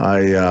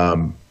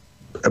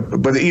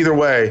but either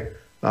way,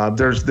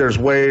 there's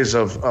ways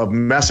of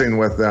messing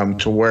with them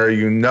to where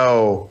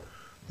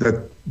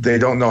that they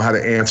don't know how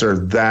to answer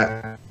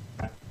that.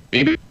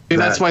 Maybe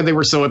that's why they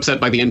were so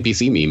upset by the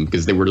NPC meme,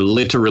 because they were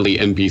literally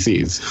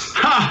NPCs.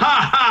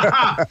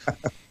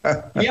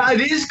 Yeah,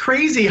 it is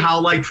crazy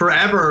how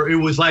forever it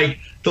was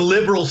the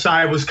liberal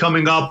side was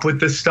coming up with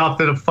this stuff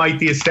to fight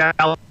the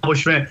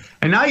establishment,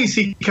 and now you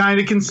see kind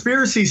of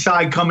conspiracy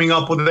side coming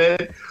up with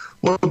it.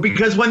 Well,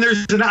 because when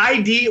there's an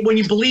idea, when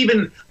you believe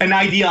in an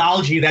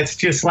ideology that's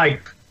just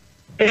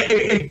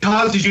it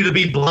causes you to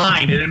be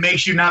blind, and it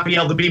makes you not be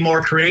able to be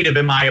more creative,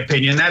 in my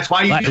opinion. That's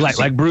why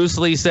like Bruce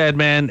Lee said,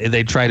 man,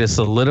 they try to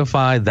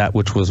solidify that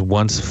which was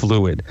once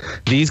fluid.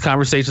 These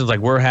conversations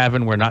we're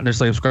having, we're not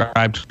necessarily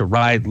subscribed to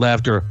right,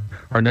 left, or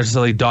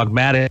necessarily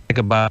dogmatic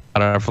about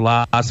our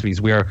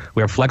philosophies. We are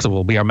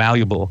flexible. We are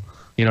malleable.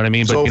 You know what I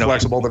mean?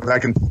 Flexible that I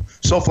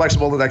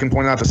can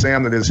point out to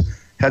Sam that his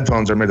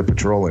headphones are made of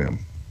petroleum.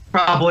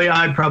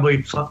 I'd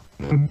probably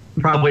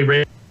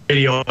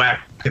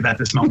radioactive at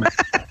this moment.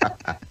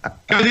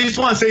 I just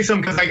want to say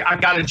something, because I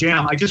got a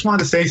jam. I just wanted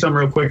to say something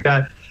real quick,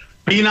 that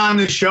being on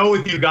this show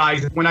with you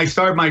guys, when I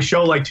started my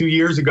show 2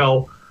 years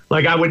ago,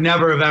 I would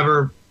never have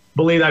ever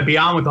believed I'd be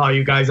on with all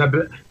you guys. I've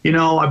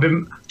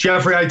been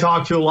Jeffrey, I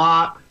talk to a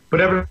lot,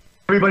 but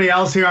everybody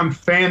else here, I'm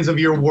fans of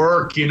your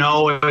work, and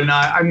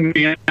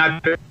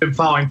I've been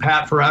following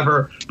Pat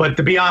forever, but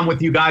to be on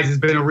with you guys has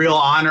been a real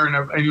honor, and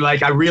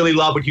I really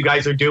love what you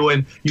guys are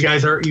doing. You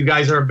guys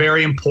are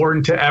very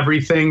important to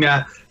everything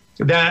that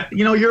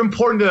you're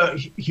important to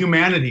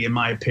humanity, in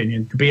my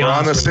opinion. To be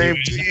honest, we're on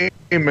the same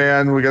team,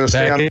 man. We got to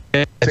stay on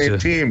the same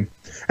team.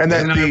 And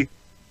then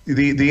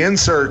the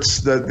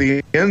inserts,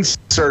 the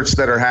inserts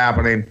that are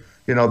happening,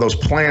 those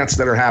plants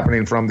that are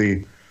happening from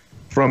the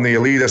from the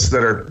elitists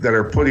that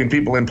are putting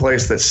people in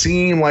place that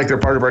seem like they're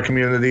part of our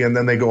community, and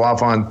then they go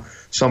off on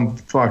some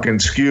fucking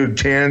skewed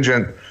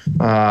tangent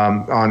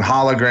on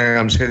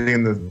holograms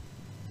hitting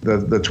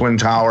the Twin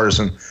Towers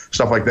and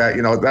stuff like that.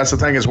 You know, that's the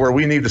thing, is where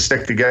we need to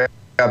stick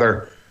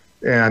together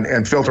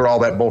and filter all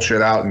that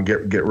bullshit out and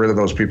get rid of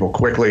those people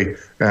quickly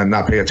and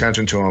not pay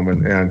attention to them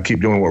and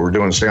keep doing what we're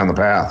doing and stay on the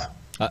path.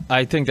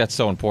 I think that's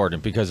so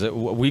important because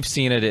we've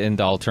seen it in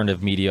the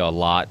alternative media a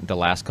lot the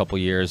last couple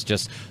of years,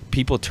 just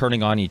people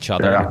turning on each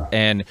other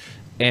and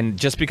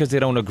just because they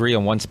don't agree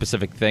on one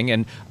specific thing.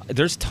 And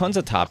there's tons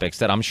of topics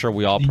that I'm sure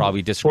we all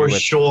probably disagree with. For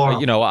sure.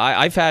 You know,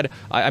 I've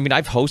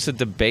hosted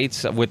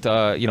debates with,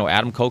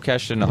 Adam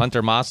Kokesh and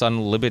Hunter Moss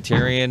on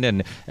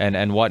libertarian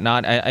and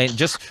whatnot. And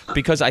just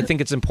because I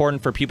think it's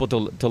important for people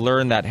to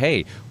learn that,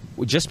 hey,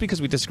 just because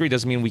we disagree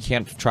doesn't mean we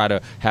can't try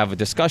to have a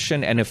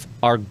discussion. And if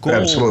our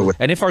goal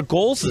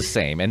goal's the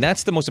same, and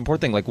that's the most important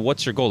thing, like,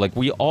 what's your goal? Like,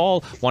 we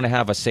all want to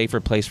have a safer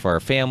place for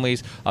our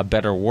families, a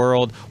better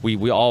world.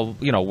 We all,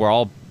 we're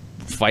all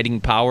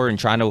fighting power and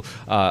trying to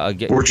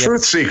we're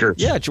truth seekers.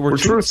 Yeah, we're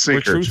truth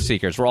seekers. We're truth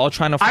seekers. We're all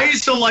trying to. I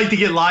just don't like to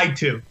get lied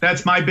to.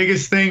 That's my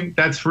biggest thing.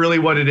 That's really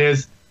what it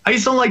is. I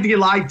just don't like to get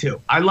lied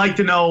to. I like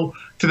to know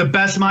to the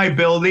best of my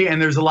ability,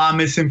 and there's a lot of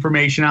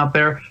misinformation out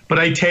there. But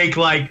I take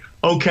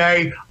who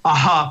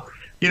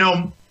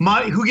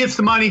gets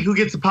the money, who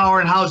gets the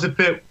power, and how does it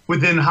fit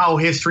within how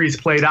history is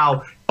played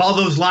out? If all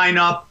those line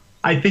up,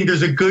 I think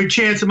there's a good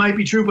chance it might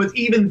be true. But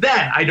even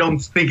then, I don't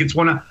think it's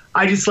one of.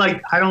 I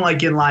don't like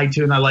getting lied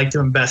to, and I like to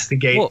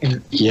investigate.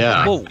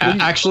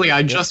 Actually,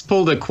 I just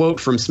pulled a quote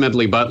from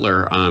Smedley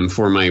Butler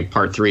for my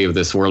part 3 of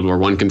this World War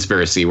I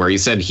conspiracy, where he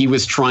said he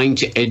was trying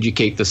to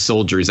educate the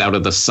soldiers out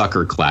of the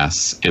sucker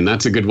class, and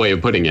that's a good way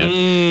of putting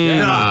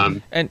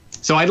it.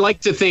 So I'd like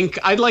to think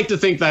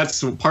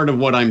that's part of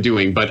what I'm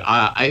doing, but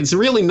it's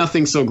really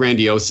nothing so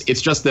grandiose.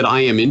 It's just that I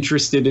am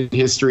interested in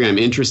history. I'm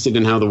interested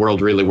in how the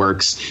world really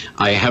works.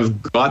 I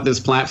have got this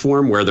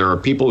platform where there are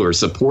people who are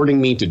supporting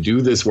me to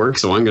do this work,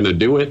 so I'm going to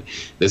do it.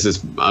 This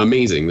is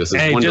amazing. This is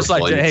wonderful. Just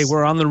like,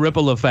 we're on the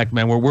ripple effect,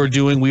 man.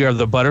 We are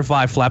the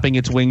butterfly flapping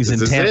its wings in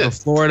Tampa,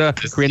 Florida,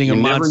 creating a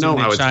monsoon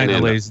in China,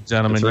 ladies and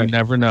gentlemen. Right. You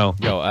never know.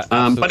 But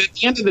at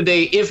the end of the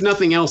day, if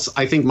nothing else,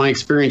 I think my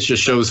experience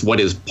just shows what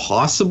is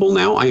possible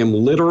now. I am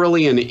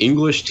literally an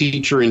English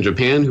teacher in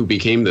Japan who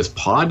became this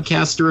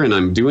podcaster, and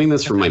I'm doing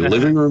this from my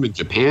living room in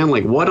Japan.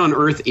 Like, what on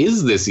earth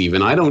is this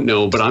even? I don't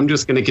know, but I'm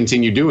just going to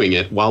continue doing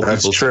it while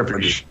people are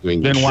doing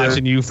it. Been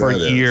watching you for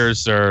years,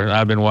 sir.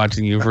 I've been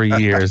watching you for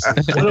years.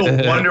 What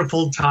a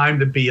wonderful time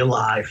to be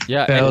alive.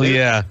 Yeah. Hell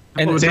yeah.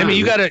 And Sammy,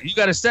 you got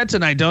a set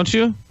tonight, don't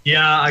you?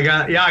 Yeah, I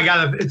got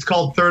it's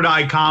called Third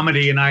Eye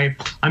Comedy, and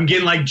I'm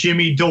getting like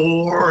Jimmy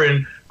Dore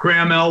and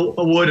Graham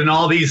Elwood and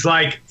all these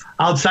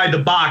outside the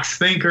box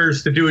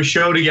thinkers to do a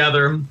show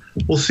together.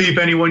 We'll see if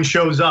anyone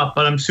shows up,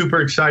 but I'm super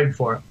excited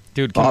for it.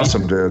 Dude,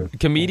 awesome, dude.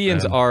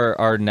 Comedians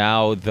are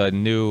now the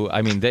new.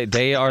 I mean,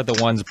 they are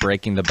the ones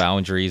breaking the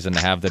boundaries and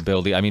have the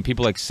ability. I mean,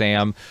 people like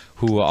Sam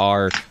who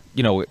are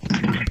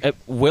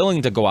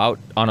willing to go out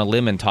on a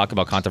limb and talk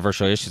about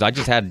controversial issues. I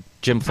just had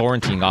Jim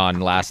Florentine on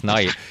last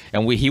night,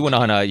 and he went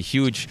on a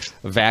huge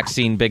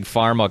vaccine big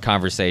pharma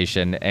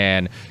conversation,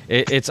 and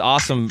it's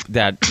awesome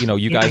that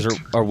you guys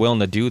are willing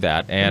to do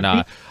that, and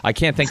I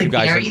can't thank you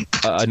guys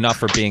enough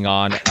for being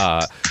on.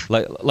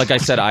 Like I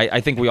said, I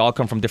think we all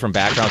come from different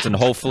backgrounds, and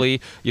hopefully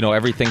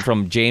everything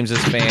from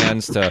James's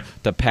fans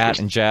to Pat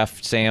and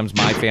Jeff, Sam's,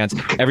 my fans,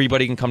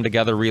 everybody can come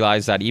together,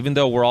 realize that even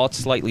though we're all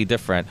slightly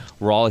different,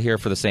 we're all here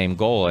for the same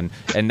goal, and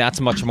that's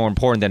much more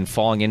important than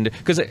falling into,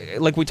 because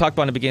like we talked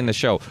about in the beginning of the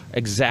show,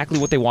 exactly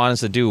what they want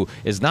us to do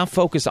is not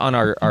focus on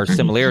our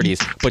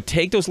similarities, but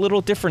take those little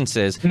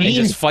differences and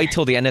just fight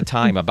till the end of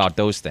time about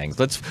those things.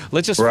 Let's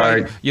just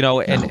fight,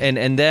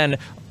 and then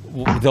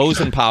those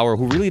in power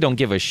who really don't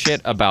give a shit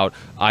about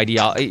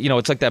ideology.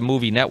 It's like that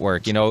movie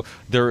Network.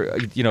 There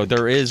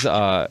is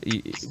or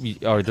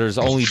there's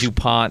only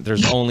DuPont.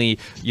 There's only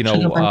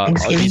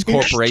these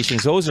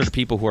corporations. Those are the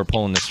people who are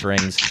pulling the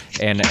strings,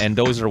 and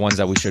those are the ones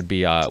that we should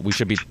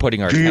be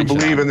putting our. Do you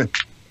believe in?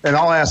 And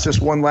I'll ask this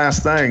one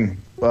last thing.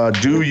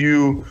 Do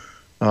you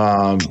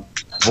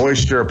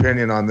voice your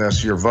opinion on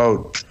this? Your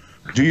vote.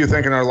 Do you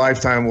think in our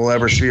lifetime we'll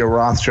ever see a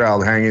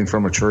Rothschild hanging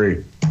from a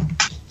tree?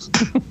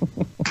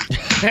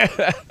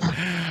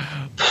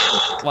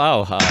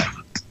 Wow.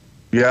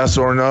 Yes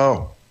or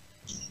no?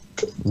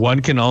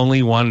 One can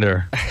only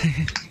wonder.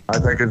 I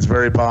think it's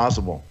very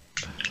possible.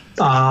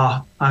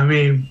 I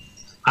mean,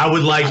 I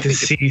would like to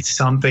see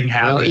something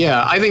happen. Well,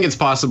 yeah, I think it's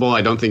possible.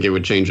 I don't think it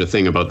would change a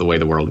thing about the way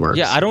the world works.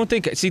 Yeah, I don't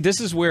think. See,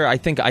 this is where I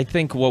think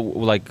what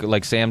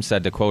like Sam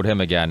said, to quote him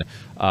again.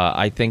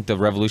 I think the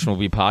revolution will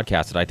be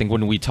podcasted. I think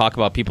when we talk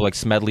about people like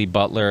Smedley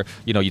Butler,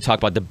 you talk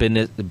about the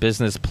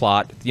business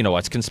plot.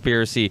 It's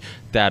conspiracy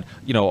that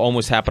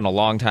almost happened a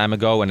long time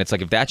ago, and it's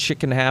like if that shit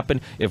can happen,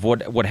 if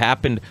what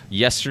happened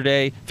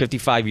yesterday,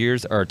 55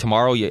 years or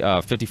tomorrow,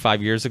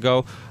 55 years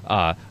ago.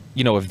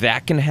 If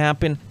that can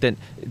happen,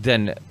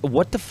 then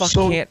what the fuck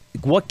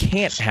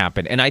can't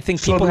happen? And I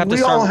think people have to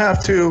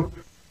start.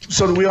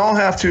 So do we all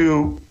have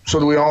to So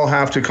do we all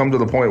have to come to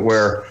the point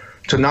where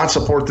to not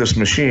support this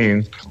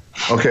machine,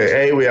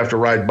 okay, A, we have to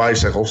ride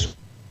bicycles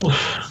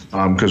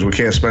because we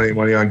can't spend any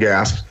money on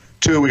gas.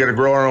 2, we got to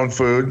grow our own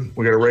food.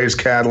 We got to raise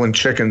cattle and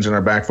chickens in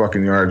our back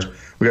fucking yards.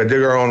 We got to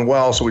dig our own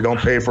well so we don't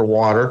pay for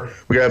water.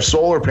 We got to have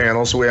solar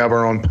panels so we have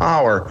our own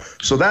power.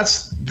 So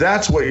that's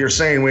what you're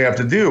saying we have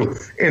to do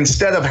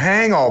instead of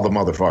hang all the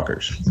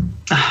motherfuckers.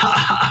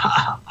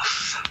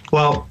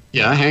 Well,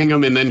 yeah, hang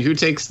them, and then who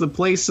takes the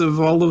place of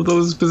all of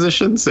those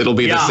positions? It'll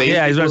be the same.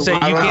 Yeah, I was going to say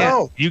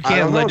you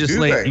can't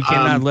legislate. You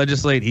cannot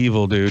legislate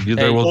evil, dude.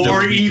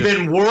 Or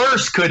even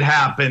worse could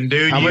happen,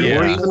 dude.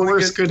 Even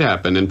worse could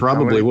happen, and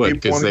probably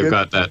would because they've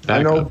got that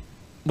backup.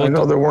 I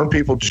know there weren't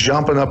people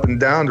jumping up and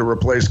down to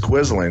replace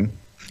Quisling.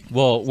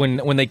 Well,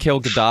 when they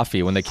kill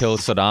Gaddafi, when they kill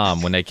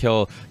Saddam, when they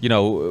kill,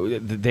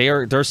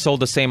 they're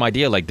sold the same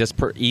idea. Like this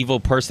evil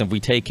person, if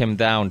we take him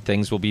down,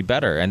 things will be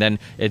better. And then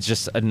it's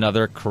just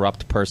another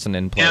corrupt person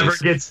in place. Never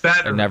gets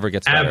better. It never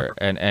gets better.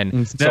 And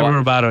it's never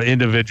about an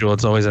individual.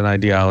 It's always an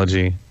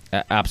ideology.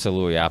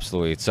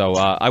 Absolutely. So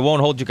I won't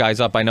hold you guys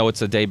up. I know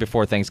it's the day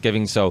before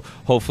Thanksgiving, so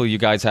hopefully you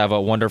guys have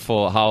a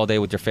wonderful holiday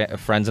with your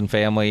friends and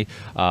family.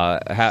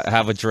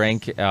 Have a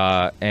drink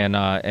and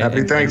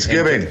happy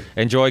Thanksgiving.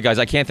 Enjoy, guys.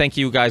 I can't thank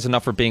you guys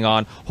enough for being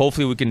on.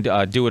 Hopefully we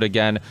can do it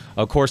again.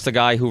 Of course, the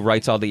guy who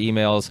writes all the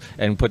emails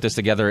and put this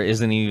together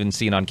isn't even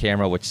seen on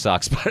camera, which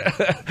sucks. But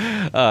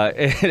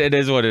it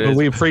is what it is.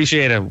 We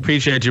appreciate him.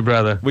 Appreciate you,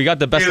 brother. We got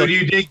the best. Dude,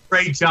 you did a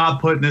great job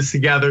putting this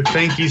together.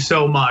 Thank you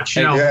so much.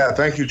 Yeah,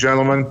 thank you,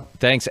 gentlemen.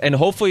 Thanks, and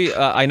hopefully,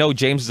 I know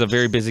James is a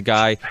very busy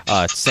guy.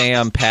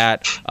 Sam,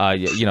 Pat,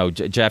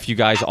 Jeff, you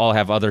guys all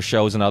have other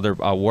shows and other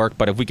work.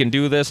 But if we can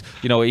do this,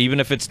 even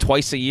if it's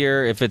twice a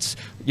year, if it's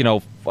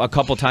a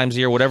couple times a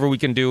year, whatever we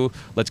can do,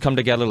 let's come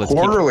together. Let's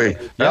quarterly.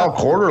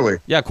 Quarterly.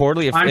 Yeah,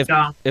 quarterly.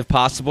 If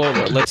possible,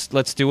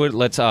 let's do it.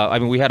 Let's.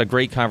 We had a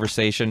great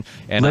conversation,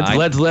 and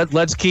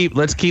let's keep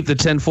the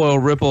tinfoil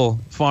Ripple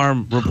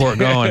Farm report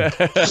going.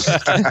 That's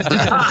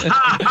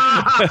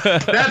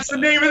the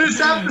name of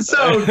this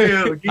episode,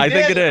 dude. I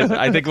think it is.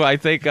 I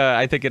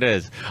think it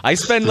is. I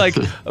spent like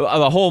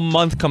a whole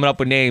month coming up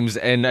with names,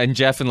 and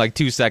Jeff in like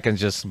 2 seconds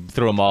just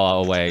threw them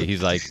all away.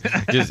 He's like,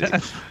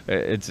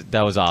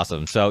 that was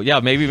awesome. So yeah,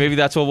 maybe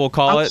that's what we'll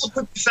call it. I'll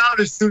put this out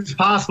as soon as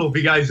possible if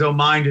you guys don't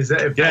mind.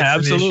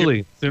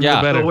 Absolutely.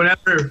 Yeah, better. But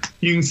whenever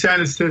you can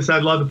send us this,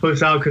 I'd love to put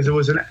this out because it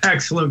was an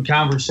excellent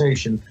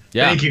conversation.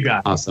 Yeah. Thank you,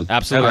 guys. Awesome.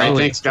 Absolutely. All right,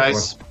 thanks,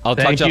 guys.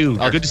 Thank you.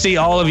 Good to see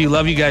all of you.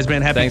 Love you guys,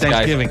 man. Happy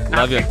Thanksgiving. Guys.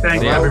 Love you.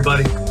 Thank you,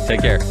 everybody.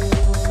 Take care.